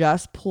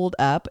just pulled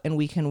up and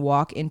we can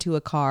walk into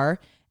a car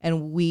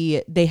and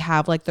they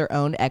have like their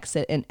own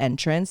exit and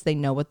entrance. They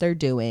know what they're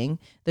doing.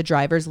 The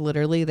driver's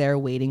literally there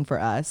waiting for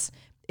us.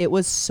 It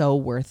was so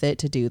worth it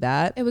to do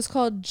that. It was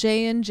called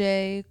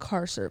J&J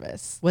Car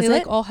Service. Was they it?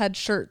 Like all had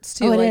shirts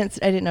too. Oh, like,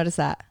 I didn't notice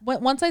that.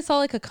 Once I saw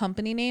like a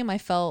company name, I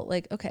felt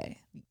like,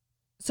 okay.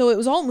 So it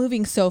was all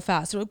moving so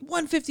fast. They're like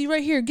 150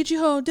 right here, get you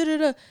home,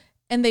 da-da-da.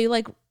 And they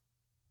like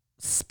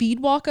speed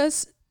walk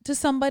us to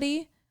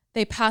somebody.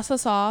 They pass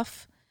us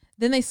off.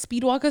 Then they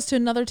speed walk us to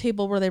another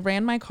table where they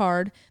ran my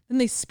card. Then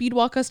they speed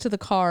walk us to the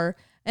car.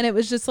 And it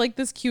was just like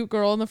this cute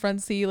girl in the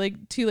front seat,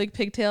 like two like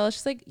pigtails.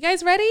 She's like, you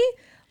guys ready?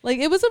 Like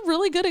it was a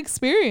really good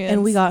experience.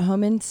 And we got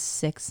home in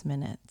 6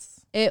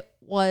 minutes. It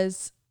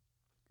was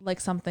like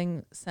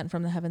something sent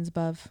from the heavens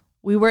above.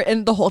 We were,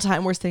 and the whole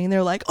time we're sitting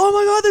there like, oh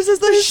my God, this is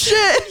the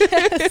shit.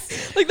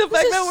 Yes. Like the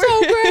fact that we're so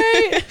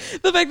great.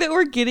 The fact that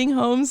we're getting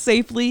home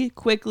safely,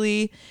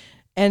 quickly,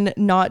 and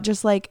not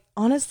just like,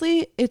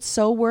 honestly, it's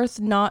so worth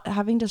not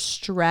having to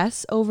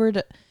stress over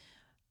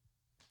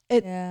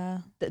it. Yeah.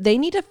 They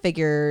need to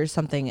figure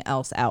something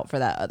else out for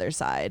that other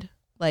side.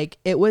 Like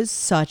it was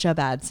such a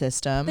bad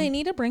system. They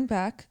need to bring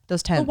back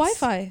those tents. The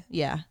Wi-Fi.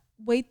 Yeah.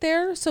 Wait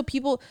there. So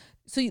the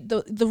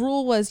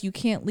rule was you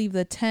can't leave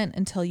the tent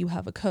until you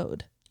have a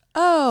code.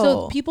 Oh.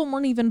 So people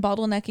weren't even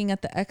bottlenecking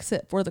at the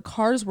exit where the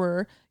cars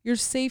were. You're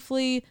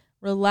safely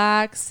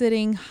relaxed,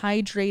 sitting,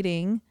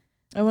 hydrating.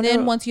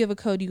 Then once you have a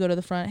code, you go to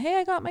the front. Hey,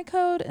 I got my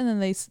code. And then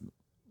they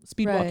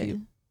speed walk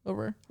you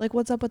over. Like,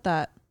 what's up with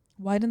that?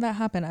 Why didn't that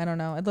happen? I don't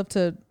know.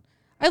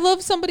 I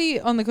love somebody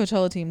on the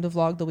Coachella team to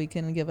vlog the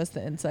weekend and give us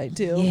the insight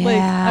too. Yeah.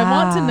 Like I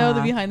want to know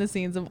the behind the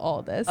scenes of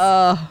all this.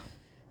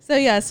 So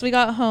yes, we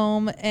got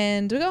home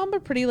and we got home at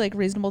a pretty like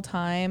reasonable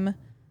time.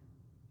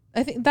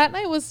 I think that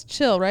night was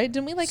chill, right?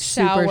 Didn't we like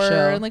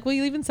shower and like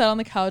we even sat on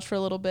the couch for a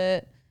little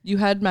bit? You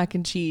had mac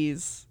and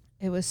cheese.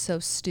 It was so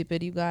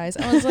stupid, you guys.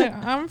 I was like,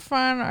 I'm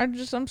fine.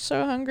 I'm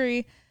so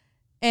hungry.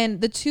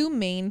 And the two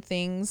main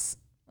things,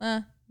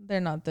 they're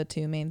not the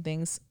two main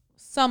things.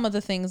 Some of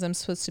the things I'm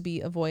supposed to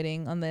be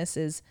avoiding on this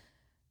is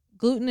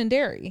gluten and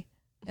dairy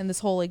and this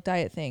whole like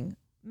diet thing.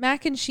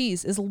 Mac and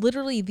cheese is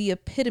literally the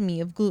epitome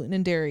of gluten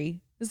and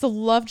dairy. It's the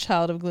love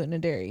child of gluten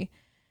and dairy.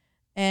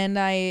 And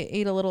I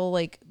ate a little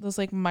like those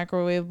like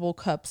microwavable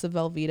cups of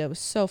Velveeta. It was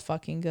so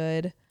fucking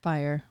good.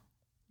 Fire.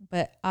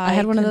 But I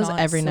had one of those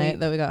every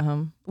night that we got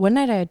home. One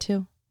night I had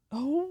two.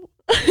 Oh,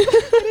 I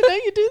didn't know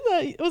you do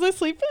that. Was I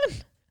sleeping?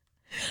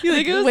 You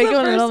think it was the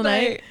first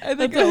night? I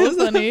think it was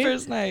the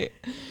first night.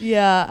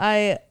 Yeah,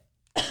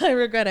 I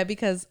regret it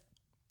because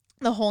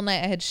the whole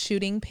night I had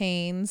shooting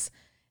pains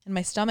in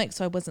my stomach,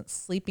 so I wasn't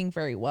sleeping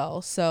very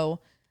well. So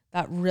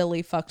that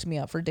really fucked me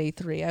up for day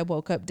 3. I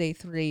woke up day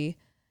 3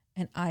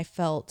 and I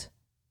felt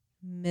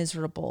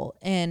miserable,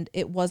 and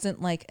it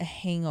wasn't like a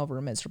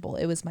hangover miserable.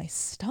 It was my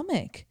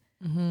stomach.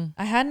 Mm-hmm.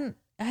 I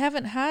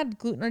haven't had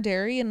gluten or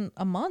dairy in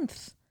a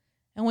month.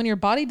 And when your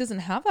body doesn't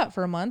have that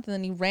for a month and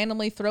then you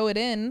randomly throw it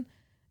in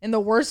the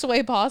worst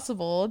way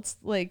possible, it's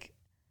like,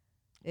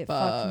 it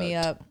fucked me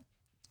up.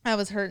 I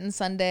was hurting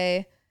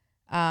Sunday.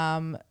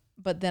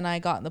 But then I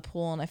got in the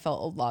pool and I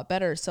felt a lot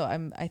better. So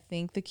I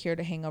think the cure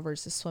to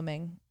hangovers is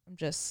swimming. I'm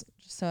just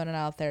throwing it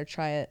out there.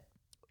 Try it.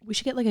 We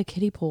should get like a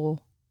kiddie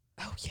pool.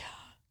 Oh yeah.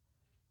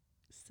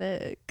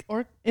 Sick.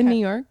 Or in New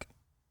York.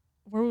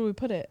 Where would we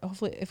put it?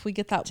 Hopefully if we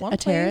get that one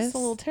place, terrace? a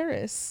little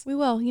terrace. We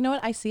will. You know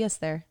what? I see us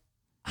there.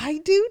 I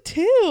do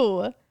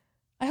too.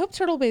 I hope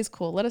Turtle Bay is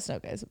cool. Let us know,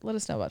 guys. Let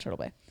us know about Turtle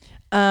Bay.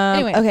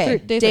 Anyway, okay.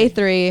 Day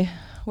three.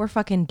 We're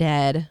fucking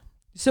dead.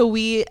 So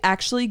we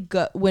actually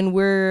go when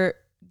we're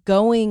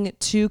going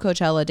to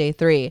Coachella day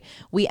 3,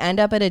 we end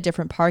up at a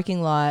different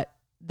parking lot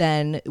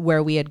than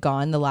where we had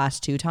gone the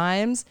last 2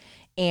 times.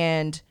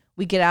 And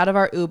we get out of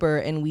our Uber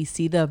and we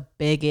see the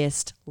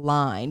biggest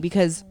line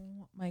because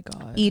my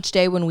God, each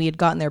day when we had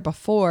gotten there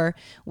before,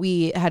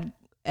 we had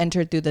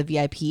entered through the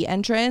VIP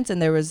entrance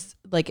and there was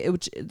like,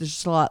 there's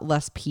just a lot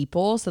less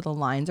people. So the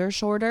lines are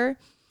shorter,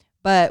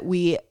 but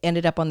we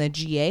ended up on the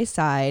GA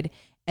side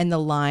and the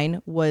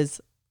line was,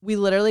 we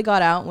literally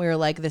got out and we were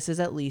like, this is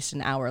at least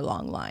an hour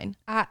long line.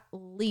 At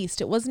least.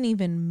 It wasn't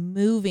even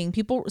moving.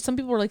 Some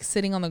people were like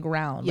sitting on the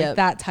ground, like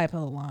that type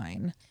of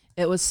line.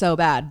 It was so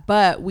bad,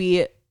 but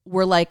we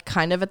were like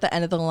kind of at the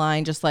end of the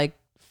line, just like,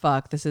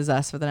 fuck, this is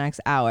us for the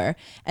next hour.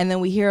 And then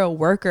we hear a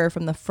worker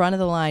from the front of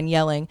the line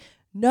yelling,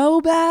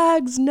 no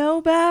bags,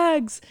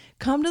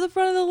 come to the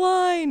front of the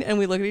line. And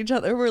we look at each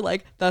other, we're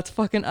like, that's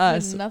fucking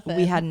us.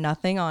 We had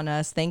nothing on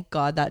us. Thank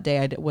God that day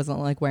I wasn't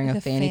like wearing a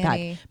fanny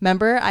pack.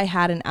 Remember, I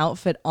had an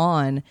outfit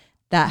on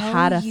that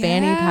had a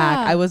fanny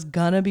pack. I was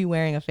gonna be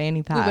wearing a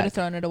fanny pack. We would have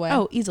thrown it away.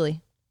 Oh, easly.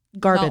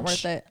 Garbage. Not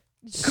worth it.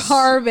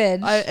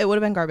 Garbage. It would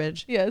have been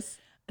garbage. Yes.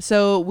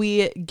 So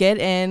we get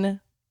in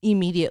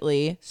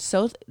immediately.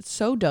 So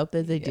dope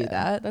that they do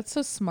that. That's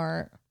so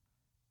smart.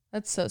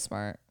 That's so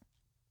smart.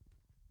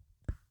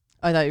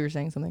 I thought you were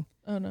saying something.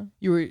 Oh no.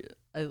 You were.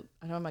 I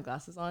don't have my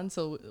glasses on,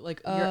 so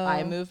like your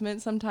eye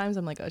movement sometimes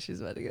I'm like, oh,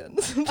 she's wet again.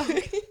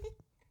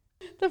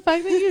 The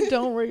fact that you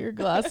don't wear your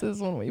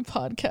glasses when we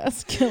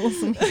podcast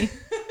kills me.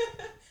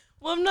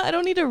 Well, I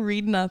don't need to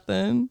read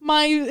nothing.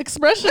 My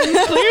expressions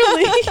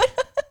clearly.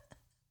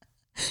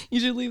 You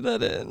should leave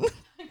that in.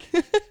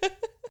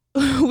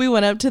 We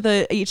went up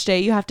to each day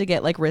you have to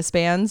get like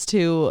wristbands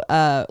to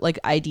like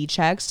ID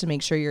checks to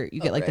make sure you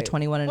get like the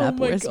 21 and up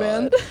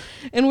wristband. God.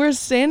 And we're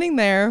standing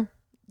there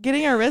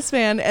getting our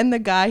wristband and the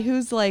guy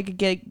who's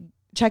like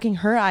checking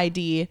her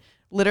ID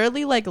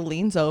literally like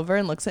leans over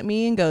and looks at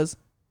me and goes,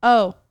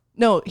 oh,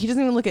 no, he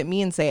doesn't even look at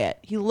me and say it.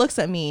 He looks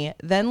at me,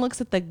 then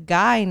looks at the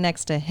guy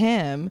next to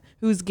him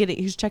who's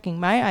checking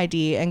my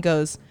ID and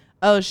goes,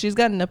 oh, she's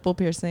got nipple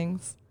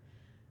piercings.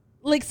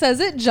 Like says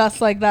it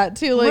just like that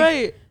too. Like,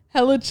 right.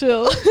 Hella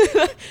chill.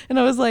 And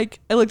I was like,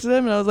 I looked at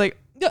him and I was like,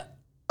 I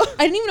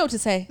didn't even know what to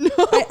say. No.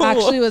 I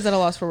actually was at a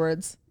loss for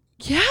words.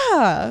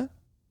 Yeah.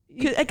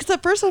 Because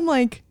at first I'm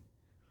like,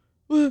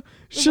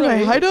 should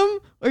I hide him?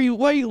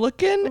 Why are you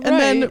looking? Right. And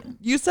then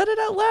you said it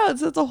out loud.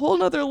 So it's a whole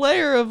nother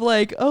layer of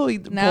like, oh,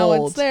 now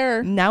bold. It's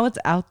there. Now it's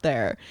out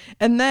there.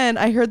 And then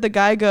I heard the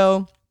guy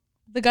go.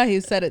 The guy who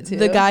said it to.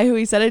 The guy who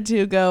he said it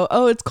to go,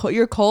 oh, it's cold.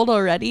 You're cold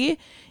already.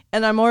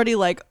 And I'm already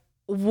like,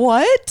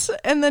 what?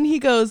 And then he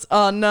goes,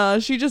 oh, no,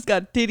 she just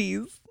got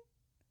titties.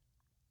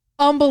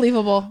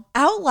 Unbelievable.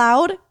 Out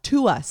loud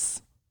to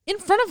us. In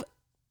front of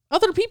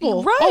other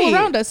people. Right. All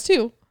around us,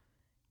 too.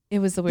 It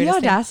was the weirdest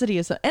thing. The audacity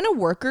of and a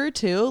worker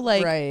too.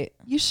 Like, right.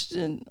 You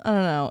shouldn't. I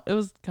don't know. It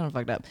was kind of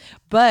fucked up.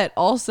 But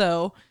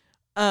also,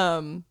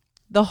 the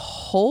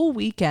whole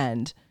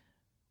weekend,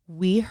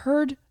 we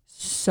heard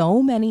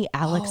so many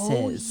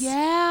Alexes. Oh,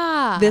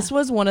 yeah. This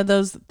was one of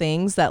those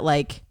things that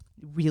like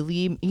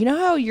really, you know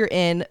how you're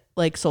in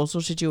like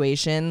social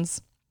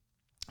situations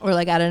or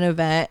like at an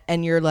event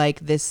and you're like,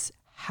 this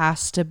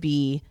has to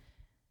be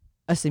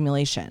a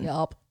simulation.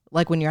 Yup.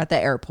 Like when you're at the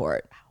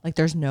airport. Like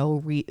there's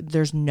no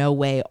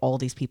way all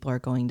these people are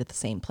going to the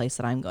same place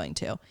that I'm going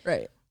to.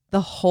 Right.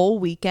 The whole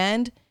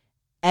weekend,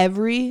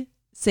 every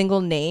single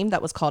name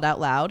that was called out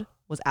loud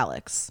was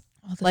Alex.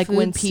 Oh, like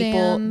when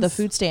the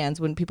food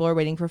stands, when people are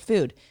waiting for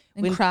food.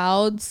 And when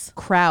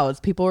crowds,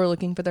 people were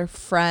looking for their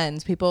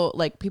friends. People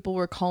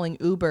were calling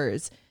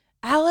Ubers.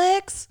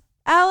 Alex,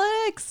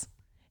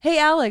 hey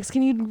Alex,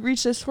 can you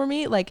reach this for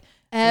me? Like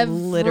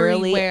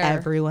literally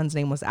everyone's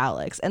name was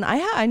Alex. And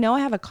I know I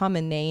have a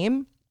common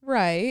name.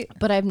 Right.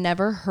 But I've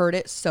never heard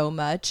it so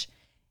much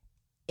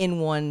in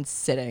one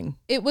sitting.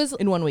 It was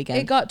in one weekend.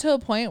 It got to a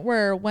point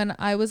where when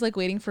I was like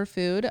waiting for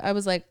food, I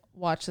was like,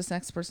 watch, this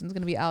next person's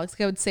going to be Alex.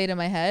 I would say it in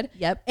my head.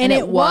 Yep. And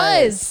it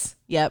was.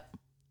 Yep.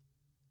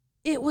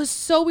 It was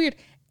so weird.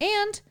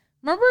 And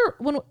remember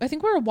when I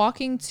think we were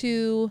walking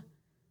to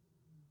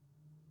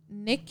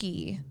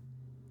Nikki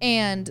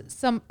and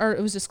or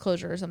it was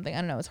Disclosure or something. I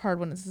don't know. It's hard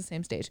when it's the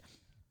same stage.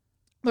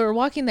 We were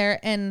walking there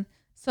and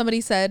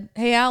somebody said,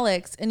 hey,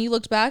 Alex. And you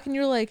looked back and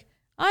you're like,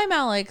 I'm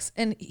Alex.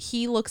 And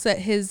he looks at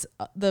his,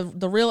 the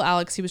real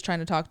Alex he was trying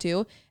to talk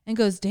to and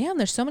goes, damn,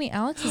 there's so many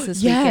Alexes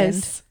this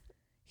weekend.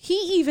 He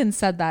even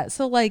said that.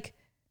 So like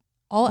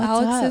all What's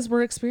Alexes up?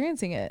 were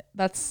experiencing it.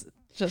 That's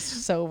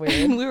just so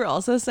weird. We were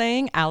also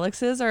saying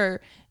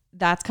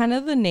that's kind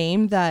of the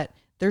name that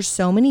there's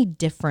so many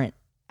different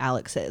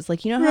Alexes.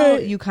 Like, you know how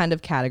Right. you kind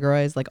of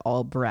categorize like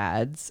all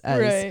Brads as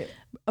Right.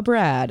 a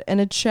Brad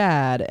and a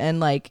Chad, and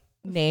like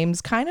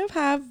names kind of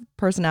have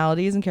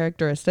personalities and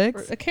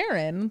characteristics. A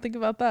Karen. Think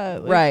about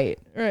that. Like, Right.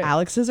 Right.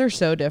 Alexes are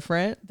so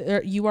different.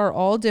 You are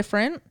all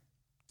different.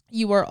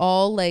 You are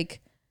all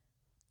like,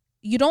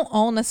 you don't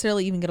all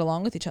necessarily even get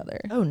along with each other.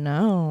 Oh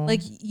no.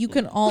 Like you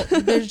can all,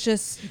 there's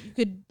just,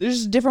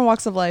 there's different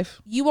walks of life.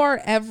 you are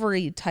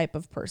every type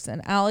of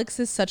person. Alex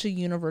is such a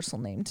universal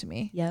name to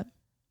me. Yep.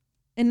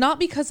 And not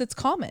because it's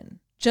common,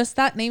 just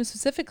that name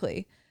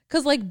specifically.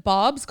 Because like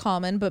Bob's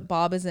common, but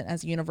Bob isn't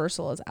as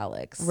universal as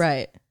Alex.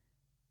 Right.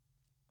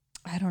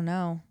 I don't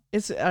know. I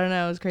don't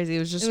know. It was crazy. It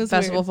was just It was a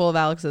festival weird. full of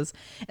Alexes.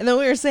 And then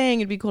we were saying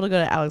it'd be cool to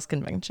go to Alex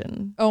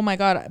convention. Oh my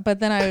God. But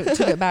then I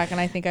took it back and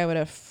I think I would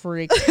have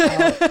freaked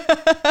out.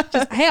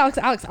 Just, hey, Alex.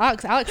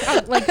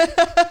 Like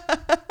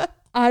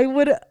I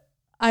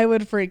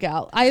would freak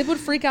out. I would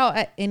freak out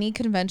at any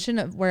convention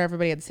where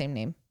everybody had the same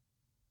name.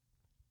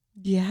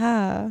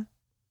 Yeah.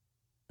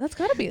 That's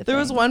gotta be a There thing.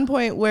 was one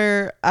point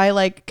where I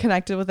like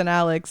connected with an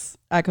Alex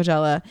at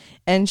Coachella,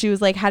 and she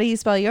was like, "How do you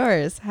spell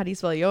yours? How do you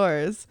spell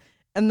yours?"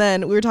 And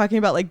then we were talking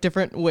about like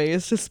different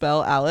ways to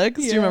spell Alex.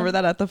 Do you Yeah. remember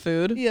that at the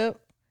food? Yep.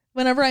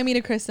 Whenever I meet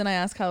a Kristen, I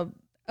ask how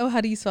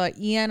do you spell it?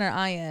 E-N or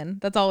I-N?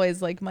 That's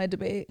always like my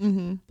debate.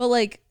 Mm-hmm. But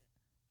like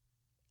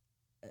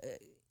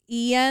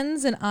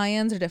E-Ns and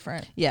I-Ns are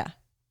different. Yeah.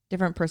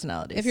 Different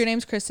personalities. If your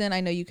name's Kristen,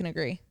 I know you can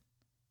agree.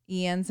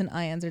 E-Ns and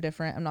I-Ns are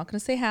different. I'm not going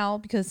to say how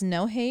because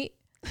no hate.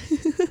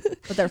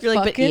 But they're You're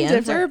like, but fucking Ian's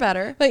different. are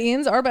better. But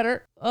Ian's are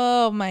better.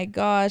 Oh my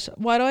gosh.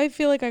 Why do I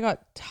feel like I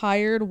got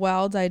tired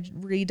while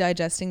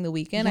redigesting the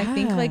weekend? I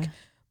think Yeah. like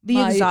The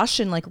my-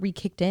 exhaustion like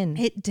re-kicked in.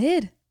 it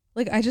did.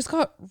 Like I just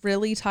got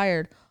really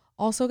tired.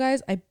 Also,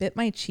 guys, I bit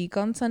my cheek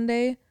on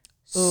Sunday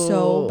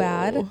so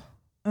bad. Oh.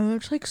 And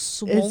it's like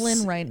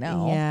swollen right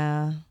now.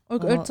 Yeah.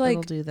 It's like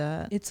it'll do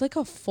that. it's like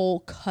a full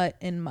cut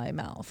in my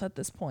mouth at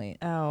this point.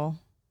 Ow.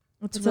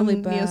 It's Put really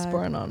some bad.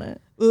 Neosporin on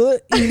it.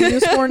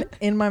 Neosporin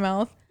in my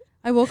mouth.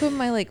 I woke up and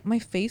my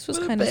face was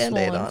Put a kind of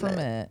Band-Aid swollen on from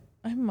it.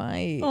 I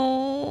might.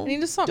 Oh. I need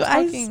to stop Do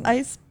talking.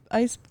 ice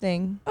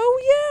thing.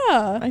 Oh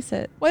yeah. Ice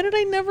it. Why did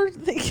I never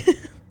think?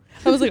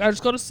 I was like, I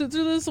just gotta sit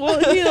through this while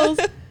it heals.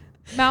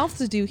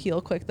 Mouths do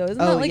heal quick though. Isn't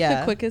that like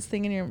the quickest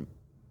thing in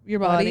your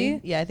body?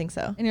 Yeah, I think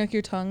so. And like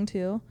your tongue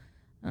too.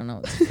 I don't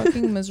know. It's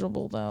fucking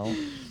miserable though.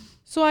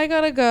 So I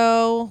gotta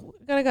go.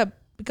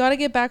 Gotta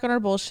get back on our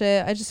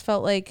bullshit. I just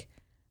felt like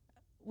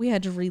we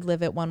had to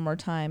relive it one more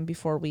time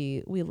before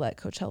we let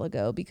Coachella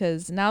go,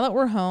 because now that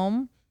we're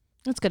home,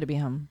 It's good to be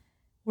home.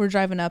 we're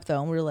driving up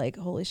though and we're like,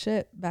 holy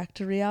shit, back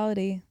to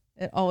reality.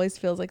 It always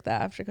feels like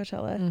that after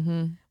Coachella.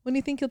 Mm-hmm. When do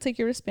you think you'll take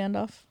your wristband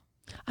off?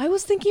 I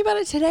was thinking about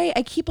it today.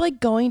 I keep like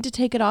going to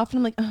take it off and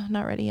I'm like, oh,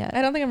 not ready yet.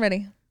 I don't think I'm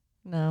ready.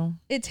 No.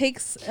 It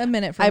takes a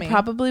minute for I me.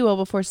 probably will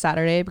before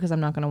Saturday because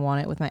I'm not going to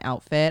want it with my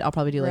outfit. I'll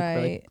probably do like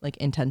really Right. like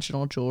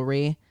intentional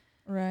jewelry.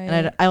 Right.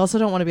 And I also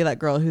don't want to be that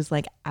girl who's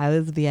like, I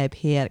was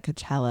VIP at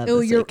Coachella. Oh,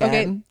 this you're weekend.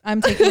 okay.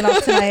 I'm taking it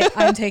off tonight.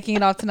 I'm taking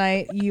it off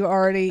tonight.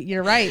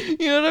 You're right.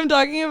 You know what I'm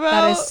talking about?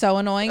 That is so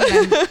annoying.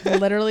 And I'm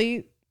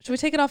literally, should we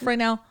take it off right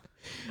now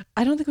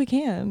I don't think we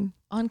can.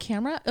 on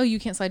camera? Oh, you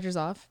can't slide yours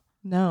off.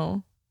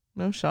 No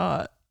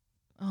shot.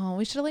 Oh,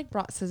 we should have like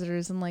brought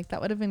scissors and like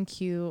that would have been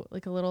cute.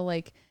 Like a little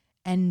like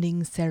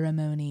ending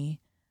ceremony.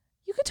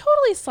 You could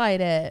totally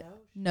slide it.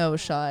 No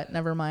shot.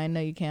 Never mind. No,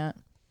 you can't.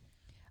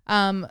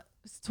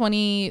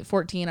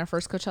 2014, our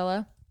first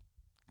Coachella,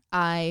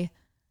 I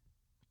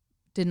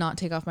did not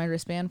take off my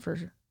wristband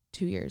for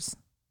 2 years.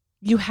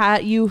 You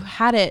had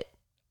it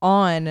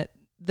on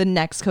the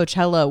next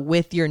Coachella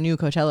with your new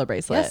Coachella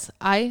bracelet. Yes,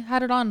 I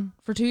had it on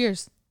for 2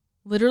 years.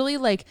 Literally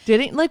like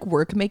Didn't like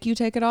work make you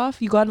take it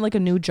off? You got like a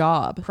new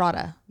job.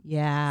 Prada.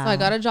 Yeah. So I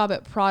got a job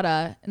at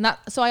Prada, and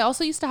so I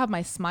also used to have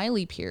my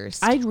smiley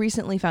pierced. I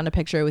recently found a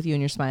picture with you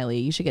and your smiley.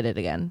 You should get it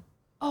again.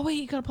 Oh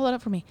wait, you gotta pull it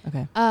up for me.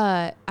 Okay.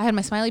 I had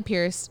my smiley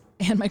pierced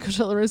and my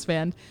Coachella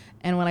wristband,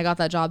 and when I got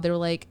that job, they were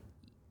like,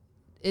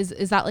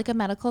 "Is that like a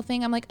medical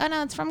thing?" I'm like, "Oh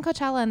no, it's from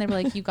Coachella," and they were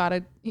like, "You gotta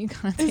take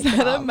Is it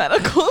that a off."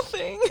 medical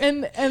thing?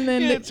 And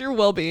then It's your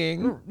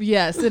well-being.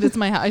 yes, it is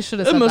my. I should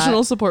have said Emotional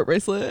that. support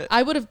bracelet.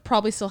 I would have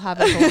probably still have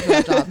it for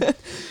that job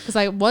because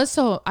I was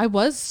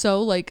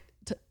so like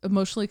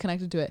emotionally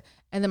connected to it,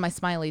 and then my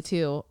smiley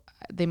too.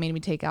 They made me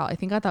take out. I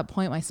think at that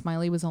point my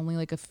smiley was only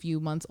like a few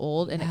months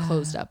old, and it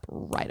closed up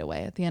right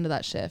away at the end of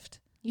that shift.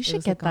 You It should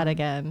was, get like, that gone.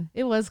 again.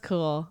 It was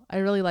cool. I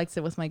really liked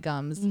it with my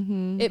gums.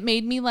 Mm-hmm. It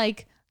made me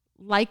like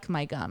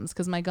my gums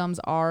because my gums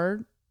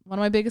are one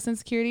of my biggest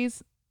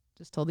insecurities.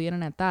 Just told the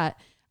internet that.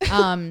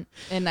 And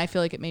I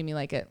feel like it made me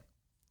like it.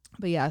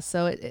 But yeah,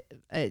 so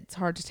it's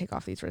hard to take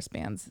off these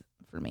wristbands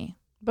for me.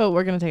 But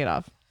we're gonna take it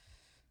off.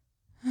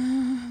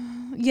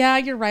 Yeah,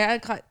 you're right.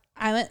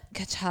 I went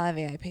Coachella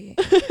VIP.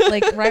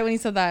 Like right when you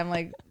said that, I'm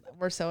like,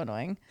 we're so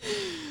annoying.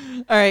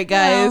 All right,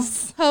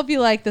 guys. Well, hope you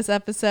like this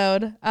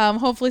episode.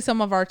 Hopefully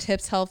some of our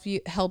tips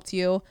helped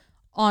you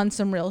on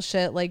some real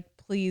shit. Like,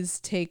 please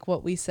take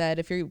what we said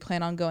if you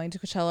plan on going to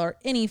Coachella or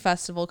any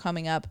festival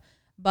coming up,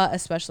 but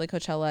especially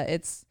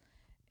Coachella.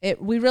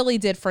 We really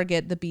did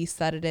forget the beast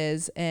that it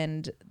is,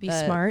 and be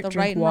smart, the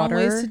drink right and water.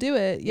 wrong ways to do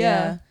it.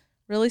 Yeah.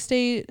 Really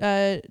stay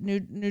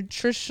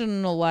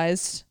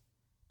nutritionalized.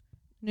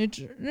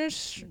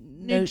 Neutralized.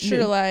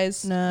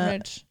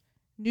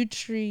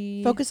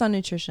 Focus on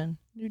nutrition.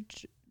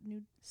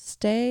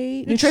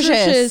 Stay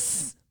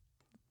nutritious.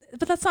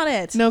 But that's not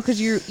it. No,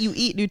 because you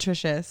eat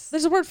nutritious.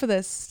 There's a word for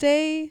this.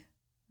 Stay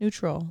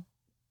neutral.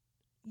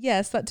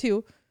 Yes, that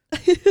too.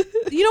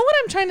 You know what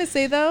I'm trying to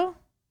say though?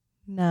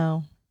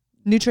 No.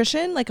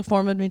 Nutrition, like a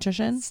form of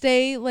nutrition.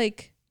 Stay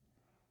like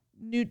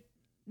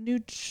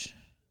nourished.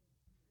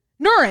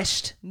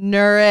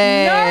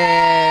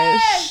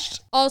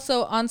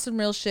 Also, on some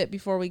real shit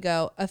before we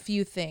go, a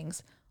few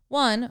things.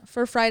 One,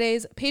 for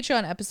Friday's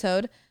Patreon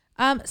episode,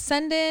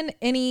 send in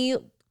any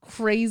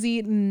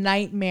crazy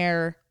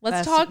nightmare.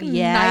 Let's talk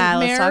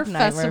nightmare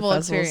festival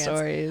experience.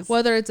 Stories.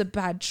 Whether it's a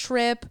bad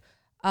trip,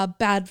 a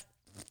bad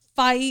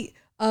fight,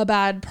 a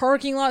bad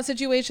parking lot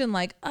situation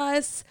like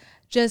us,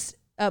 just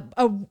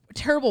a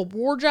terrible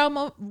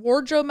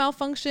wardrobe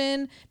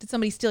malfunction. Did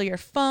somebody steal your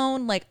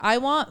phone? Like, I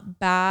want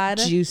bad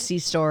juicy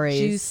stories,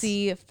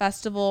 juicy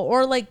festival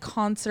or like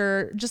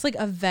concert, just like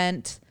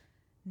event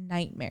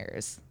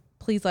nightmares.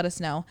 Please let us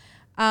know.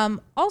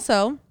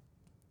 Also,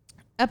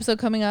 episode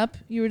coming up,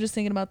 you were just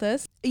thinking about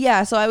this.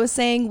 Yeah, so I was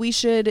saying we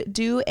should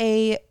do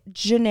a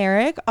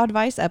generic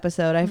advice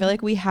episode. I feel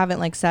like we haven't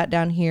like sat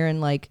down here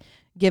and like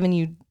given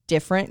you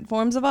different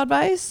forms of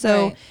advice.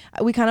 So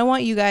we kind of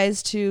want you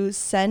guys to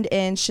send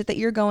in shit that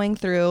you're going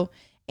through,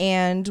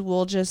 and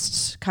we'll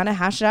just kind of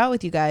hash it out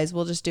with you guys.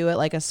 We'll just do it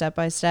like a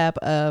step-by-step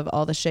of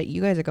all the shit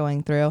you guys are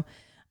going through.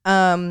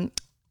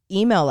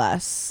 Email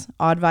us,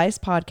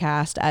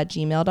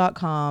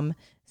 advicepodcast@gmail.com.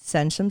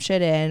 Send some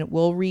shit in.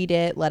 We'll read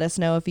it. Let us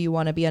know if you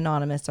want to be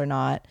anonymous or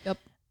not. Yep.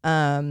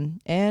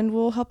 And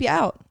we'll help you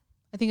out.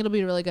 I think it'll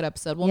be a really good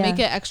episode. We'll make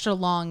it extra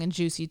long and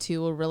juicy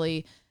too. We'll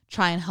really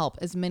try and help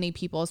as many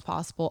people as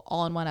possible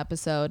all in one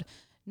episode.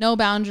 No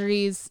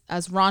boundaries,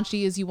 as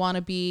raunchy as you want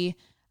to be,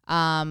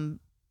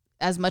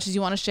 as much as you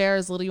want to share,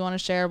 as little you want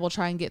to share. We'll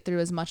try and get through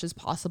as much as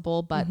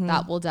possible, but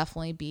that will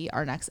definitely be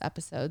our next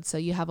episode. So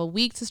you have a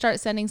week to start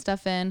sending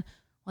stuff in.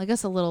 Well, I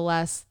guess a little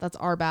less. That's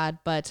our bad,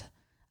 but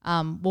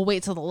we'll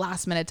wait till the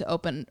last minute to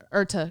open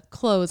or to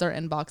close our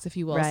inbox, if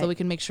you will, so we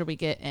can make sure we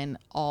get in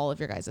all of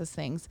your guys'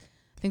 things.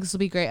 I think this will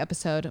be a great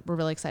episode. We're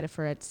really excited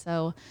for it.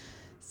 So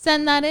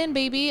send that in,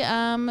 baby.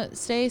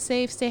 Stay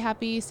safe, stay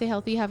happy, stay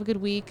healthy, have a good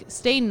week.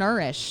 Stay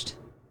nourished.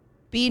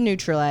 Be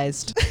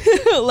neutralized.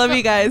 Love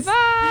you guys.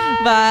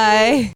 Bye. Bye.